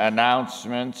redirection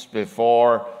announcements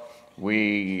before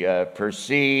we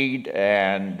proceed,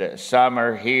 and some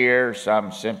are here,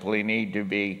 some simply need to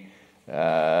be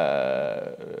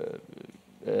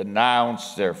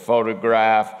announced, they're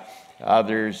photographed.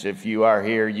 Others, if you are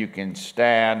here, you can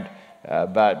stand.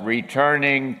 But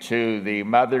returning to the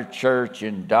Mother Church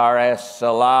in Dar es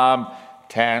Salaam,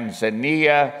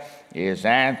 Tanzania, is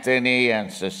Anthony and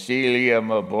Cecilia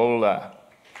Mabula.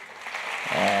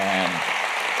 And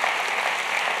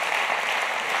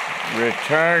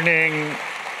returning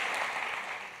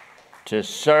to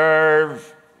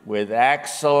serve with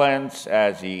excellence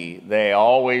as they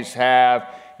always have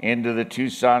into the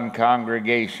Tucson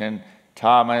congregation,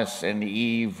 Thomas and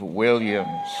Eve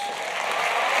Williams.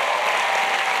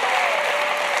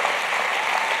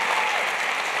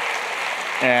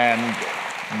 And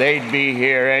they'd be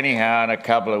here anyhow in a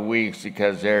couple of weeks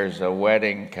because there's a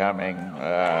wedding coming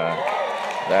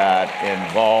that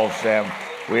involves them.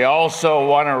 We also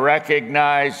want to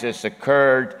recognize this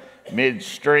occurred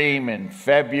midstream in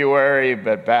February,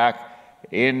 but back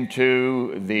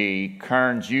into the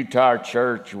Kearns, Utah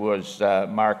church was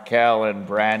Markel and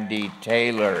Brandy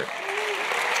Taylor.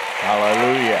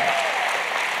 Hallelujah.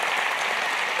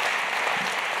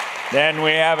 Then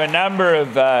we have a number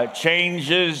of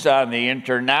changes on the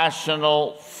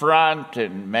international front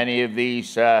in many of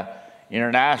these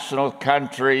international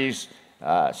countries.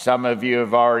 Some of you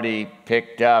have already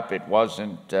picked up. It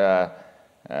wasn't,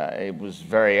 it was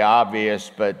very obvious,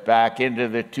 but back into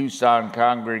the Tucson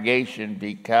congregation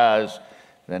because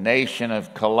the nation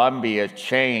of Colombia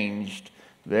changed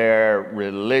their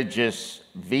religious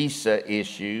visa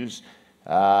issues.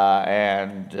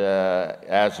 As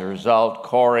a result,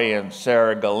 Corey and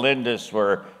Sarah Galindez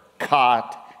were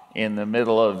caught in the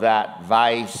middle of that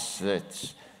vice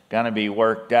that's going to be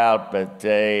worked out, but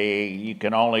you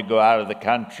can only go out of the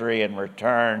country and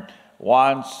return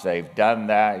once. They've done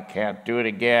that. You can't do it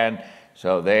again.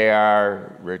 So they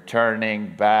are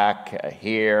returning back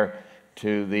here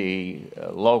to the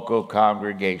local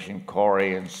congregation,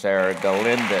 Corey and Sarah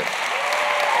Galindez.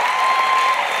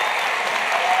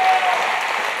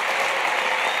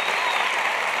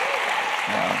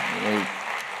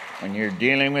 When you're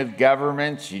dealing with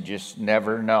governments, you just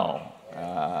never know.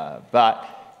 But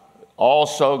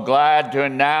also glad to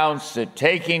announce that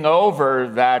taking over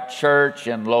that church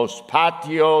in Los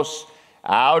Patios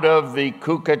out of the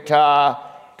Cucata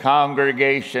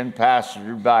congregation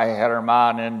pastored by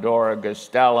Herman and Dora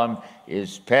Gastelum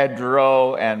is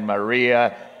Pedro and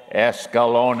Maria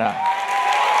Escalona.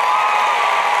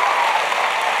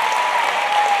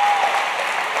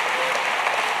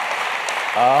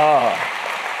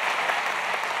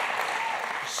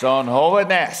 Son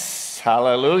jóvenes,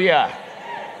 hallelujah.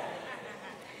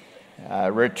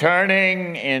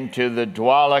 Returning into the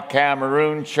Douala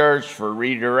Cameroon Church for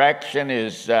redirection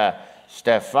is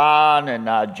Stefan and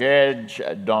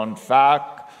Najej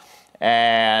Donfak,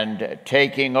 and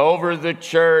taking over the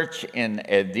church in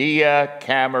Edia,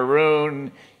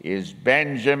 Cameroon is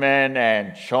Benjamin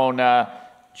and Shona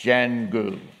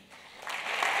Jengu.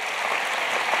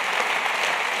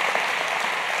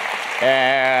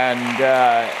 And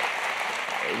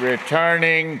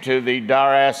returning to the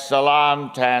Dar es Salaam,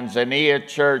 Tanzania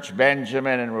Church,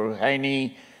 Benjamin and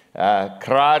Ruhani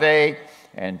Krade,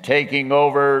 and taking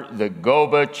over the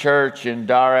Goba Church in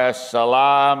Dar es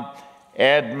Salaam,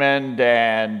 Edmund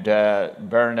and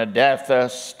Bernadetta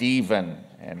Stephen.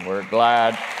 And we're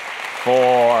glad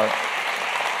for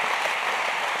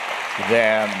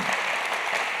them.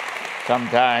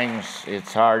 Sometimes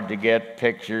it's hard to get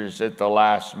pictures at the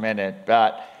last minute,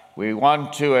 but we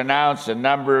want to announce a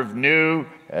number of new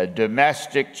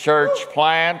domestic church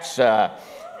plants.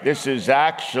 This is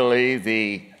actually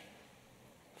the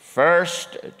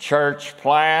first church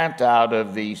plant out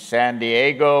of the San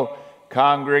Diego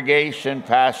congregation,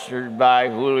 pastored by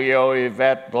Julio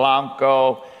Yvette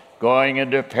Blanco, going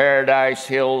into Paradise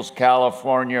Hills,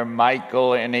 California,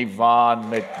 Michael and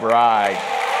Yvonne McBride.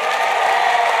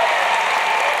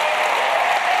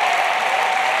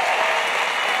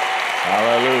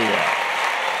 Hallelujah.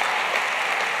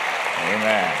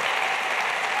 Amen.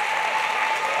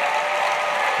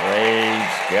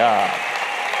 Praise God.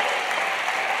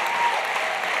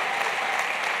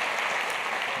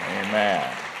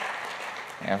 Amen.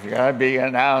 And if you're going to be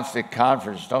announced at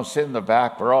conference, don't sit in the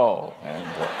back row. And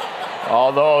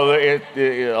although it's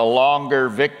a longer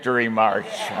victory march,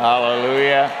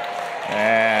 hallelujah.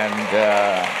 And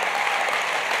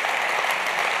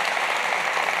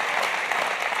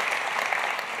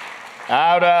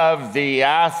out of the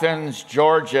Athens,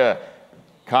 Georgia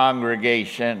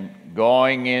congregation,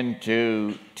 going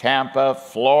into Tampa,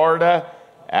 Florida,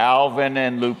 Alvin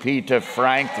and Lupita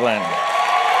Franklin.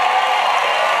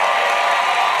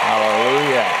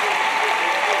 Hallelujah.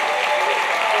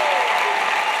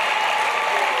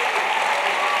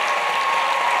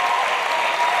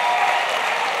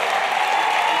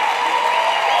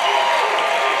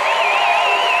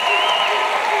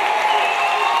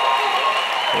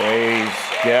 Praise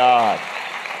God.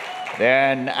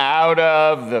 Then out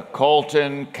of the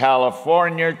Colton,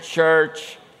 California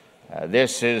church,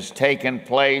 this has taken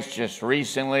place just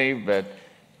recently, but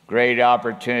great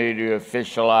opportunity to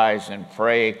officialize and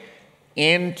pray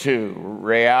into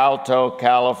Rialto,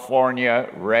 California,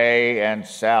 Ray and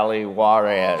Sally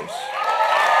Juarez.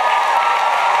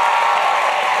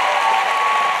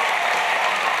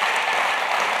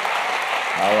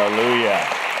 Hallelujah.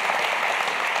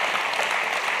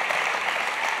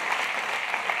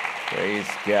 Praise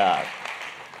God.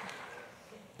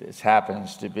 This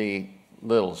happens to be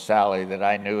little Sally that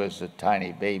I knew as a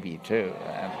tiny baby too.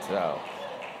 And so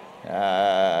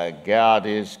God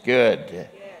is good.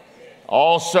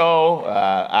 Also,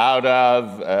 out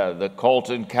of the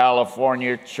Colton,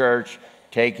 California church,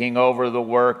 taking over the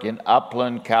work in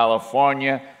Upland,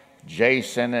 California,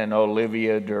 Jason and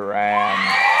Olivia Duran.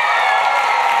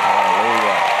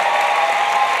 Hallelujah.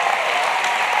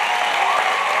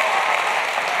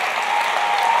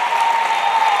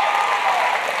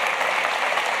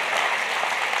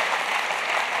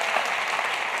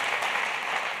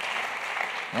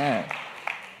 Man,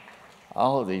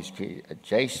 all of these people,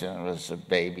 Jason was a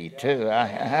baby too.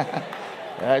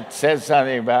 That says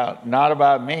something about, not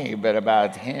about me, but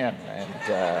about him. And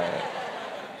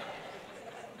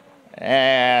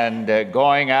and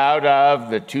going out of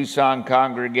the Tucson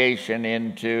congregation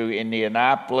into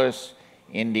Indianapolis,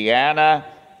 Indiana,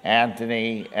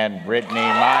 Anthony and Brittany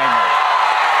Minor.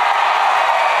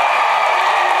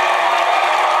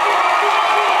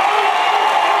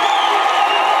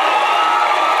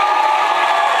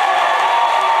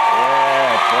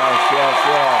 Yes.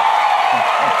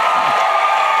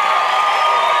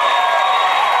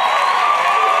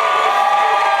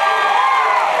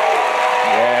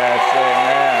 Yes,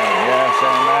 amen. Yes,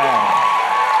 amen.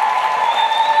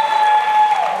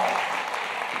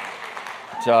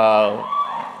 So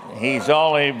he's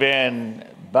only been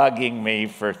bugging me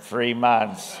for 3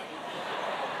 months.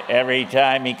 Every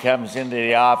time he comes into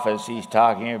the office, he's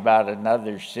talking about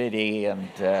another city and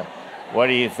what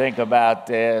do you think about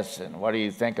this? And what do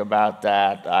you think about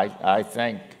that? I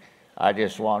think I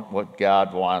just want what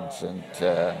God wants. And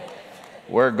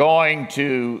we're going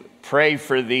to pray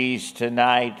for these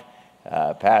tonight.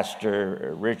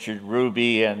 Pastor Richard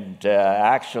Ruby and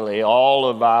actually all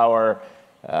of our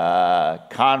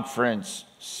conference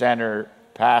center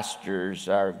pastors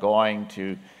are going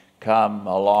to come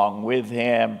along with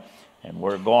him. And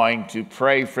we're going to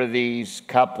pray for these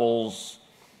couples.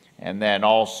 And then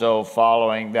also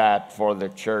following that for the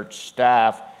church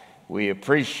staff, we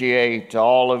appreciate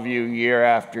all of you year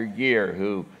after year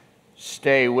who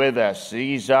stay with us.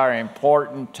 These are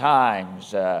important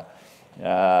times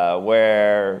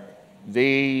where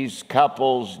these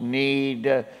couples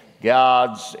need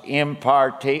God's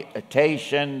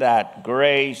impartation, that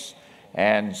grace.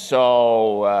 And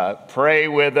so pray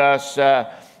with us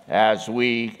as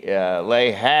we lay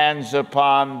hands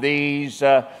upon these.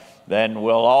 Then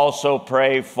we'll also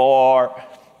pray for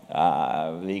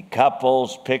the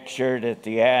couples pictured at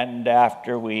the end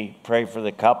after we pray for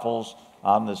the couples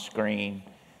on the screen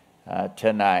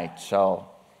tonight. So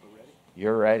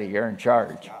you're ready. You're in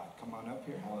charge. Come on up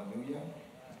here. Hallelujah.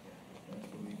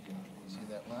 See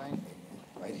that line?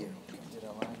 Right here.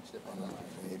 Amen.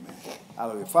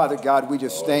 Hallelujah. Father God, we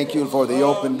just thank you for the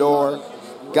open door.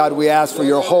 God, we ask for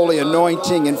your holy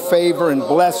anointing and favor and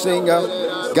blessing.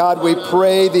 God, we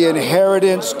pray the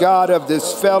inheritance, God, of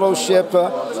this fellowship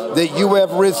that you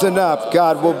have risen up,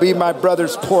 God, will be my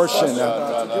brother's portion.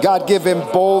 God, give him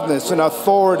boldness and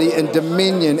authority and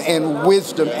dominion and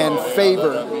wisdom and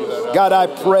favor. God, I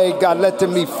pray, God, let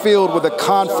them be filled with a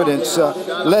confidence.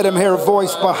 Let him hear a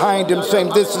voice behind him saying,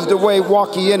 this is the way,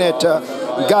 walk ye in it.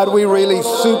 God, we release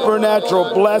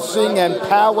supernatural blessing and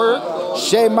power.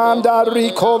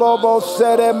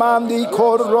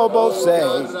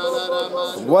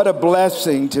 What a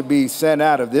blessing to be sent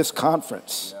out of this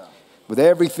conference with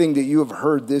everything that you have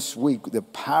heard this week, the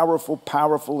powerful,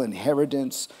 powerful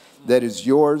inheritance that is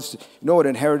yours. You know what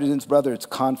inheritance, brother? It's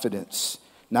confidence.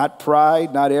 Not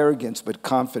pride, not arrogance, but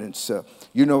confidence.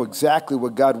 You know exactly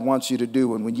what God wants you to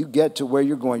do. And when you get to where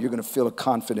you're going, you're going to feel a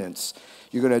confidence.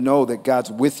 You're going to know that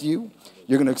God's with you.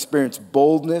 You're going to experience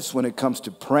boldness when it comes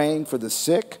to praying for the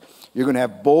sick. You're going to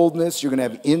have boldness. You're going to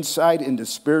have insight into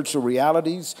spiritual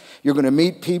realities. You're going to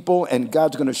meet people, and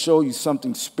God's going to show you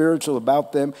something spiritual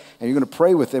about them, and you're going to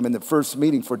pray with them in the first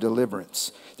meeting for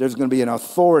deliverance. There's going to be an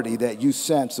authority that you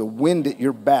sense, a wind at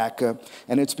your back, and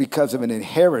it's because of an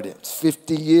inheritance,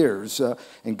 50 years,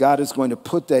 and God is going to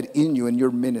put that in you in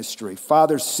your ministry.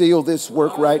 Father, seal this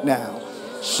work right now.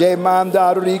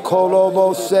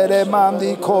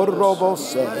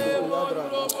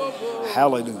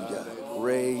 Hallelujah.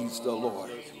 Praise the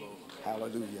Lord.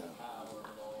 Hallelujah.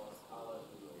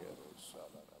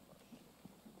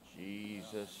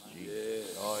 Jesus.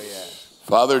 Oh, yes.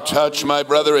 Father, touch my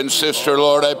brother and sister,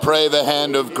 Lord. I pray the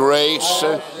hand of grace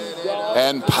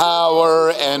and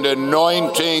power and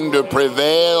anointing to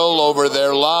prevail over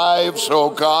their lives,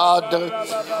 oh God.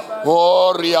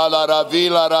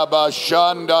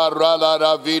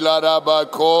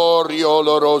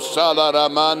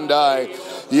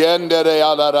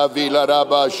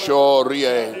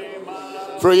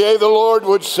 For yea, the Lord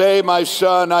would say, my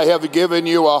son, I have given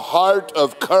you a heart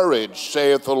of courage,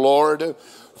 saith the Lord.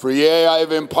 For yea, I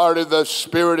have imparted the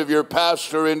spirit of your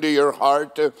pastor into your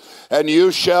heart, and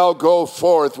you shall go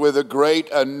forth with a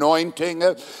great anointing,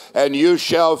 and you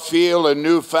shall feel a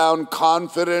newfound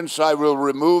confidence. I will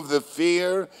remove the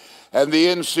fear and the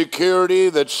insecurity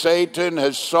that Satan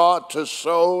has sought to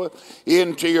sow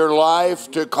into your life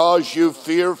to cause you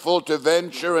fearful to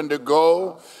venture and to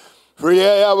go. For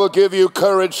yea, I will give you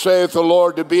courage, saith the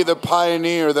Lord, to be the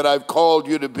pioneer that I've called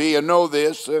you to be. And know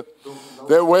this,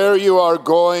 that where you are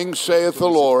going, saith the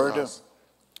Lord,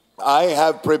 I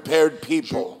have prepared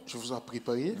people Je vous en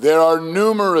préparé. There are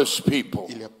numerous people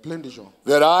Il y a plein de gens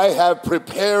that I have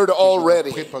prepared que je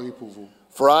already. vais préparer pour vous.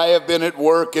 For I have been at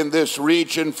work in this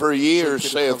region for years,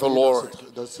 saith the Lord.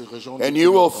 And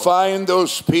you will find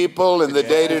those people in the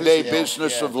day-to-day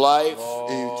business of life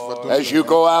as you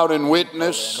go out and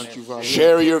witness,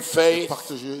 share your faith,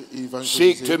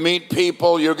 seek to meet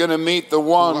people. You're going to meet the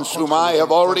ones whom I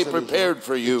have already prepared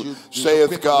for you,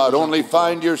 saith God. Only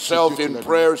find yourself in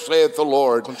prayer, saith the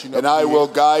Lord, and I will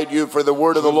guide you. For the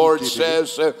word of the Lord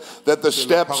says that the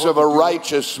steps of a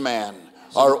righteous man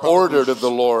are ordered of the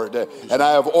Lord, and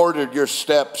I have ordered your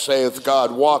steps, saith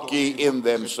God. Walk ye in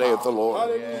them, saith the Lord.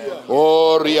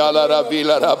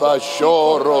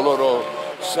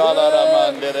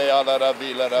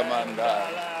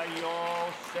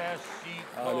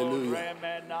 Hallelujah.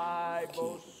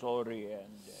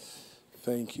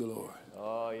 Thank you, Lord.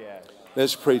 Oh, yes.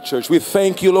 Let's pray, church. We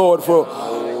thank you, Lord, for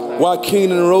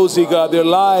Joaquin and Rosie, God, their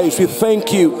lives. We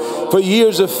thank you for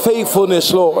years of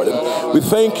faithfulness, Lord. We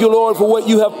thank you, Lord, for what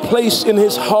you have placed in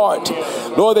his heart.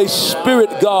 Lord, a spirit,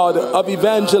 God, of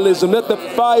evangelism. Let the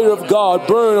fire of God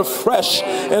burn afresh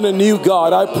and anew,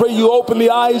 God. I pray you open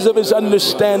the eyes of his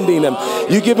understanding.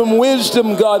 You give him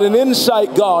wisdom, God, and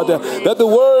insight, God, that the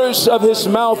words of his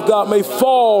mouth, God, may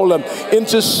fall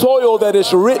into soil that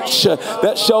is rich,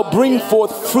 that shall bring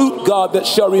forth fruit, God, that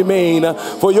shall remain.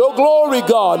 For your glory,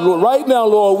 God, Lord, right now,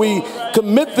 Lord, we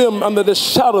commit them under the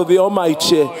shadow of the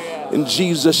Almighty in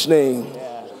Jesus' name.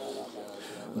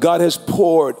 God has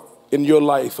poured in your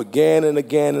life again and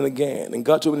again and again. And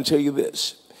God told me to tell you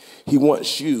this. He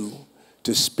wants you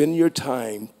to spend your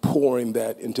time pouring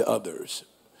that into others.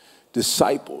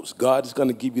 Disciples. God is going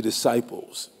to give you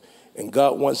disciples. And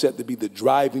God wants that to be the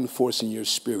driving force in your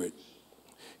spirit.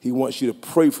 He wants you to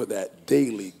pray for that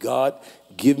daily. God,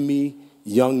 give me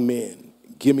young men.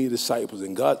 Give me disciples.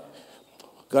 And God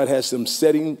has them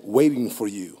setting, waiting for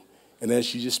you. And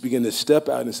as you just begin to step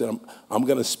out and say, I'm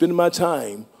going to spend my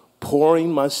time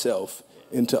pouring myself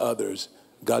into others,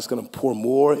 God's going to pour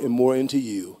more and more into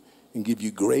you and give you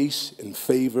grace and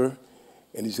favor.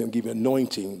 And he's going to give you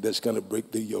anointing that's going to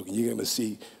break the yoke. And you're going to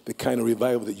see the kind of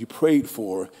revival that you prayed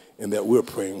for and that we're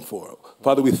praying for.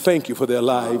 Father, we thank you for their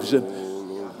lives.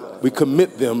 We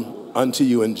commit them unto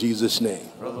you in Jesus' name.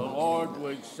 For the Lord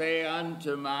would say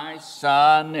unto my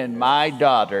son and my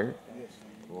daughter,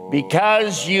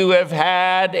 because you have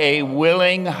had a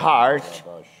willing heart,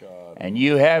 and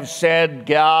you have said,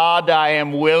 God, I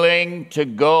am willing to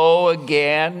go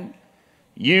again.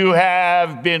 You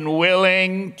have been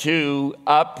willing to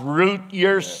uproot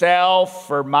yourself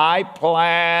for my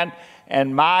plan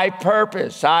and my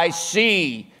purpose. I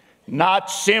see not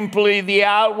simply the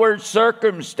outward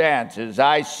circumstances.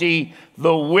 I see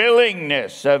the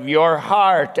willingness of your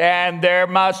heart, and there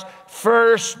must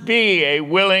first be a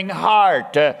willing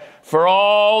heart for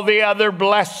all the other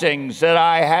blessings that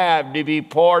I have to be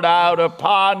poured out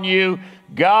upon you.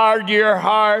 Guard your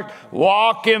heart.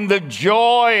 Walk in the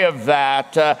joy of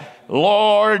that,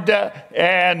 Lord,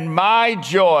 and my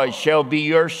joy shall be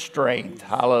your strength.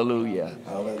 Hallelujah.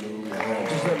 Hallelujah.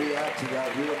 Just let me add to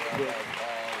that real quick.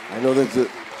 I know that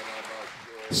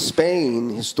Spain,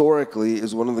 historically,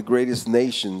 is one of the greatest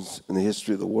nations in the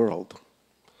history of the world.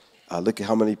 Look at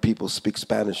how many people speak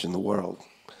Spanish in the world.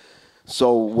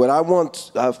 So what I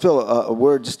want, Phil, a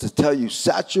word just to tell you,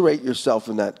 saturate yourself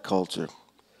in that culture.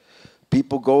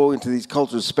 People go into these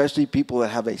cultures, especially people that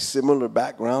have a similar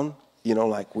background. You know,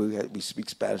 like we speak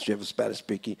Spanish, you have a Spanish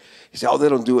speaking. You say, oh, they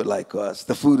don't do it like us.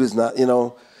 The food is not, you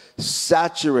know.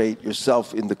 Saturate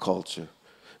yourself in the culture,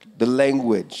 the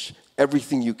language,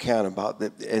 everything you can about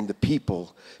it, and the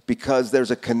people, because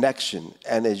there's a connection.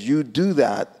 And as you do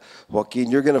that,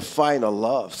 Joaquin, you're going to find a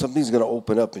love. Something's going to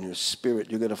open up in your spirit.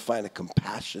 You're going to find a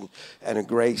compassion and a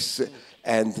grace,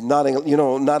 and not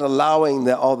allowing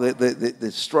all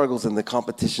the struggles and the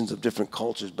competitions of different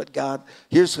cultures. But God,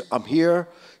 I'm here,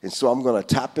 and so I'm going to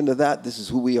tap into that. This is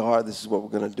who we are. This is what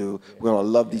we're going to do. We're going to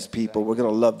love these people. We're going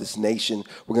to love this nation.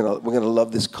 We're going to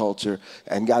love this culture,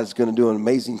 and God is going to do an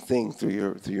amazing thing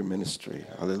through your ministry.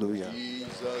 Hallelujah.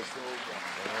 Jesus.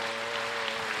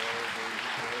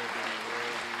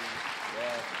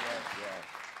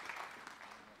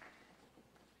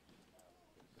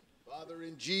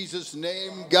 In Jesus'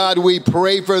 name, God, we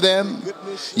pray for them.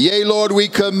 Yea, Lord, we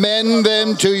commend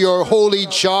them to your holy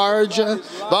charge.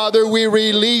 Father, we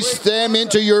release them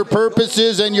into your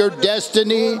purposes and your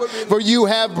destiny, for you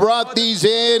have brought these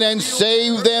in and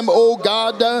saved them, O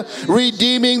God,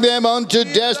 redeeming them unto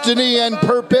destiny and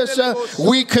purpose.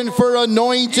 We confer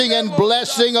anointing and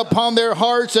blessing upon their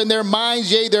hearts and their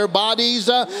minds, yea, their bodies,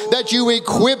 that you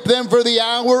equip them for the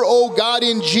hour, O God,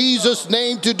 in Jesus'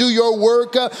 name, to do your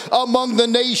work among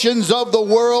the nations of the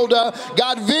world.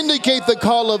 God, vindicate the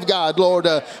call of God, Lord.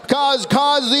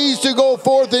 Cause these to go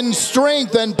forth in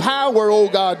strength and power, oh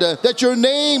God, that your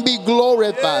name be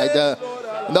glorified.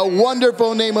 In the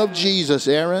wonderful name of Jesus,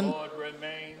 Aaron.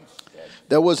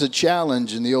 There was a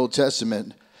challenge in the Old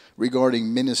Testament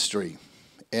regarding ministry,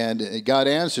 and God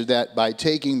answered that by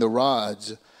taking the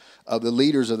rods of the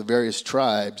leaders of the various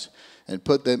tribes and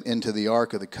put them into the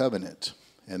Ark of the Covenant.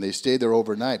 And they stayed there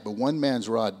overnight, but one man's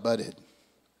rod budded.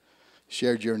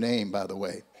 Shared your name, by the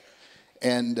way.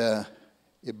 And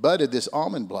it budded this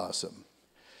almond blossom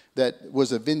that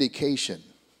was a vindication.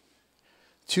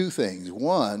 Two things.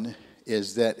 One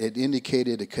is that it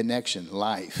indicated a connection,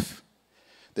 life.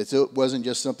 That it wasn't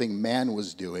just something man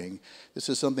was doing. This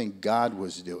is something God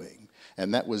was doing.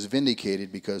 And that was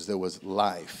vindicated because there was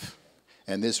life.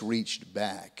 And this reached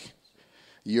back.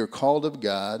 You're called of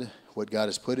God. What God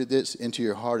has put this into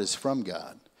your heart is from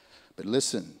God. But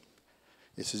listen,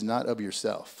 this is not of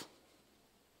yourself.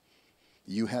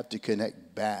 You have to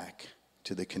connect back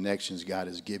to the connections God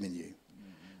has given you.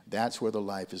 That's where the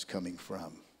life is coming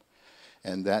from.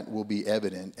 And that will be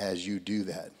evident as you do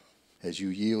that. As you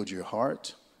yield your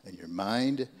heart and your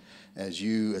mind, as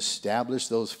you establish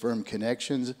those firm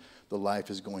connections, the life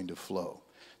is going to flow.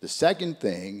 The second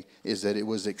thing is that it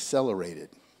was accelerated.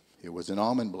 It was an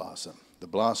almond blossom, the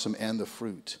blossom and the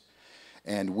fruit.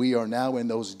 And we are now in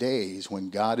those days when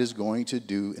God is going to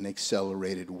do an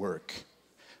accelerated work.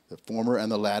 The former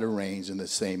and the latter rains in the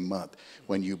same month.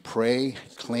 When you pray,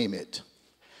 claim it.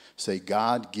 Say,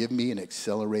 God, give me an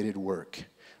accelerated work.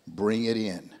 Bring it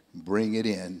in. Bring it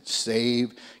in.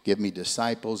 Save. Give me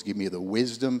disciples. Give me the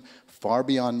wisdom far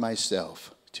beyond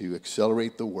myself to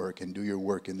accelerate the work and do your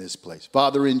work in this place.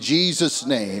 Father, in Jesus'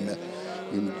 name,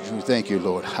 we thank you,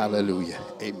 Lord. Hallelujah.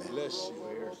 Amen. Bless you.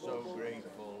 We are so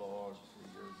grateful, Lord,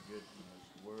 for your goodness.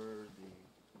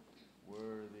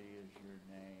 Worthy is your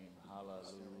name.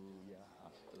 Hallelujah.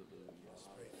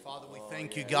 Hallelujah. Father, we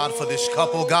thank you, God, for this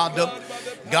couple, God.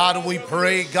 God, we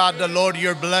pray, God, the Lord,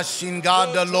 your blessing,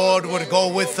 God, the Lord would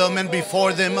go with them and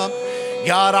before them.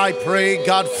 God, I pray,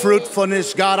 God,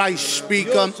 fruitfulness, God, I speak,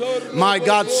 my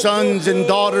God, sons and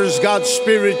daughters, God,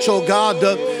 spiritual, God,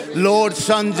 Lord,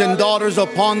 sons and daughters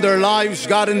upon their lives,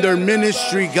 God, in their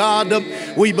ministry, God,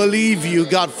 we believe you,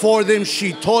 God, for them,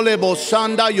 Shitole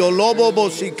Bosanda, Yolobo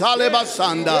Bosikale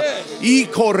Basanda,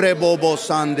 Ikorebo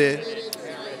Bosande.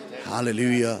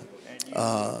 Hallelujah.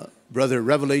 Brother,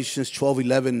 Revelations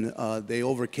 12:11, they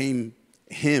overcame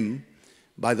him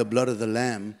by the blood of the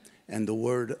Lamb and the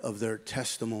word of their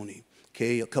testimony.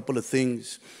 Okay, a couple of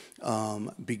things.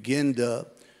 Begin to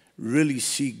really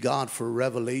seek God for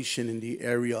revelation in the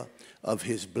area of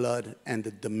his blood and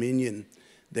the dominion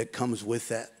that comes with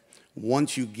that.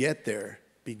 Once you get there,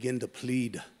 begin to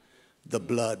plead the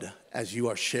blood as you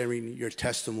are sharing your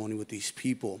testimony with these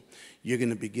people. You're going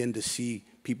to begin to see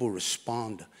people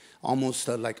respond almost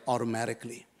like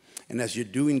automatically. And as you're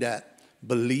doing that,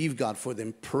 believe God for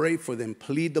them, pray for them,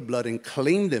 plead the blood, and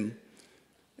claim them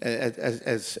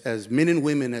as men and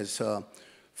women, as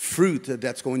fruit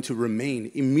that's going to remain.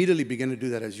 Immediately begin to do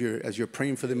that as you're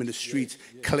praying for them in the streets.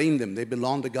 Claim them. They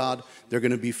belong to God. They're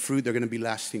going to be fruit. They're going to be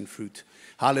lasting fruit.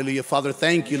 Hallelujah. Father,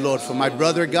 thank you, Lord, for my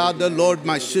brother, God, the Lord,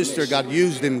 my sister, God,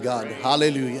 use them, God.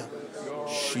 Hallelujah.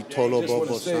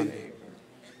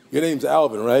 Your name's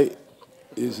Alvin, right?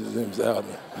 His name's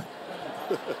Alvin.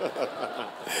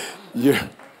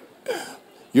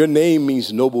 Your name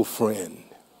means noble friend.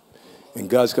 And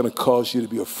God's going to cause you to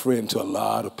be a friend to a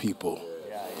lot of people.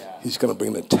 He's going to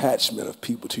bring an attachment of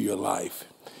people to your life.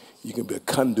 You can be a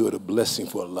conduit of blessing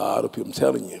for a lot of people. I'm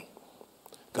telling you,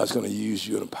 God's going to use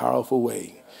you in a powerful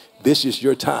way. This is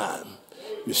your time.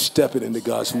 You're stepping into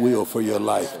God's will for your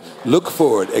life. Look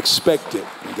forward, expect it.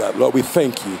 And God, Lord, we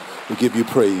thank you. We give you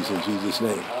praise in Jesus'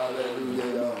 name.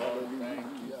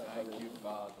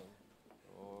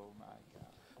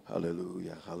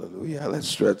 Hallelujah, hallelujah. Let's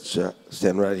stretch,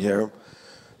 stand right here.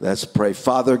 Let's pray.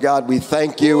 Father God, we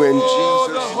thank you in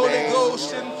Jesus' name.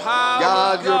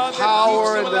 God, your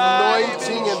power and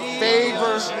anointing and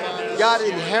favor. God,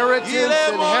 inheritance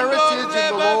in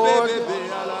the Lord.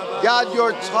 God,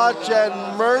 your touch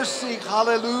and mercy.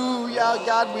 Hallelujah.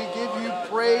 God, we give you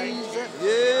praise.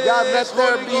 God, let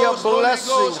there be a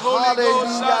blessing.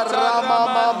 Hallelujah. Rama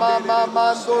mama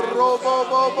mando robo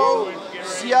bobo.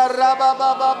 Siaraba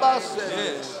baba.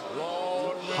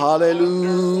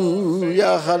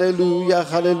 Hallelujah. Hallelujah.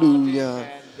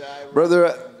 Hallelujah.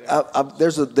 Brother,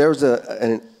 there's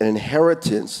an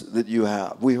inheritance that you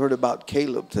have. We heard about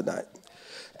Caleb tonight.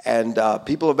 And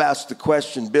people have asked the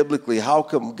question biblically, how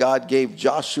come God gave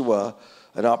Joshua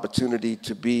an opportunity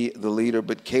to be the leader,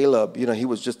 but Caleb, he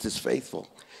was just as faithful?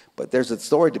 But there's a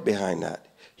story behind that.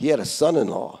 He had a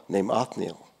son-in-law named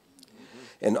Othniel.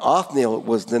 And Othniel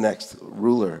was the next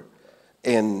ruler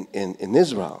in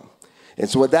Israel. And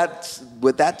so what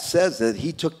that says that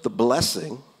he took the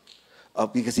blessing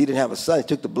of, because he didn't have a son, he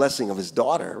took the blessing of his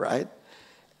daughter, right?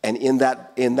 And in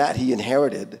that he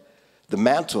inherited the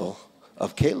mantle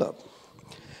of Caleb.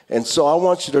 And so I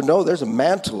want you to know there's a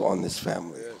mantle on this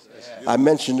family. I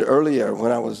mentioned earlier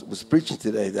when I was preaching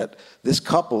today that this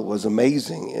couple was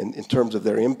amazing in terms of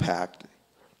their impact.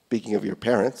 Speaking of your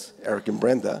parents, Eric and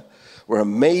Brenda, were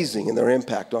amazing in their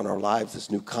impact on our lives as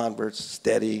new converts,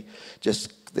 steady,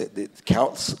 just the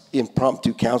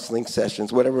impromptu counseling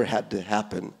sessions, whatever had to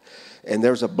happen. And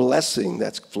there's a blessing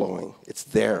that's flowing. It's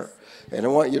there. And I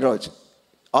want you to know it's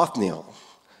Othniel.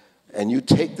 And you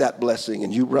take that blessing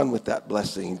and you run with that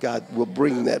blessing. God will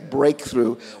bring that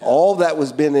breakthrough. All that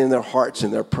was been in their hearts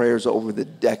and their prayers over the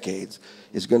decades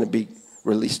is going to be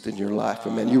released in your life.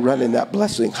 Amen. You run in that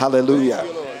blessing. Hallelujah.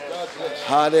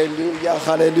 Hallelujah.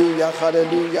 Hallelujah.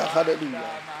 Hallelujah. Hallelujah.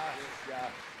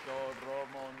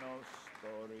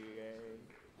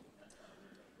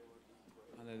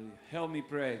 Help me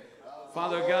pray.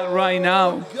 Father God, right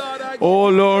now, oh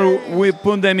Lord, we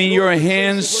put them in your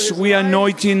hands. We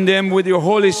anointing them with your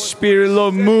Holy Spirit.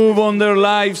 Lord, move on their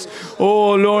lives.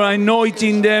 Oh Lord,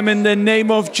 anointing them in the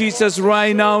name of Jesus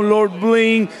right now. Lord,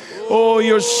 bring, oh,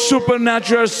 your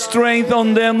supernatural strength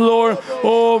on them, Lord.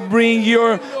 Oh, bring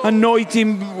your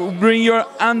anointing, bring your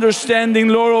understanding,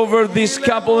 Lord, over this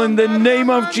couple. In the name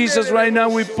of Jesus right now,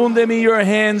 we put them in your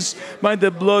hands by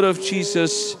the blood of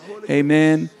Jesus.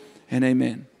 Amen and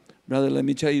amen. Brother, let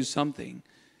me tell you something.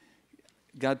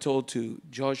 God told to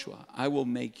Joshua, I will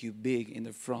make you big in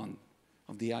the front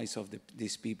of the eyes of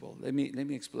these people. Let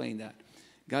me explain that.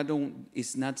 God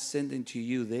is not sending to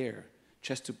you there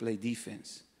just to play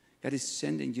defense. God is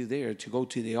sending you there to go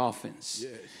to the offense.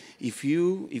 Yes. If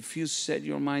you set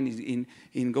your mind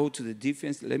in go to the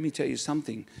defense, let me tell you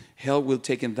something. Hell will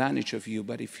take advantage of you.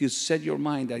 But if you set your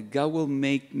mind that God will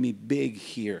make me big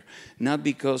here, not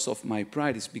because of my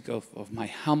pride, it's because of my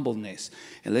humbleness.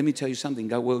 And let me tell you something.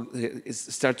 God will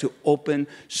start to open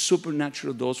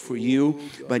supernatural doors for you.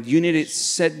 But you need to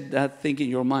set that thing in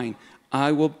your mind.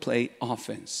 I will play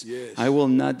offense. Yes. I will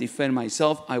not defend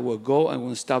myself. I will go. I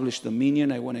will establish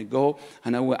dominion. I want to go.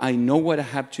 And I know what I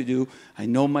have to do. I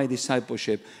know my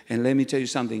discipleship. And let me tell you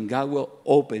something. God will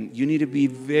open. You need to be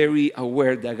very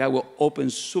aware that God will open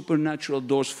supernatural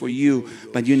doors for you.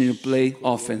 But you need to play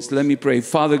offense. Let me pray.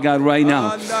 Father God, right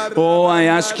now. Oh, I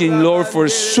ask you, Lord, for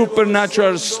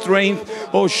supernatural strength.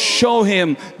 Oh, show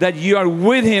him that you are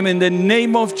with him in the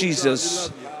name of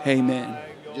Jesus. Amen.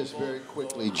 Just very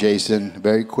quickly, Jason,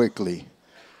 very quickly.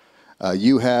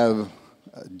 You have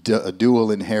a dual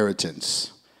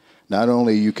inheritance. Not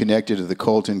only are you connected to the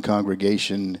Colton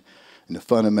congregation in a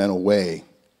fundamental way,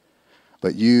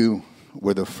 but you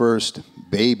were the first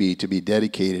baby to be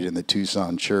dedicated in the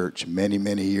Tucson church many,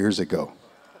 many years ago.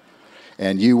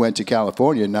 And you went to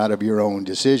California not of your own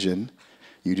decision.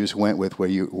 You just went with where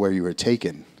you were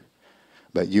taken.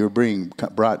 But you're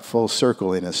brought full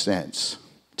circle in a sense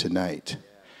tonight.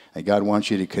 And God wants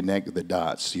you to connect the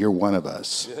dots. You're one of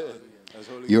us.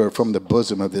 You're from the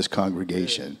bosom of this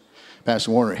congregation.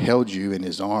 Pastor Warner held you in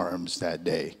his arms that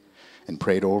day and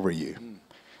prayed over you.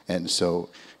 And so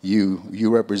you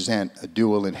represent a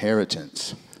dual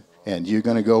inheritance. And you're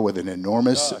going to go with an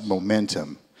enormous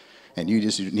momentum. And you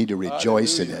just need to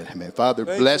rejoice in it. Amen. Father,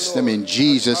 bless them in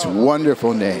Jesus'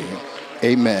 wonderful name.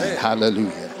 Amen.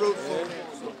 Hallelujah. Amen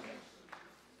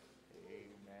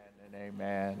and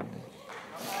amen.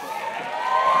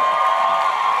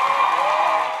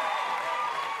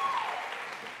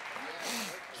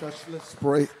 Church, let's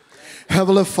pray.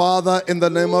 Heavenly Father, in the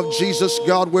name of Jesus,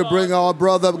 God, we bring our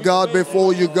brother, God,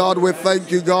 before you, God. We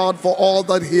thank you, God, for all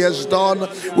that he has done.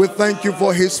 We thank you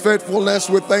for his faithfulness.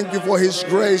 We thank you for his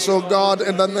grace, oh God,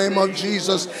 in the name of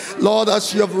Jesus. Lord,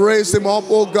 as you have raised him up,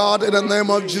 oh God, in the name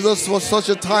of Jesus, for such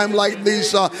a time like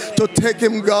this, to take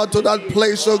him, God, to that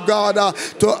place, oh God,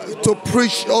 to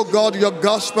preach, oh God, your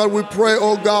gospel. We pray,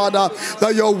 oh God,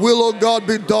 that your will, oh God,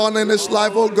 be done in his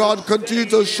life, oh God. Continue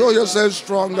to show yourself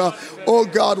stronger. Oh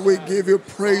God, we give you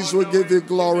praise, we give you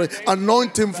glory.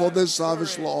 Anoint him for this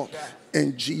service, Lord,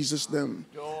 in Jesus' name.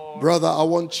 Brother, I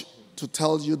want to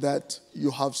tell you that you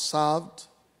have served,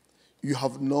 you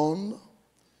have known,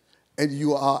 and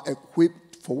you are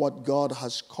equipped for what God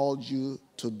has called you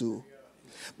to do.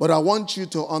 But I want you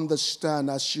to understand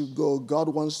as you go, God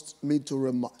wants me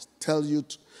to tell you,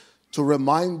 to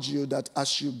remind you that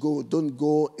as you go, don't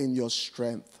go in your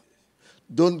strength.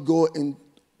 Don't go in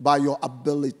by your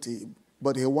ability,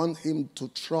 but he wants him to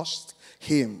trust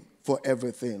him for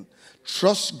everything.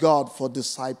 Trust God for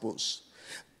disciples.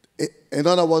 In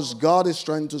other words, God is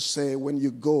trying to say when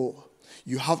you go,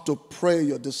 you have to pray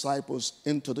your disciples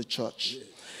into the church.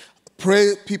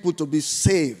 Pray people to be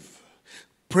saved.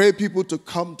 Pray people to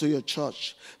come to your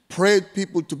church. Pray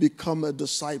people to become a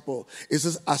disciple. It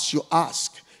says, as you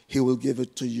ask, he will give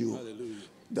it to you. Hallelujah.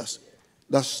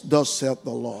 Thus saith the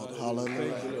Lord.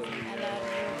 Hallelujah.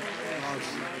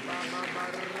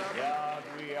 God,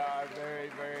 we are very,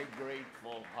 very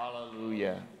grateful.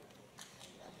 Hallelujah.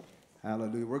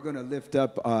 Hallelujah. We're going to lift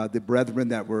up the brethren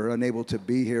that were unable to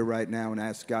be here right now and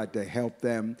ask God to help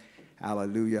them.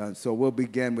 Hallelujah. So we'll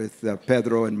begin with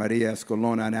Pedro and Maria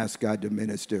Escalona and ask God to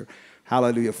minister.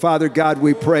 Hallelujah. Father God,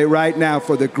 we pray right now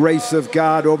for the grace of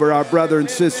God over our brother and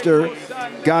sister.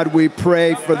 God, we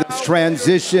pray for this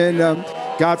transition.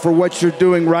 God, for what you're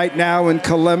doing right now in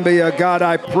Colombia. God,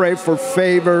 I pray for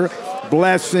favor,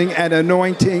 blessing, and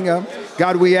anointing.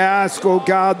 God, we ask, oh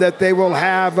God, that they will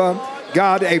have,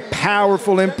 God, a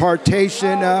powerful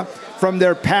impartation from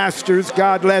their pastors.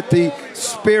 God, let the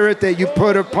spirit that you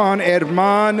put upon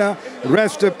Herman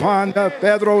rest upon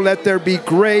Pedro. Let there be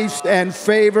grace and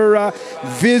favor.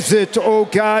 Visit, oh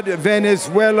God,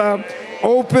 Venezuela.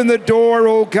 Open the door,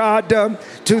 oh God,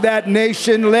 to that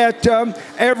nation. Let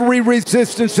every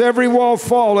resistance, every wall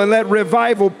fall, and let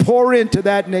revival pour into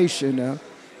that nation. In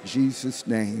Jesus'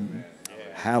 name.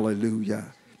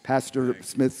 Hallelujah. Pastor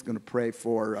Smith's going to pray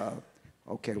for,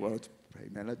 okay, well, let's pray,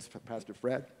 man. Let's, Pastor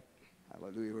Fred.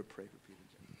 Hallelujah. We'll pray for Peter.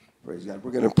 Praise God. We're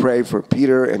going to pray for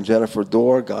Peter and Jennifer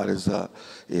Dorr. God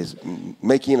is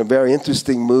making a very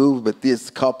interesting move, but this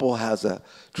couple has a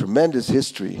tremendous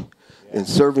history in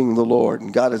serving the Lord,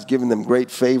 and God has given them great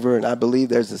favor, and I believe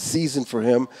there's a season for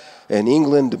him in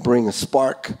England to bring a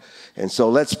spark. And so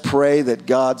let's pray that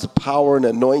God's power and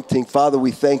anointing. Father,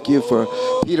 we thank you for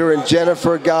Peter and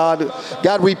Jennifer, God.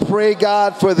 God, we pray,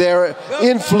 God, for their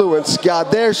influence, God.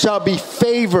 There shall be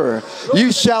favor.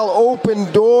 You shall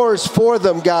open doors for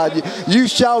them, God. You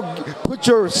shall put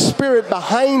your spirit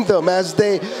behind them as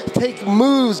they take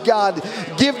moves, God.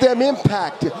 Give them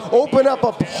impact. Open up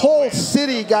a whole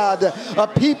city, God, a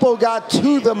people, God,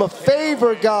 to them, a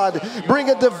favor, God. Bring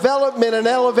a development and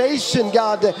elevation,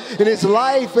 God, in his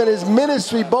life and his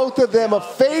ministry, both of them, a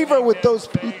favor with those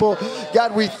people.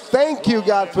 God, we thank you,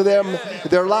 God, for them,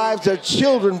 their lives, their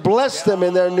children. Bless them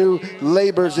in their new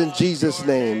labors in Jesus'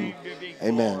 name.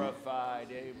 Amen.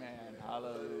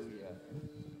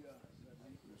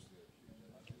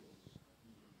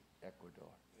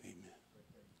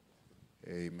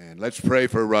 Amen. Let's pray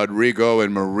for Rodrigo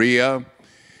and Maria.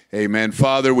 Amen.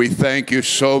 Father, we thank you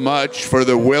so much for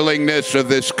the willingness of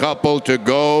this couple to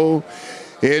go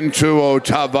into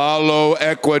Otavalo,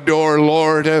 Ecuador,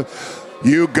 Lord.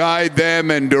 You guide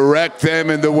them and direct them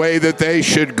in the way that they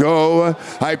should go.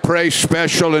 I pray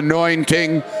special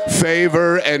anointing,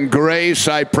 favor, and grace.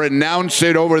 I pronounce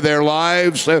it over their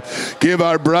lives. Give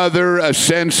our brother a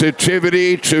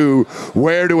sensitivity to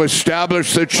where to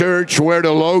establish the church, where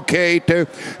to locate.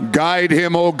 Guide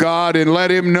him, oh God, and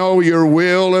let him know your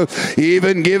will.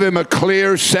 Even give him a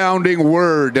clear sounding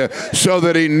word so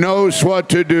that he knows what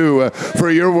to do. For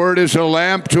your word is a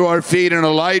lamp to our feet and a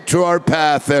light to our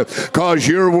path. Cause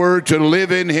your word to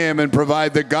live in him and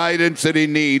provide the guidance that he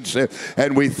needs.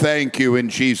 And we thank you in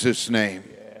Jesus' name.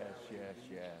 Yes, yes,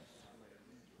 yes.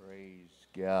 Praise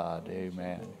God.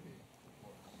 Amen.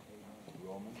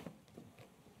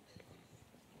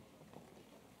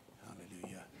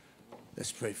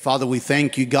 Let's pray. Father, we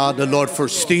thank you, God, the Lord, for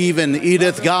Steve and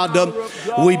Edith, God.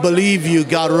 We believe you,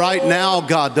 God, right now,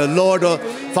 God, the Lord,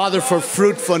 Father, for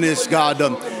fruitfulness, God.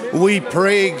 We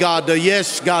pray, God,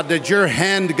 yes, God, that your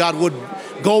hand, God, would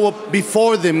go up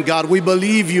before them, God. We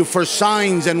believe you for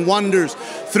signs and wonders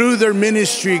through their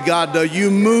ministry, God.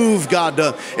 You move, God,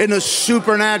 in a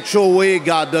supernatural way,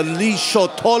 God. Lisho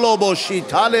tolobo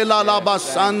shitale la la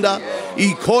basanda,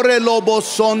 ikore lobo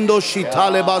sondo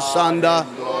shitale basanda,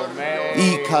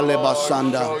 ikale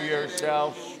basanda. Show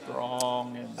yourself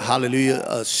strong.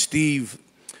 Hallelujah. Steve,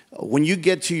 when you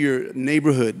get to your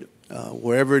neighborhood,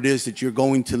 wherever it is that you're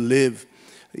going to live,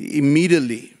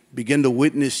 immediately begin to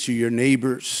witness to your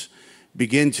neighbors.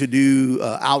 Begin to do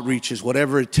outreaches,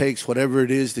 whatever it takes, whatever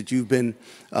it is that you've been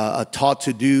taught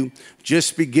to do.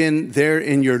 Just begin there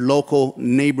in your local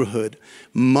neighborhood.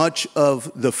 Much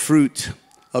of the fruit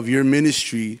of your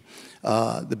ministry,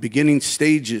 the beginning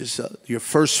stages, your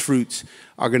first fruits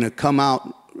are going to come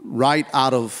out right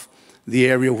out of the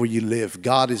area where you live.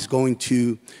 God is going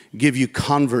to give you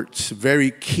converts,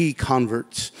 very key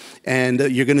converts, and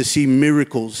you're going to see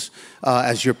miracles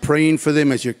as you're praying for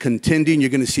them, as you're contending.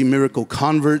 You're going to see miracle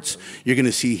converts. You're going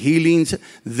to see healings.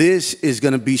 This is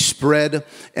going to be spread,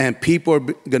 and people are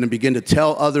going to begin to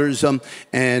tell others,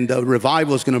 and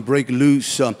revival is going to break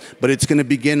loose, but it's going to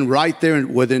begin right there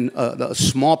within a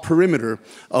small perimeter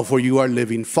of where you are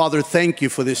living. Father, thank you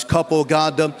for this couple,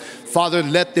 God. Father,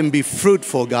 let them be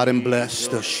fruitful, God, and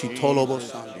blessed.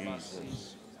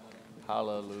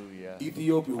 Hallelujah.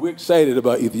 Ethiopia, we're excited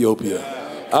about Ethiopia.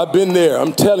 I've been there.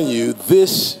 I'm telling you,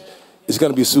 this is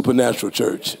going to be a supernatural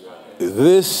church.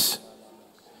 This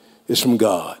is from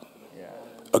God.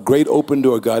 A great open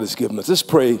door God has given us. Let's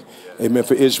pray, amen,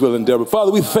 for Israel and Deborah.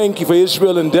 Father, we thank you for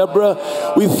Israel and Deborah.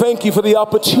 We thank you for the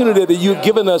opportunity that you've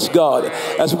given us, God.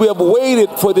 As we have waited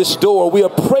for this door, we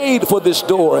have prayed for this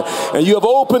door, and you have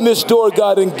opened this door,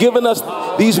 God, and given us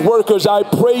these workers. I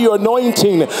pray your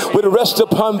anointing would rest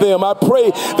upon them. I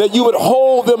pray that you would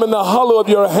hold them in the hollow of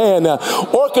your hand.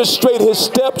 Orchestrate his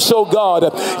steps, oh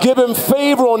God. Give him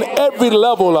favor on every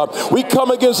level. We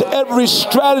come against every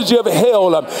strategy of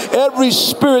hell, every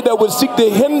spirit that would seek to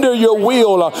hinder your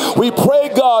will. We pray,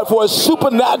 God, for a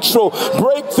supernatural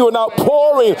breakthrough and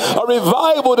outpouring, a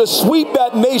revival to sweep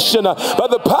that nation by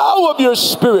the power of your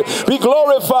spirit. Be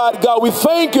glorified, God. We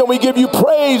thank you and we give you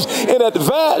praise in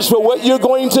advance for what you're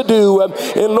going to do.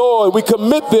 And Lord, we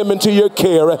commit them into your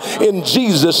care. In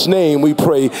Jesus' name we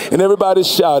pray. And everybody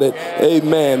shouted,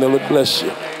 amen. The Lord bless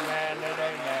you.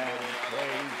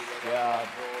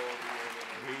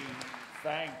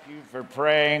 For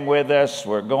praying with us.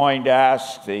 We're going to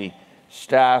ask the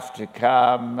staff to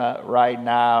come right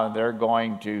now, and they're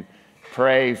going to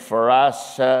pray for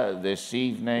us this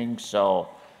evening. So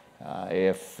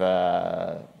if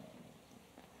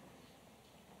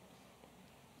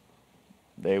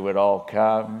they would all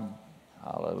come,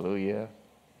 hallelujah.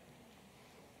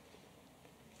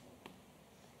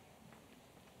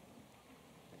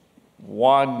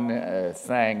 One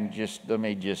thing, let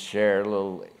me just share a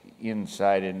little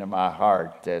insight into my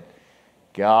heart that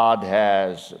God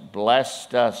has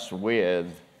blessed us with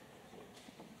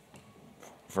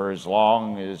for as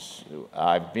long as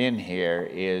I've been here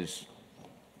is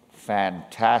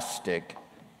fantastic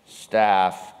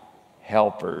staff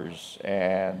helpers,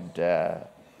 and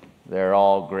they're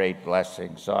all great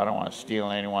blessings. So I don't want to steal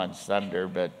anyone's thunder,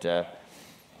 but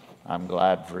I'm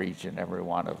glad for each and every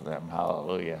one of them.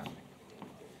 Hallelujah.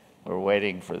 We're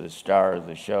waiting for the star of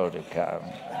the show to come.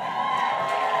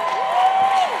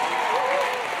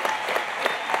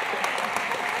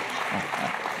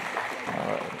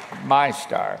 My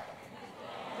star.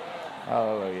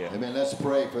 Hallelujah. Amen. Let's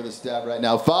pray for the staff right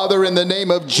now. Father, in the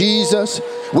name of Jesus,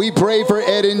 we pray for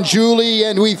Ed and Julie,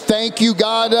 and we thank you,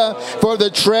 God, for the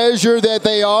treasure that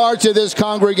they are to this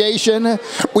congregation.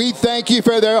 We thank you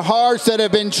for their hearts that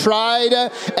have been tried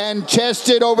and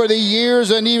tested over the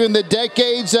years and even the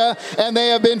decades, and they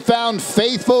have been found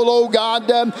faithful, oh God.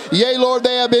 Yea, Lord,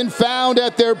 they have been found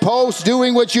at their posts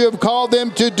doing what you have called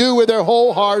them to do with their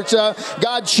whole hearts.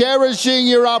 God, cherishing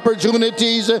your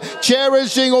opportunities,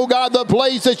 cherishing, oh God, the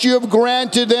place that you have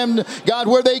granted them, God,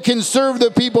 where they can serve the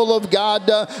people of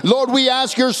God. Lord, we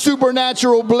ask your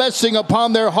supernatural blessing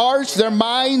upon their hearts, their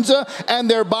minds, and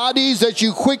their bodies, that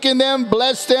you quicken them,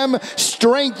 bless them,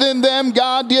 strengthen them,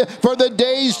 God, for the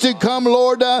days to come,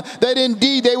 Lord, that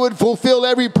indeed they would fulfill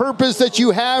every purpose that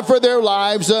you have for their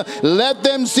lives. Let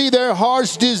them see their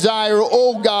heart's desire,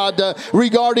 oh God,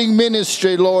 regarding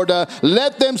ministry, Lord.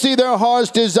 Let them see their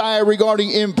heart's desire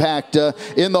regarding impact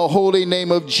in the holy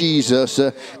name of Jesus.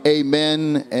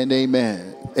 Amen and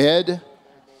amen. Ed,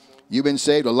 you've been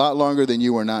saved a lot longer than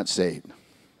you were not saved.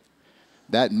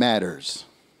 That matters.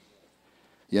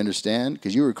 You understand?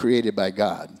 Because you were created by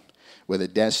God with a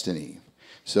destiny.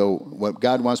 So what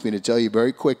God wants me to tell you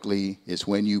very quickly is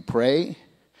when you pray,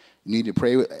 You need to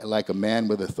pray like a man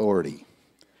with authority.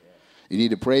 You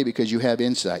need to pray because you have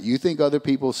insight. You think other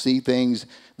people see things,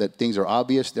 that things are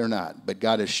obvious? They're not. But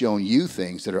God has shown you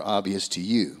things that are obvious to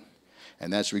you.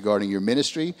 And that's regarding your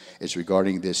ministry. It's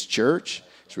regarding this church.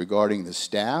 It's regarding the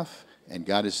staff. And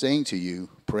God is saying to you,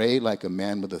 pray like a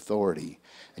man with authority.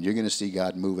 And you're going to see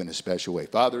God move in a special way.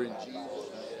 Father, in Jesus'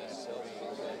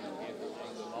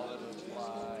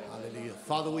 Hallelujah.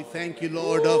 Father, we thank you,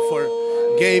 Lord,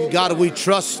 for Gabe. God, we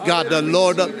trust, God, the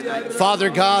Lord. Father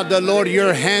God, the Lord,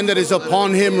 your hand that is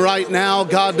upon him right now,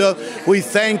 God, we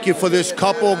thank you for this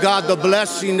couple, God, the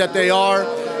blessing that they are.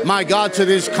 My God, to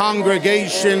this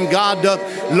congregation, God,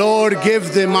 Lord,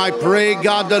 give them, I pray,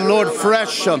 God, the Lord,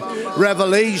 fresh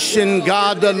revelation,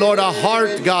 God, the Lord, a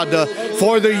heart, God,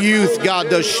 for the youth, God,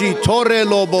 the Shitore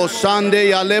Lobo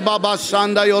Sande, Alebaba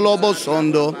Sanda Yolobo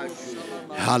Sondo.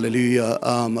 Hallelujah.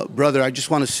 Brother, I just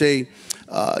want to say,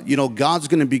 you know, God's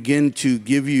going to begin to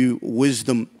give you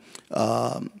wisdom,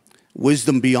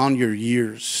 wisdom beyond your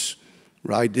years,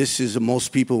 right? This is,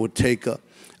 most people would take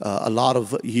a lot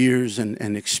of years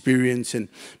and experience,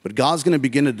 but God's going to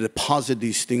begin to deposit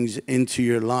these things into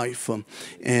your life,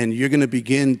 and you're going to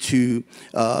begin to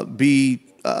be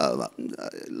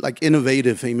like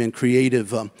innovative, amen,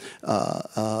 creative, in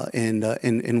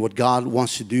what God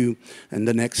wants to do in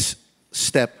the next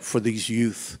step for these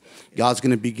youth. God's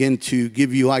going to begin to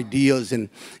give you ideas, and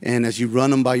as you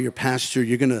run them by your pastor,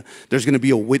 there's going to be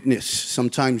a witness.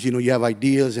 Sometimes, you know, you have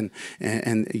ideas and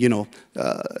you know,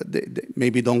 they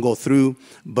maybe don't go through,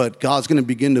 but God's going to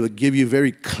begin to give you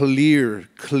very clear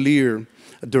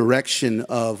direction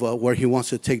of where he wants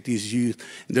to take these youth.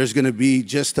 There's going to be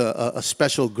just a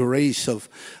special grace of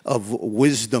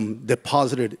wisdom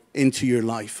deposited into your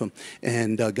life,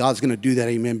 and God's going to do that,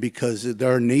 amen, because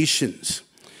there are nations,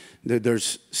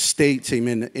 there's states,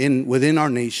 amen, within our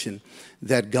nation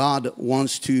that God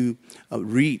wants to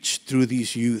reach through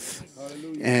these youth.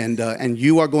 And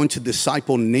you are going to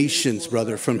disciple nations,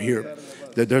 brother, from here.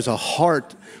 That there's a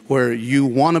heart where you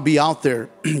want to be out there,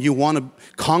 you want to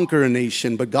conquer a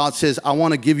nation, but God says, I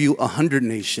want to give you 100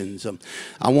 nations.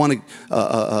 I want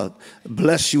to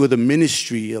bless you with a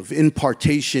ministry of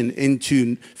impartation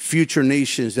into future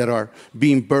nations that are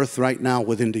being birthed right now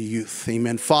within the youth.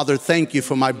 Amen. Father, thank you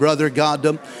for my brother, God.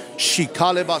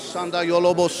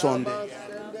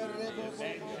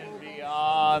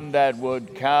 That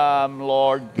would come,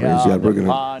 Lord Praise God. God, We're going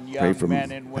upon to pray young from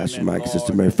men and Pastor women, Mike, Sister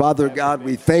Lord. Mary. Father God,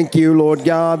 we thank you, Lord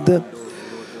God,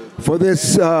 for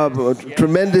this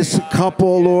tremendous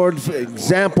couple, Lord,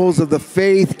 examples of the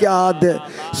faith, God,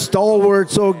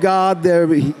 stalwarts, oh God, their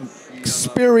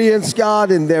experience, God,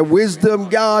 and their wisdom,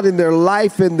 God, in their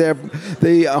life, and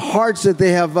the hearts that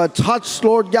they have touched,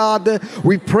 Lord God.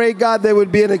 We pray, God, there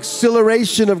would be an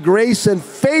acceleration of grace and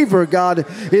favor, God,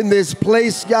 in this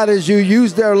place, God, as you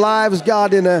use their lives,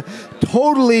 God, in a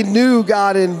totally new,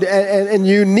 God, and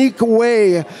unique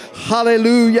way.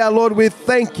 Hallelujah, Lord, we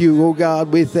thank you, oh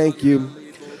God, we thank you.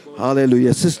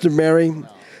 Hallelujah. Sister Mary,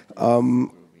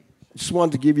 just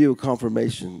wanted to give you a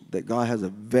confirmation that God has a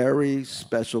very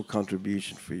special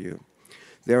contribution for you.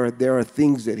 There are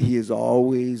things that he is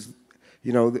always,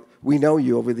 you know, we know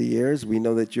you over the years. We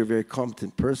know that you're a very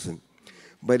competent person.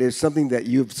 But it's something that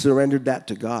you've surrendered that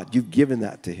to God. You've given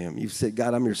that to him. You've said,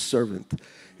 God, I'm your servant.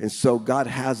 And so God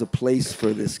has a place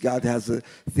for this. God has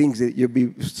things that you'll be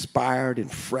inspired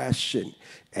and fresh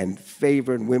and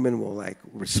favor, and women will like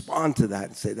respond to that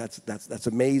and say, that's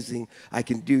amazing. I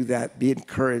can do that. Be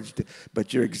encouraged.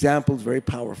 But your example is very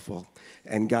powerful,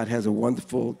 and God has a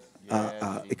wonderful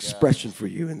expression for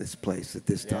you in this place at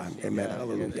this time. Amen.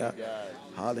 Hallelujah.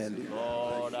 Hallelujah.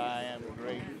 Lord, I am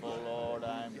grateful. Lord,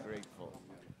 I am grateful.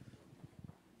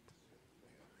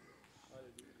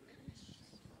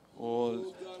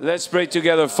 Oh, let's pray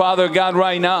together. Father God,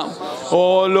 right now,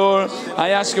 oh Lord, I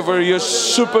ask you for your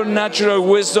supernatural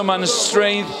wisdom and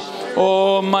strength.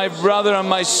 Oh, my brother and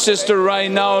my sister right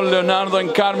now, Leonardo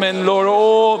and Carmen, Lord,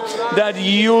 oh, that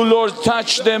you, Lord,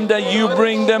 touch them, that you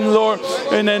bring them, Lord,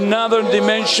 in another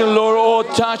dimension, Lord, oh,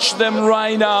 touch them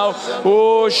right now.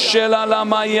 Oh,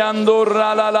 shalalamayando,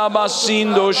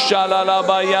 ralalabasindo,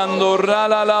 shalalabayando,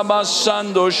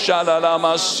 ralalabasando,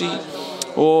 shalalamasi.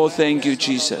 Oh, thank you,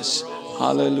 Jesus.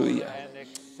 Hallelujah.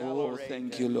 Oh,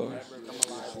 thank you, Lord.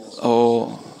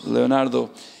 Oh,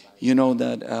 Leonardo, you know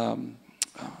that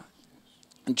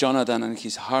Jonathan and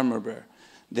his armor bearer,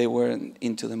 they were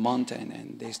into the mountain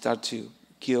and they start to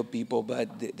kill people,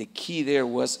 but the key there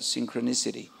was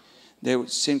synchronicity. They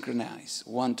would synchronize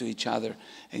one to each other,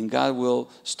 and God will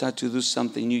start to do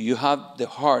something new. You have the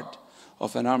heart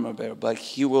of an armor bearer, but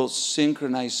he will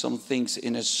synchronize some things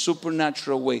in a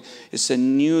supernatural way. It's a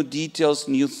new details,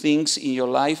 new things in your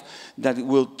life that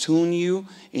will tune you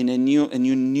in a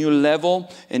new level,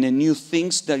 and a new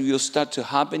things that will start to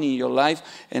happen in your life.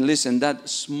 And listen, that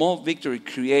small victory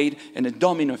create a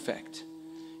domino effect.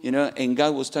 And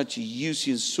God will start to use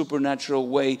you in a supernatural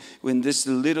way when these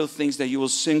little things that you will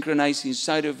synchronize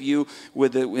inside of you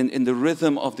with in the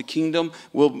rhythm of the kingdom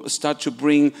will start to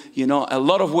bring, a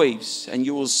lot of waves, and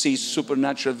you will see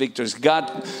supernatural victories.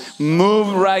 God,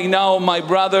 move right now, my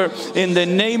brother, in the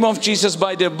name of Jesus,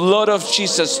 by the blood of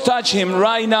Jesus. Touch him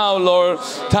right now, Lord.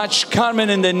 Touch Carmen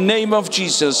in the name of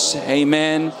Jesus.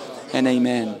 Amen and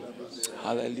amen.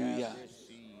 Hallelujah.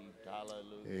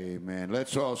 Amen.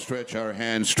 Let's all stretch our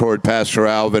hands toward Pastor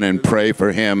Alvin and pray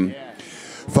for him.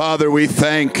 Father, we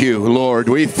thank you, Lord.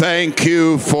 We thank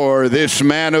you for this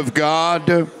man of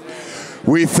God.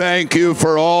 We thank you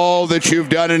for all that you've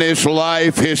done in his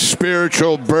life, his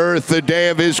spiritual birth, the day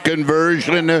of his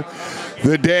conversion,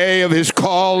 the day of his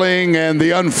calling, and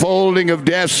the unfolding of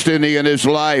destiny in his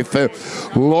life.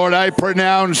 Lord, I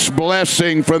pronounce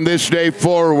blessing from this day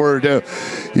forward.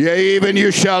 Yea, even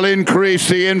you shall increase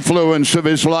the influence of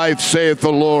his life, saith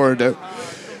the Lord.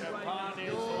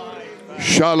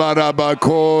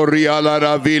 Shalarabakori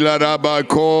alaravila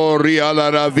rabakori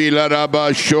alaravila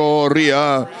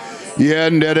rabashoria.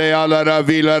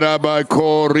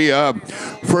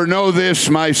 For know this,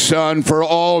 my son, for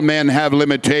all men have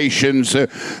limitations,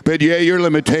 but yea, your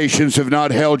limitations have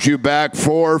not held you back,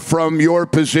 for from your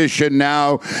position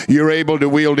now you're able to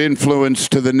wield influence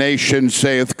to the nations,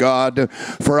 saith God.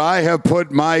 For I have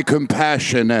put my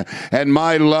compassion and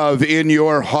my love in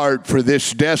your heart for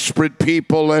this desperate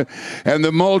people and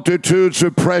the multitudes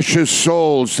of precious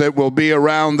souls that will be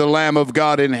around the Lamb of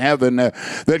God in heaven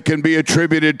that can be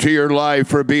attributed to your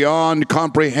life are beyond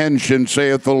comprehension,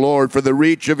 saith the Lord. For the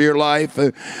reach of your life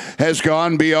has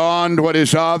gone beyond what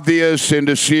is obvious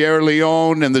into Sierra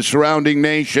Leone and the surrounding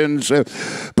nations.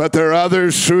 But there are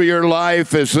others through your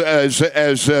life as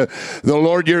the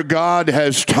Lord your God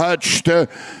has touched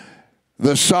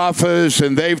the Safas,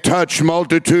 and they've touched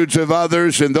multitudes of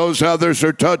others, and those others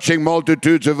are touching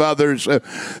multitudes of others.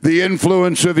 The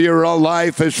influence of your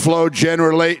life has flowed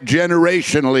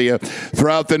generationally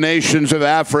throughout the nations of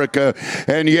Africa.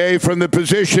 And yea, from the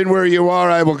position where you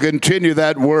are, I will continue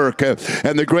that work.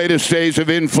 And the greatest days of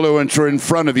influence are in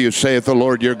front of you, saith the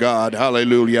Lord your God.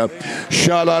 Hallelujah.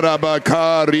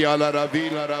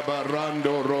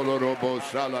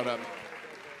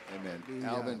 Amen.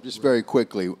 Alvin, just very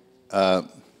quickly. God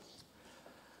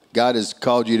has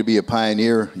called you to be a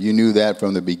pioneer. You knew that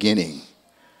from the beginning.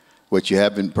 What you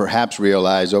haven't perhaps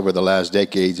realized over the last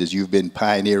decades is you've been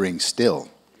pioneering still.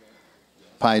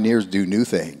 Pioneers do new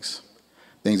things,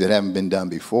 things that haven't been done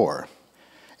before.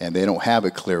 And they don't have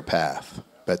a clear path,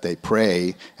 but they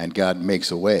pray and God makes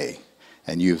a way.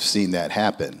 And you've seen that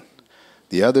happen.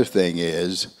 The other thing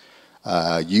is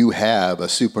you have a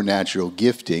supernatural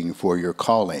gifting for your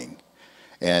calling.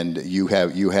 And you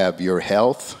have your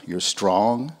health, you're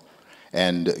strong,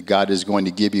 and God is going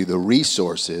to give you the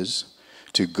resources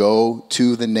to go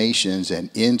to the nations and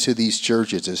into these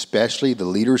churches, especially the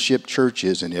leadership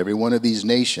churches in every one of these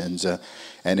nations.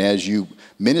 And as you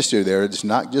minister there, it's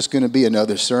not just going to be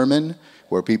another sermon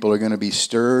where people are going to be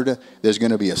stirred. There's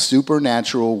going to be a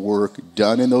supernatural work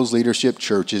done in those leadership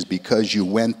churches because you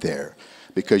went there,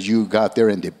 because you got there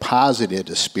and deposited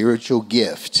a spiritual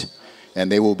gift. And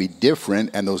they will be different,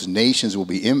 and those nations will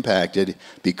be impacted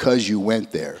because you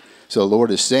went there. So the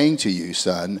Lord is saying to you,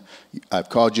 son, I've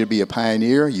called you to be a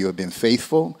pioneer. You have been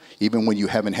faithful, even when you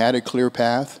haven't had a clear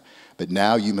path. But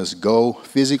now you must go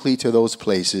physically to those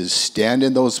places, stand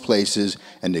in those places,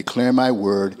 and declare my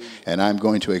word, and I'm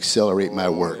going to accelerate my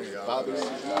work.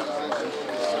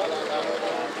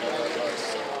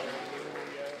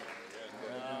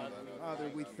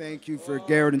 Thank you for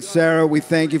Garrett and Sarah. We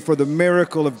thank you for the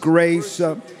miracle of grace.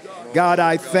 God,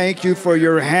 I thank you for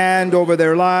your hand over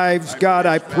their lives. God,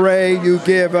 I pray you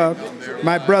give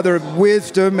my brother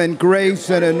wisdom and grace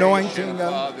and anointing.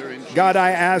 God,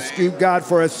 I ask you, God,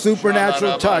 for a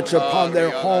supernatural touch upon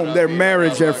their home, their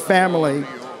marriage, their family.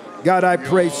 God, I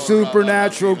pray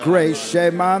supernatural grace.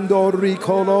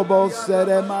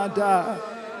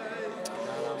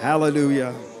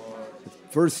 Hallelujah.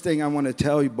 First thing I want to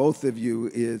tell you, both of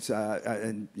you, is,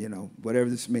 and you know, whatever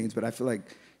this means, but I feel like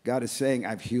God is saying,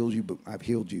 I've healed you, I've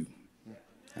healed you.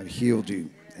 I've healed you.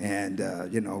 And,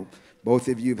 you know, both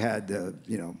of you have had,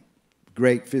 you know,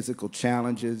 great physical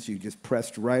challenges. You just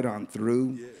pressed right on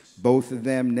through. Yes. Both of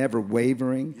them, never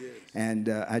wavering. Yes. And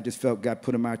I just felt God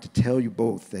put him out to tell you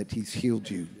both that he's healed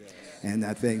you. Yes. And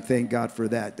I thank God for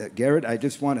that. Garrett, I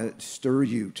just want to stir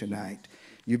you tonight.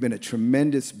 You've been a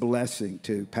tremendous blessing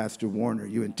to Pastor Warner.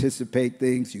 You anticipate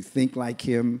things. You think like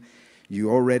him.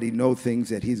 You already know things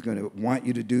that he's going to want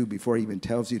you to do before he even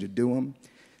tells you to do them.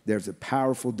 There's a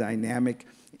powerful dynamic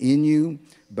in you.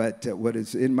 But what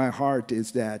is in my heart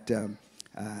is that, and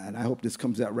I hope this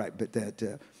comes out right, but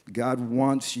that God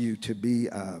wants you to be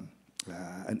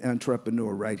an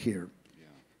entrepreneur right here.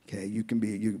 Okay,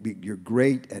 you're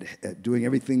great at doing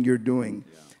everything you're doing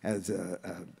as a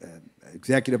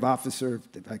executive officer,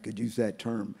 if I could use that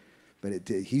term. But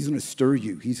he's going to stir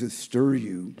you. He's going to stir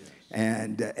you,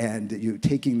 and you're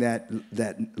taking that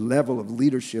level of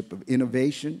leadership, of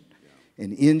innovation,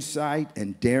 and insight,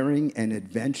 and daring, and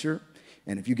adventure.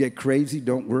 And if you get crazy,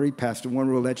 don't worry. Pastor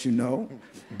Warner will let you know.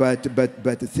 But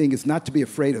the thing is not to be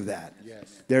afraid of that.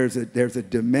 Yes. There's a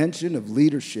dimension of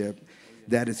leadership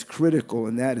that is critical,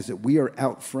 and that is that we are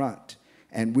out front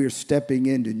and we're stepping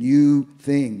into new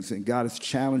things, and God is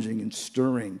challenging and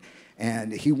stirring.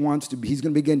 And he's going to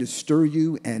begin to stir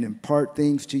you and impart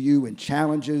things to you and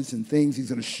challenges and things he's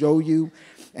going to show you.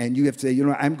 And you have to say,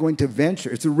 I'm going to venture.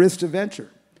 It's a risk to venture.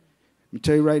 Let me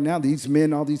tell you right now, all these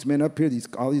men up here,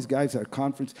 all these guys at our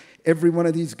conference, every one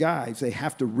of these guys, they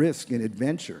have to risk an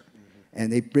adventure.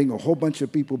 And they bring a whole bunch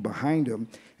of people behind them,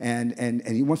 and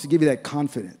he wants to give you that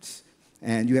confidence.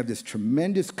 And you have this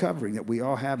tremendous covering that we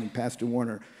all have in Pastor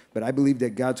Warner, but I believe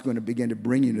that God's going to begin to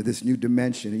bring you to this new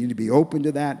dimension, and you need to be open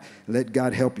to that. Let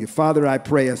God help you. Father, I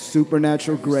pray a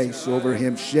supernatural grace over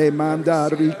him.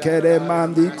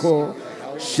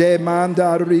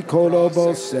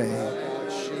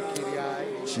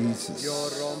 Jesus.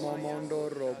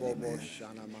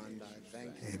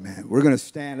 Amen. We're going to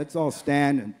stand. Let's all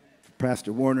stand, and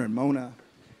Pastor Warner and Mona.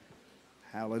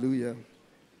 Hallelujah.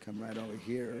 Come right over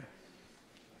here.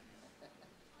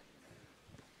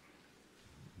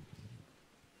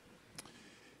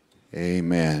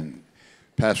 Amen.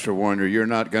 Pastor Warner, you're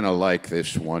not going to like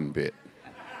this one bit.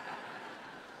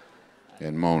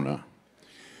 And Mona.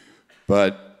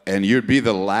 And you'd be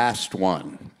the last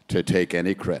one to take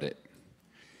any credit.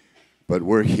 But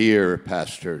we're here,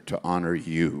 Pastor, to honor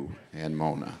you and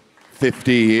Mona.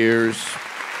 50 years.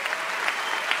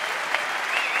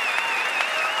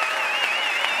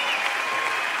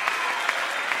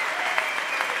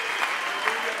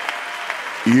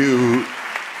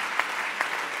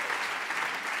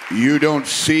 You don't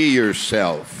see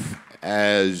yourself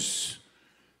as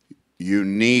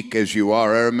unique as you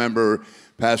are. I remember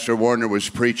Pastor Warner was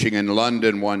preaching in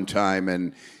London one time,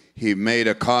 and he made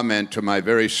a comment to my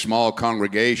very small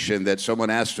congregation that someone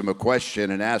asked him a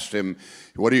question and asked him,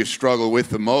 what do you struggle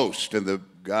with the most? And the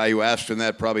guy who asked him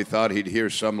that probably thought he'd hear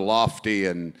some lofty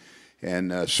and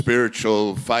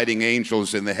spiritual fighting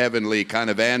angels in the heavenly kind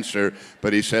of answer,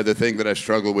 but he said, the thing that I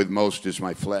struggle with most is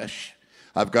my flesh.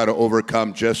 I've got to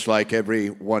overcome just like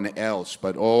everyone else,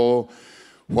 but oh,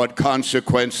 what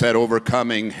consequence that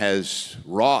overcoming has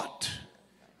wrought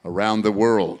around the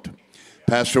world.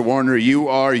 Pastor Warner, you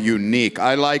are unique.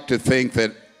 I like to think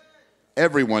that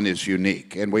everyone is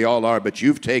unique, and we all are, but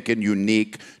you've taken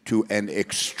unique to an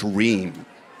extreme.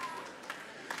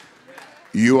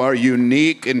 You are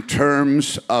unique in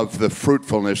terms of the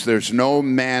fruitfulness. There's no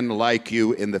man like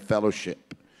you in the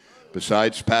fellowship,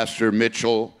 besides Pastor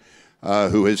Mitchell,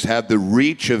 who has had the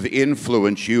reach of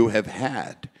influence you have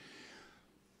had.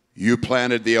 You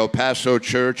planted the El Paso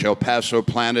church. El Paso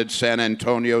planted San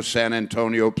Antonio. San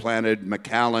Antonio planted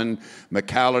McAllen.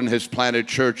 McAllen has planted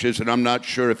churches, and I'm not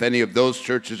sure if any of those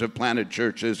churches have planted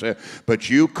churches, but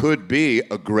you could be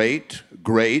a great,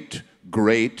 great,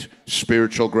 great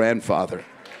spiritual grandfather.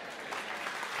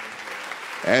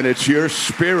 And it's your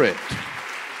spirit,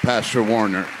 Pastor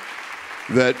Warner,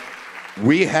 that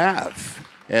we have.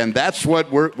 And that's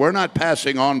what we're not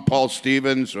passing on Paul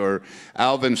Stevens or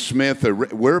Alvin Smith.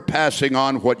 We're passing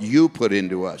on what you put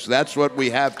into us. That's what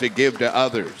we have to give to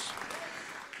others.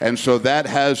 And so that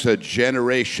has a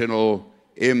generational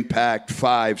impact,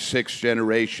 5, 6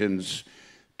 generations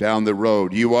down the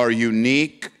road. You are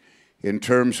unique in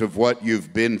terms of what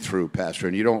you've been through, Pastor.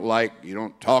 And you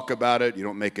don't talk about it. You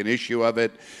don't make an issue of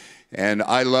it. And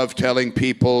I love telling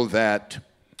people that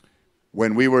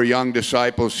when we were young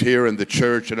disciples here in the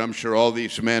church, and I'm sure all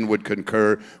these men would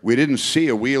concur, we didn't see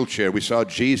a wheelchair. We saw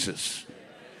Jesus.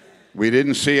 We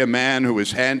didn't see a man who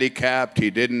was handicapped. You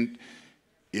didn't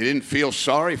feel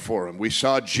sorry for him. We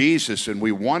saw Jesus, and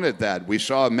we wanted that. We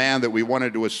saw a man that we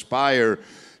wanted to aspire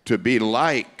to be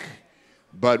like.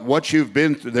 But what you've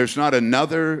been through, there's not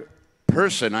another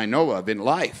person I know of in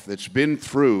life that's been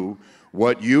through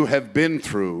what you have been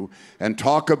through and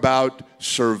talk about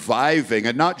surviving,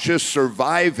 and not just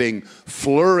surviving,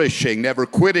 flourishing, never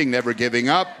quitting, never giving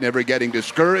up, never getting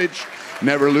discouraged,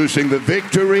 never losing the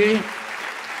victory,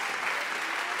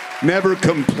 never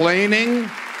complaining.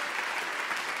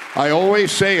 I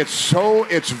always say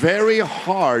it's very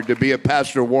hard to be a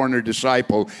Pastor Warner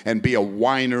disciple and be a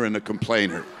whiner and a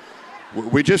complainer.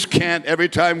 We just can't. Every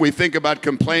time we think about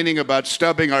complaining about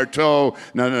stubbing our toe,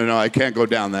 no, I can't go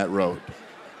down that road.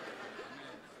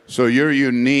 So you're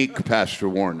unique, Pastor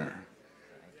Warner,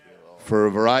 for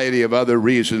a variety of other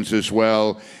reasons as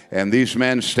well. And these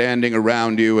men standing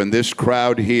around you and this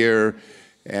crowd here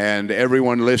and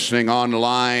everyone listening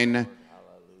online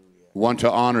want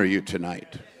to honor you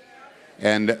tonight.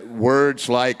 And words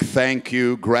like thank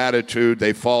you, gratitude,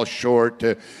 they fall short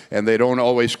and they don't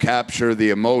always capture the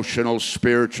emotional,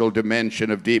 spiritual dimension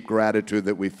of deep gratitude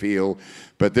that we feel.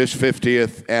 But this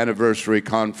 50th anniversary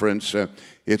conference,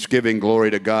 it's giving glory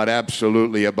to God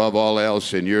absolutely above all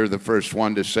else. And you're the first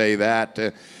one to say that.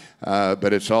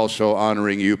 But it's also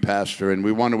honoring you, Pastor. And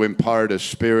we want to impart a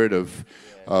spirit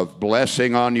of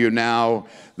blessing on you now.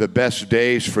 The best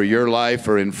days for your life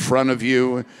are in front of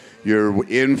you. Your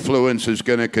influence is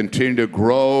going to continue to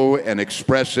grow and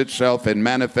express itself and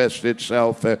manifest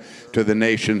itself to the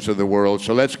nations of the world.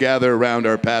 So let's gather around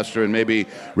our pastor, and maybe,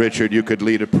 Richard, you could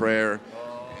lead a prayer.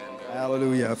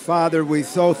 Hallelujah. Father, we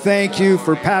so thank you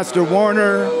for Pastor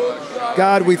Warner.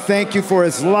 God, we thank you for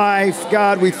his life.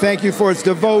 God, we thank you for his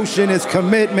devotion, his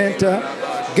commitment.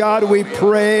 God, we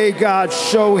pray, God,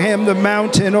 show him the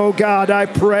mountain. Oh, God, I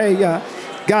pray.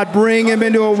 God, bring him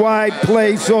into a wide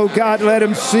place. Oh, God, let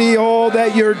him see all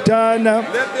that you're done,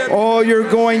 all you're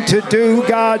going to do.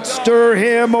 God, stir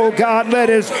him. Oh, God, let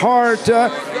his heart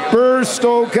burst,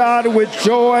 oh, God, with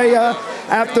joy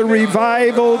at the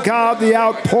revival, God, the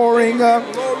outpouring.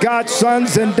 God,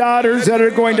 sons and daughters that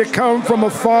are going to come from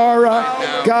afar.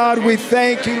 God, we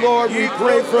thank you, Lord. We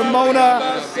pray for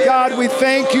Mona. God, we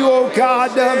thank you, oh,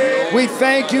 God. We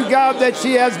thank you, God, that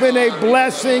she has been a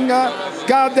blessing.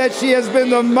 God, that she has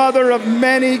been the mother of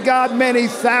many, God, many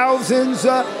thousands.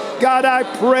 God, I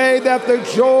pray that the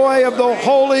joy of the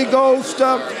Holy Ghost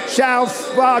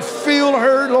shall fill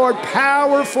her, Lord,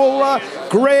 powerful,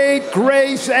 great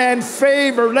grace and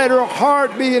favor. Let her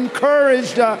heart be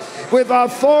encouraged with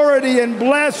authority and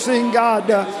blessing, God.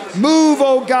 Move,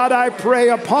 oh God, I pray,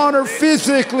 upon her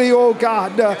physically, oh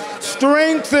God.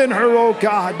 Strengthen her, oh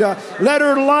God. Let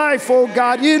her life, oh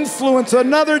God, influence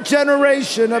another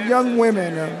generation of young women.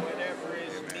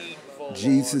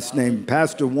 Jesus' name.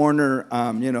 Pastor Warner,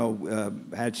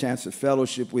 had a chance to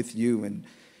fellowship with you, and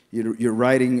you're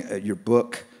writing your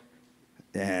book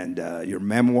and your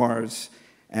memoirs.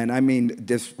 And I mean,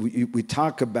 we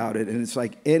talk about it, and it's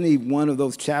like any one of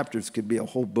those chapters could be a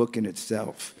whole book in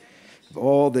itself, of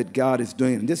all that God is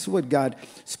doing. And this is what God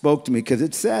spoke to me, because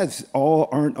it says,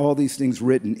 aren't all these things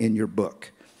written in your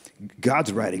book?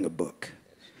 God's writing a book.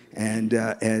 And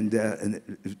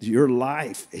your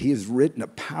life, he has written a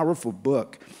powerful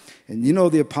book. And you know,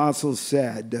 the apostle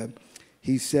said,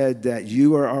 he said that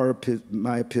you are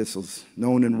my epistles,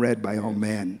 known and read by all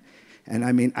men. And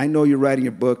I mean, I know you're writing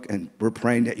a book, and we're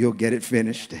praying that you'll get it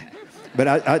finished. But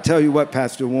I tell you what,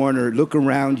 Pastor Warner, look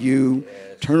around you,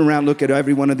 turn around, look at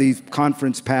every one of these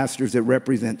conference pastors that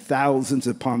represent thousands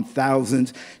upon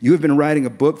thousands. You have been writing a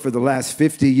book for the last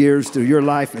 50 years through your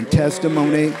life and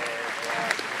testimony.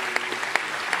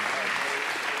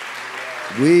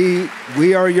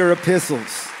 We are your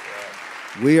epistles.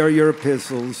 We are your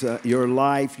epistles. Your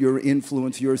life, your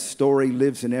influence, your story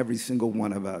lives in every single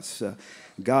one of us.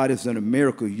 God has done a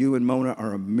miracle. You and Mona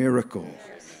are a miracle.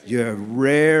 You're a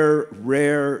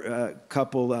rare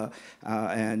couple,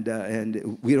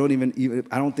 and we don't even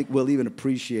I don't think we'll even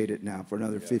appreciate it now for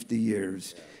another 50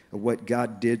 years of what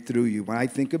God did through you. When I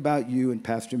think about you and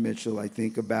Pastor Mitchell, I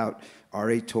think about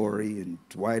R.A. Torrey and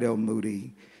Dwight L.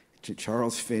 Moody, to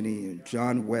Charles Finney and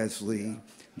John Wesley,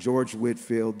 George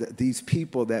Whitefield, these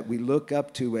people that we look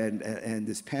up to and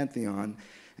this pantheon.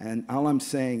 And all I'm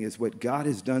saying is what God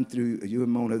has done through you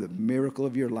and Mona, the miracle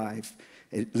of your life,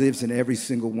 it lives in every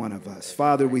single one of us.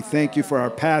 Father, we thank you for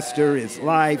our pastor, his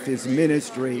life, his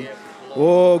ministry.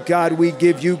 Oh, God, we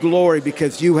give you glory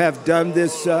because you have done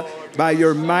this by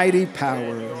your mighty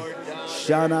power.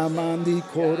 Shanamandi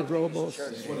Korobos.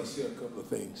 I just want to say a couple of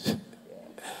things.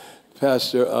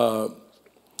 Pastor,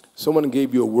 someone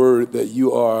gave you a word that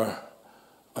you are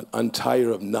an untier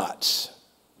of knots.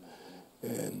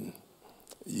 And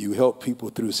you help people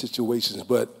through situations.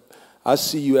 But I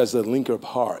see you as a linker of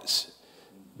hearts,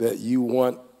 that you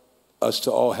want us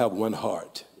to all have one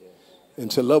heart and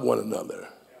to love one another.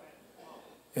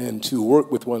 and to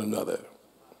work with one another.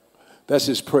 That's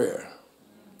his prayer.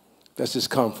 That's his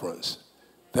conference,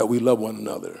 that we love one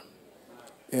another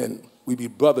and we be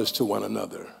brothers to one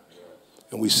another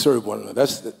and we serve one another.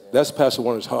 That's Pastor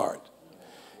Warner's heart.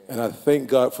 And I thank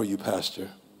God for you, Pastor.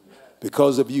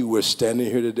 Because of you, we're standing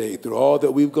here today. Through all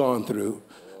that we've gone through,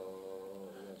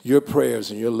 your prayers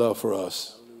and your love for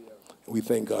us, we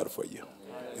thank God for you.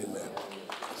 Amen.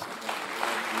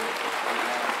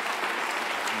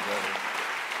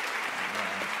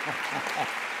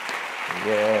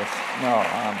 Yes, no,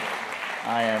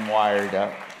 I am wired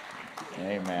up.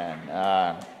 Amen.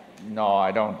 No,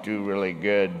 I don't do really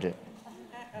good,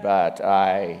 but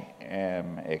I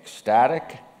am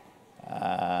ecstatic.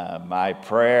 My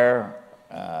prayer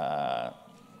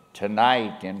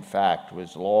tonight, in fact,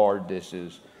 was, Lord, this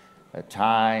is a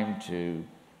time to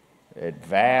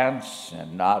advance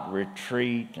and not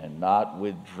retreat and not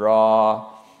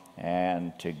withdraw.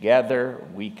 And together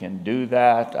we can do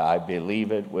that. I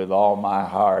believe it with all my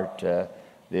heart.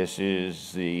 This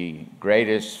is the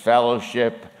greatest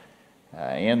fellowship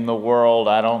in the world.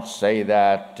 I don't say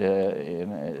that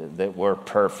that we're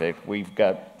perfect. We've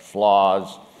got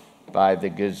flaws by the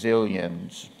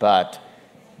gazillions, but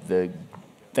the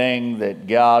thing that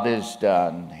God has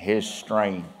done, his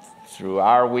strength through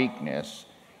our weakness,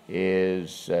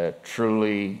 is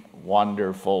truly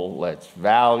wonderful. Let's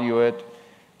value it.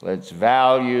 Let's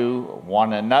value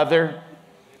one another,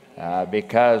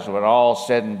 because when all's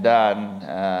said and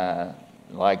done,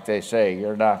 like they say,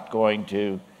 you're not going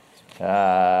to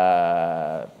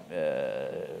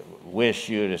wish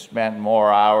you'd have spent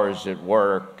more hours at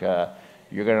work.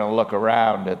 You're going to look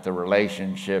around at the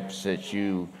relationships that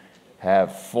you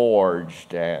have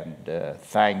forged, and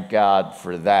thank God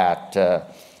for that.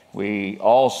 We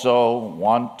also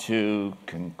want to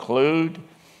conclude.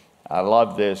 I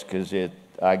love this because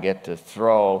I get to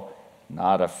throw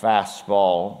not a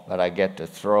fastball, but I get to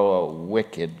throw a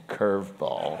wicked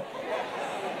curveball.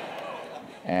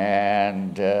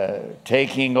 And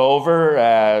taking over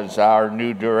as our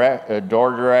new door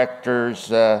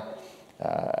directors,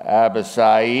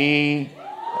 Abasai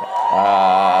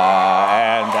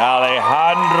and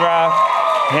Alejandra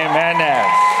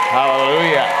Jimenez.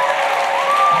 Hallelujah.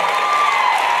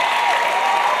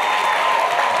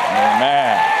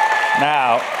 Amen.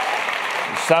 Now,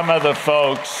 some of the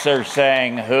folks are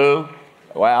saying, who?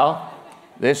 Well,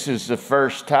 this is the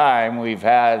first time we've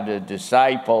had a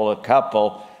disciple, a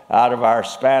couple out of our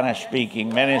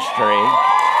Spanish-speaking ministry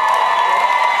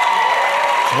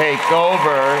take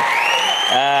over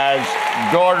as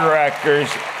door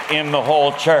directors in the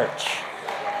whole church.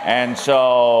 And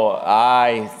so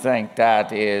I think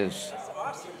that is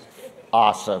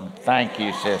awesome. Thank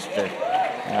you, sister.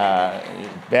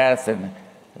 Beth and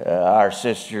our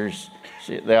sisters,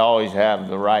 they always have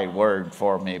the right word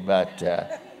for me, but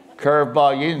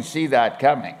curveball, you didn't see that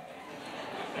coming.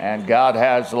 And God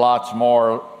has lots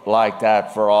more like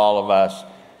that for all of us.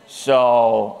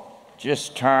 So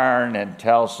just turn and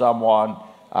tell someone,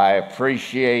 I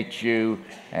appreciate you,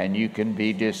 and you can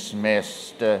be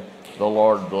dismissed. The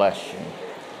Lord bless you.